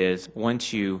intent is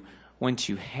once you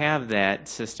have that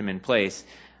system in place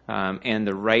and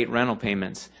the right rental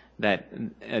payments, that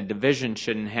a division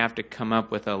shouldn't have to come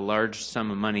up with a large sum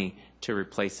of money to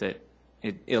replace it.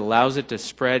 It allows it to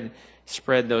spread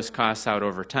those costs out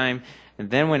over time. And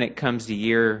then when it comes to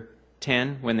year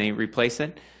 10, when they replace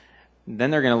it, then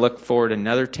they're going to look forward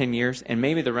another 10 years, and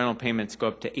maybe the rental payments go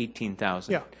up to $18,000.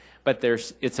 Yeah. But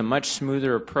it's a much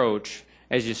smoother approach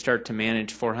as you start to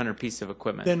manage 400 pieces of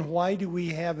equipment. Then why do we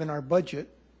have in our budget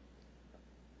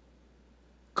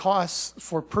costs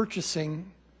for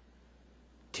purchasing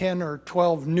 10 or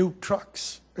 12 new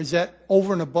trucks? Is that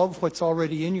over and above what's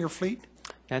already in your fleet?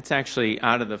 That's actually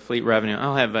out of the fleet revenue.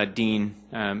 I'll have Dean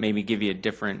maybe give you a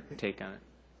different take on it.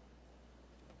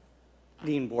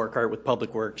 Dean Borkart with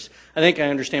Public Works. I think I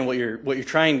understand what you're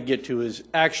trying to get to is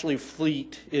actually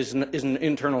fleet is an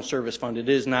internal service fund. It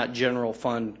is not general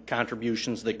fund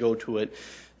contributions that go to it.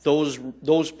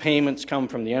 Those payments come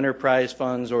from the enterprise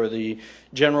funds or the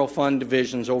general fund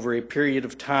divisions over a period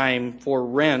of time for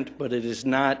rent, but it is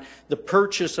not, the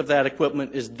purchase of that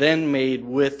equipment is then made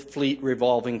with fleet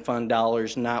revolving fund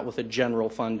dollars, not with a general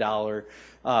fund dollar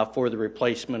for the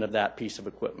replacement of that piece of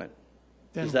equipment.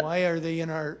 Then why are they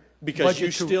in our because budget?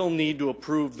 you still need to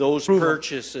approve those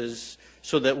purchases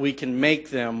so that we can make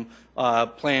them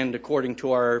planned according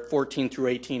to our 14 through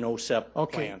 18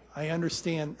 OSEP plan. I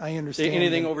understand.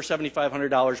 Anything over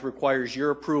 $7,500 requires your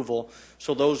approval,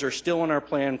 so those are still in our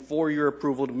plan for your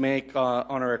approval to make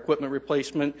on our equipment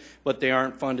replacement, but they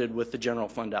aren't funded with the general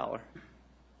fund dollar.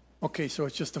 Okay, so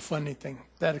it's just a funding thing.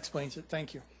 That explains it.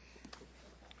 Thank you.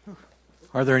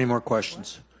 Are there any more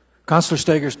questions? Councilor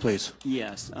Stegers, please.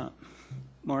 Yes.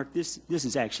 Mark, this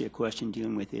is actually a question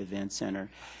dealing with the event center,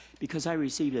 because I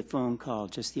received a phone call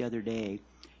just the other day,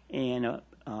 and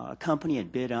a company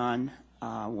had bid on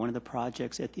one of the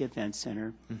projects at the event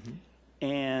center,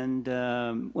 and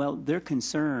well, they're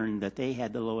concerned that they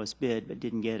had the lowest bid but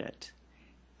didn't get it,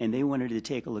 and they wanted to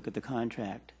take a look at the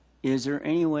contract. Is there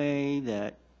any way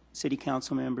that city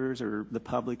council members or the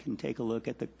public can take a look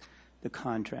at the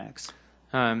contracts?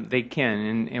 They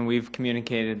can, and we've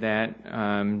communicated that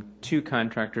to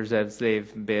contractors as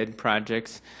they've bid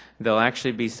projects. They'll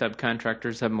actually be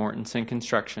subcontractors of Mortensen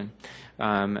Construction,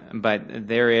 but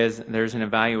there's an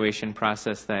evaluation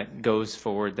process that goes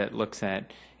forward that looks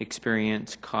at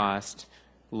experience, cost,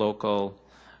 local,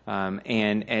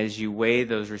 and as you weigh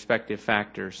those respective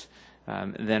factors,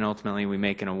 then ultimately we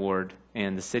make an award.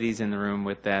 And the city's in the room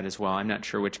with that as well. I'm not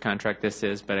sure which contract this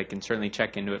is, but I can certainly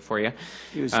check into it for you.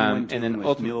 It was one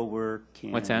with millwork.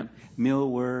 What's that?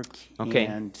 Millwork okay.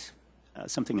 And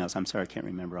something else. I'm sorry, I can't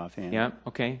remember offhand. Yeah,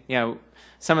 okay. Yeah,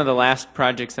 some of the last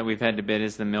projects that we've had to bid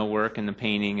is the millwork and the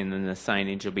painting, and then the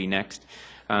signage will be next.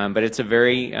 But it's a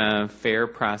very fair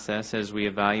process as we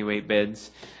evaluate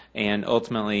bids and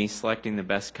ultimately selecting the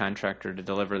best contractor to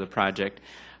deliver the project.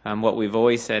 What we've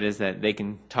always said is that they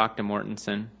can talk to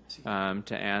Mortensen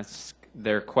to ask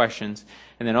their questions,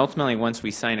 and then ultimately once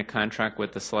we sign a contract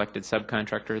with the selected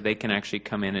subcontractor, they can actually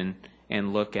come in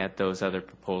and look at those other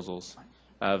proposals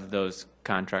of those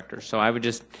contractors. So I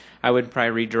would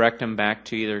probably redirect them back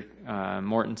to either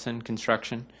Mortensen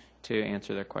Construction to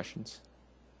answer their questions.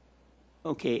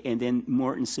 Okay, and then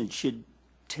Mortensen should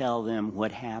tell them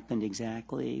what happened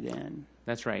exactly then?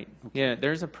 That's right. Okay. Yeah,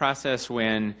 there's a process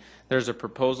when there's a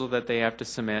proposal that they have to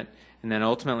submit, and then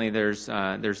ultimately there's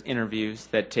interviews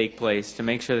that take place to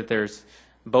make sure that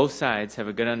both sides have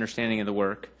a good understanding of the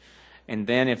work, and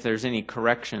then if there's any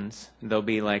corrections, there'll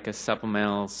be like a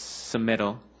supplemental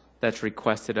submittal that's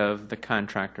requested of the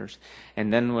contractors,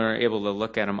 and then we're able to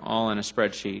look at them all in a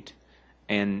spreadsheet,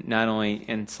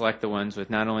 and select the ones with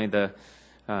not only the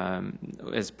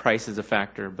as price is a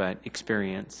factor, but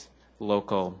experience,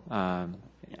 local,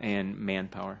 and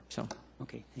manpower. So.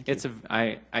 Okay, thank It's you.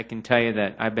 I can tell you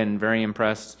that I've been very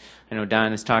impressed. I know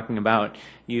Don is talking about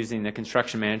using the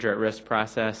construction manager at risk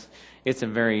process. It's a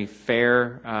very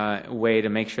fair way to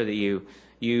make sure that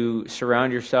you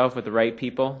surround yourself with the right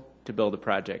people to build a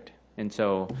project. And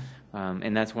so,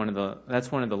 and that's one of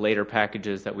the later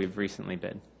packages that we've recently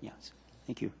bid. Yes,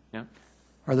 thank you. Yeah.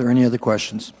 Are there any other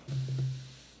questions?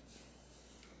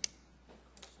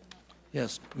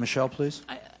 Yes, Michelle, please.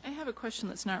 I have a question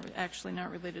that's actually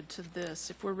not related to this.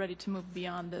 If we're ready to move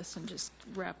beyond this and just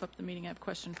wrap up the meeting, I have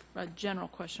a general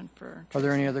question for Are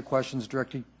there any other questions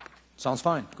directly? Sounds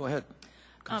fine. Go ahead.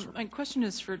 my question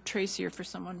is for Tracy or for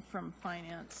someone from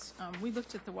finance. We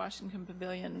looked at the Washington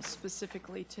Pavilion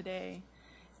specifically today,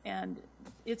 and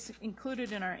it's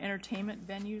included in our entertainment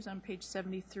venues on page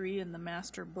 73 in the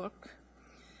master book.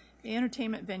 The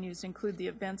entertainment venues include the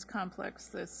events complex,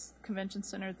 the convention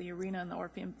center, the arena, and the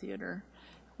Orpheum Theater.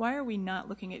 Why are we not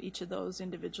looking at each of those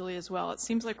individually as well? It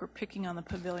seems like we're picking on the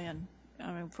pavilion.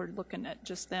 I mean, if we're looking at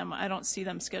just them, I don't see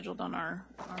them scheduled on our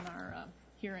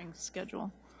hearing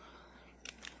schedule.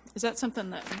 Is that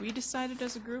something that we decided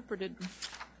as a group, or did?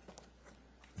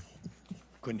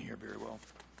 Couldn't hear very well.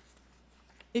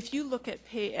 If you look at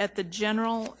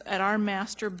at our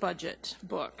master budget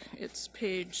book, it's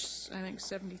page, I think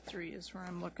 73 is where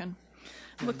I'm looking.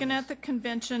 Looking at the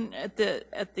convention, at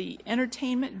the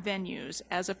entertainment venues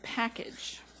as a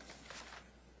package.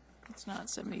 It's not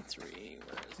 73.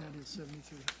 Where is it? That is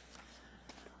 73.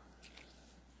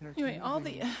 Anyway, all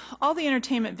the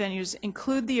entertainment venues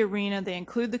include the arena, they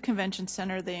include the convention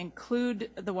center, they include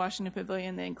the Washington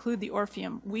Pavilion, they include the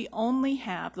Orpheum. We only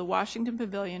have the Washington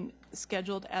Pavilion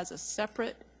scheduled as a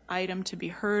separate item to be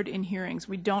heard in hearings.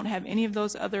 We don't have any of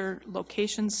those other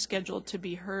locations scheduled to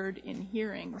be heard in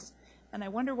hearings. And I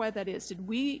wonder why that is. Did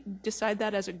we decide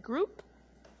that as a group,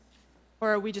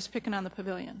 or are we just picking on the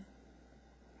pavilion?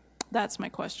 That's my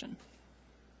question.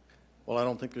 Well, I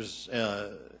don't think there's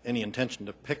any intention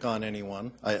to pick on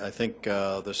anyone. I think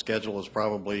the schedule is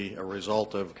probably a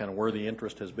result of kind of where the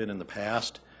interest has been in the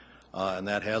past, and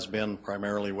that has been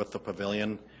primarily with the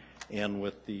pavilion and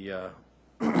with the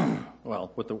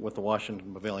with the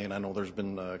Washington Pavilion. I know there's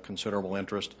been considerable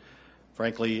interest.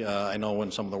 Frankly, I know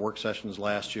in some of the work sessions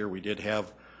last year we did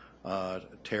have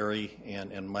Terry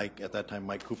and Mike, at that time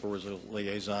Mike Cooper was a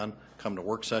liaison, come to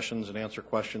work sessions and answer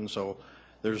questions. So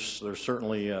there's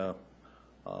certainly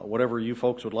whatever you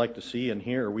folks would like to see and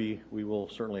hear, we will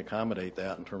certainly accommodate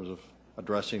that in terms of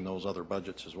addressing those other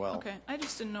budgets as well. Okay, I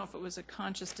just didn't know if it was a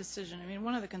conscious decision. I mean,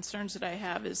 one of the concerns that I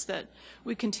have is that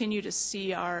we continue to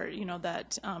see our,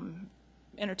 that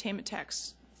entertainment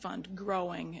tax fund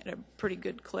growing at a pretty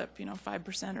good clip,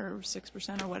 5% or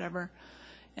 6% or whatever.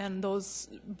 And those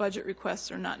budget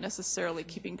requests are not necessarily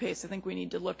keeping pace. I think we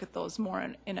need to look at those more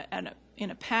in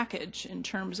a package in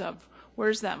terms of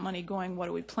where's that money going, what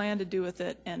do we plan to do with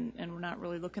it, and we're not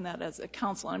really looking at that as a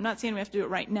council. I'm not saying we have to do it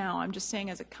right now. I'm just saying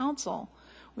as a council,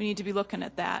 we need to be looking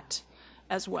at that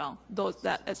as well,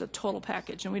 that as a total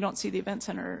package. And we don't see the event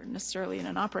center necessarily in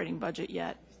an operating budget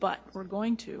yet, but we're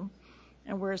going to.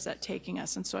 And where is that taking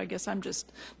us? And so I guess I'm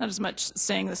just not as much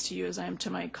saying this to you as I am to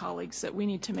my colleagues, that we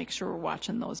need to make sure we're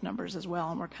watching those numbers as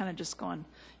well. And we're kind of just going,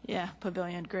 yeah,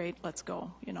 pavilion, great, let's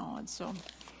go, And so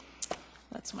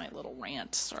that's my little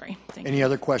rant. Sorry. Thank you. Any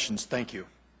other questions? Thank you.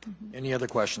 Any other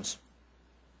questions?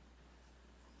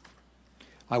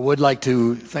 I would like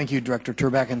to thank you, Director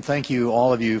Turback, and thank you,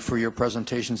 all of you, for your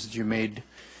presentations that you made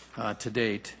to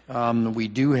date. We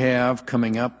do have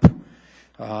coming up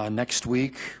next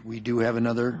week, we do have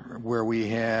another where we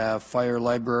have fire,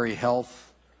 library,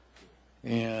 health,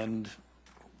 and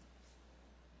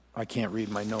I can't read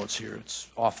my notes here. It's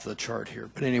off the chart here.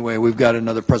 But anyway, we've got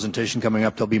another presentation coming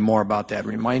up. There'll be more about that.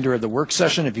 Reminder of the work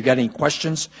session. If you've got any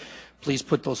questions, please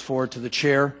put those forward to the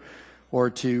chair or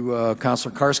to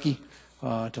Councilor Karski,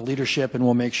 to leadership, and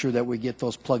we'll make sure that we get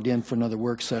those plugged in for another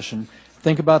work session.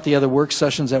 Think about the other work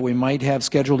sessions that we might have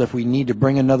scheduled. If we need to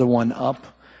bring another one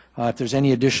up, if there's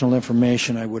any additional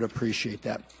information, I would appreciate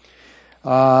that.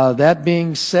 That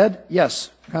being said, yes,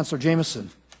 Councilor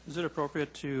Jameson. Is it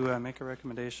appropriate to make a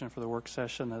recommendation for the work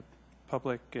session that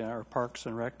public or Parks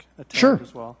and Rec attend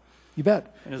as well? You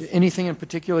bet. Anything in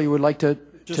particular you would like to?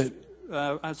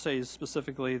 I'd say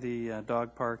specifically the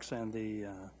dog parks and the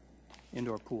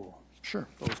indoor pool. Sure.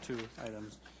 Those two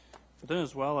items. But then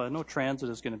as well, I know transit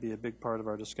is going to be a big part of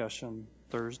our discussion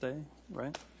Thursday,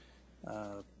 right?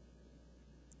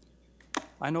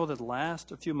 I know that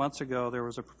a few months ago, there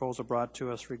was a proposal brought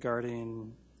to us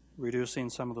regarding reducing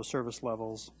some of the service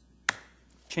levels,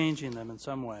 changing them in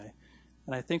some way.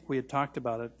 And I think we had talked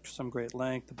about it to some great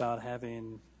length about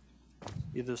having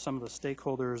either some of the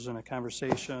stakeholders in a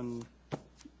conversation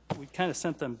kind of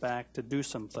sent them back to do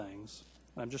some things.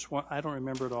 I don't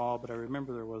remember it all, but I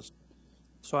remember there was,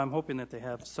 so I'm hoping that they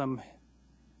have some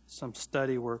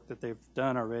study work that they've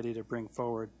done already to bring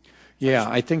forward. Yeah,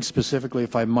 I think specifically,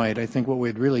 if I might, I think what we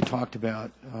had really talked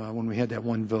about when we had that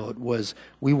one vote was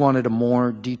we wanted a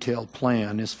more detailed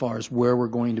plan as far as where we're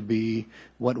going to be,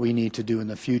 what we need to do in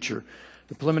the future.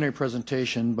 The preliminary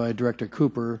presentation by Director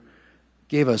Cooper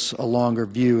gave us a longer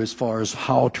view as far as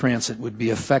how transit would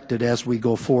be affected as we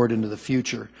go forward into the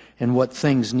future and what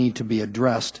things need to be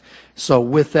addressed. So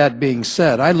with that being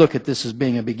said, I look at this as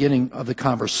being a beginning of the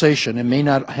conversation. It may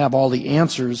not have all the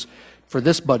answers for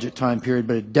this budget time period,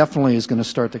 but it definitely is going to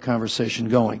start the conversation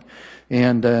going.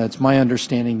 And it's my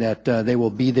understanding that they will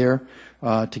be there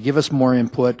to give us more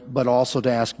input, but also to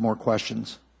ask more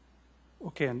questions.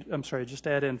 Okay, and I'm sorry, just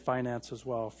add in finance as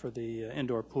well for the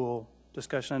indoor pool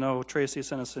discussion. I know Tracy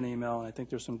sent us an email, and I think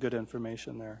there's some good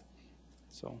information there.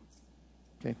 So,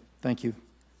 okay, thank you.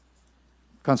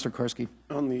 Councilor Karski.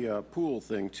 On the pool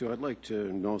thing, too, I'd like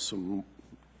to know some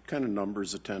kind of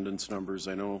numbers, attendance numbers.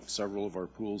 I know several of our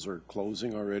pools are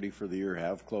closing already for the year,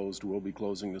 have closed, will be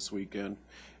closing this weekend.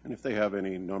 And if they have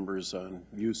any numbers on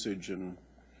usage and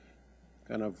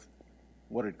kind of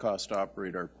what it costs to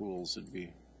operate our pools, it'd be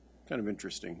kind of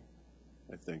interesting,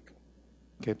 I think.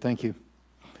 Okay, thank you.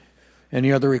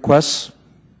 Any other requests?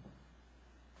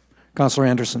 Councilor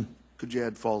Anderson. Could you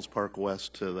add Falls Park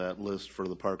West to that list for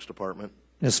the Parks Department?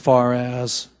 As far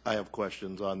as? I have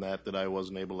questions on that I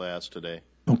wasn't able to ask today.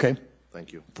 Okay.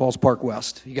 Thank you. Falls Park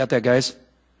West. You got that, guys?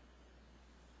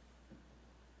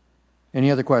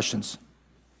 Any other questions?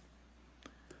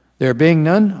 There being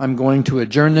none, I'm going to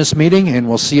adjourn this meeting, and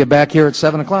we'll see you back here at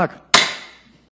 7 o'clock.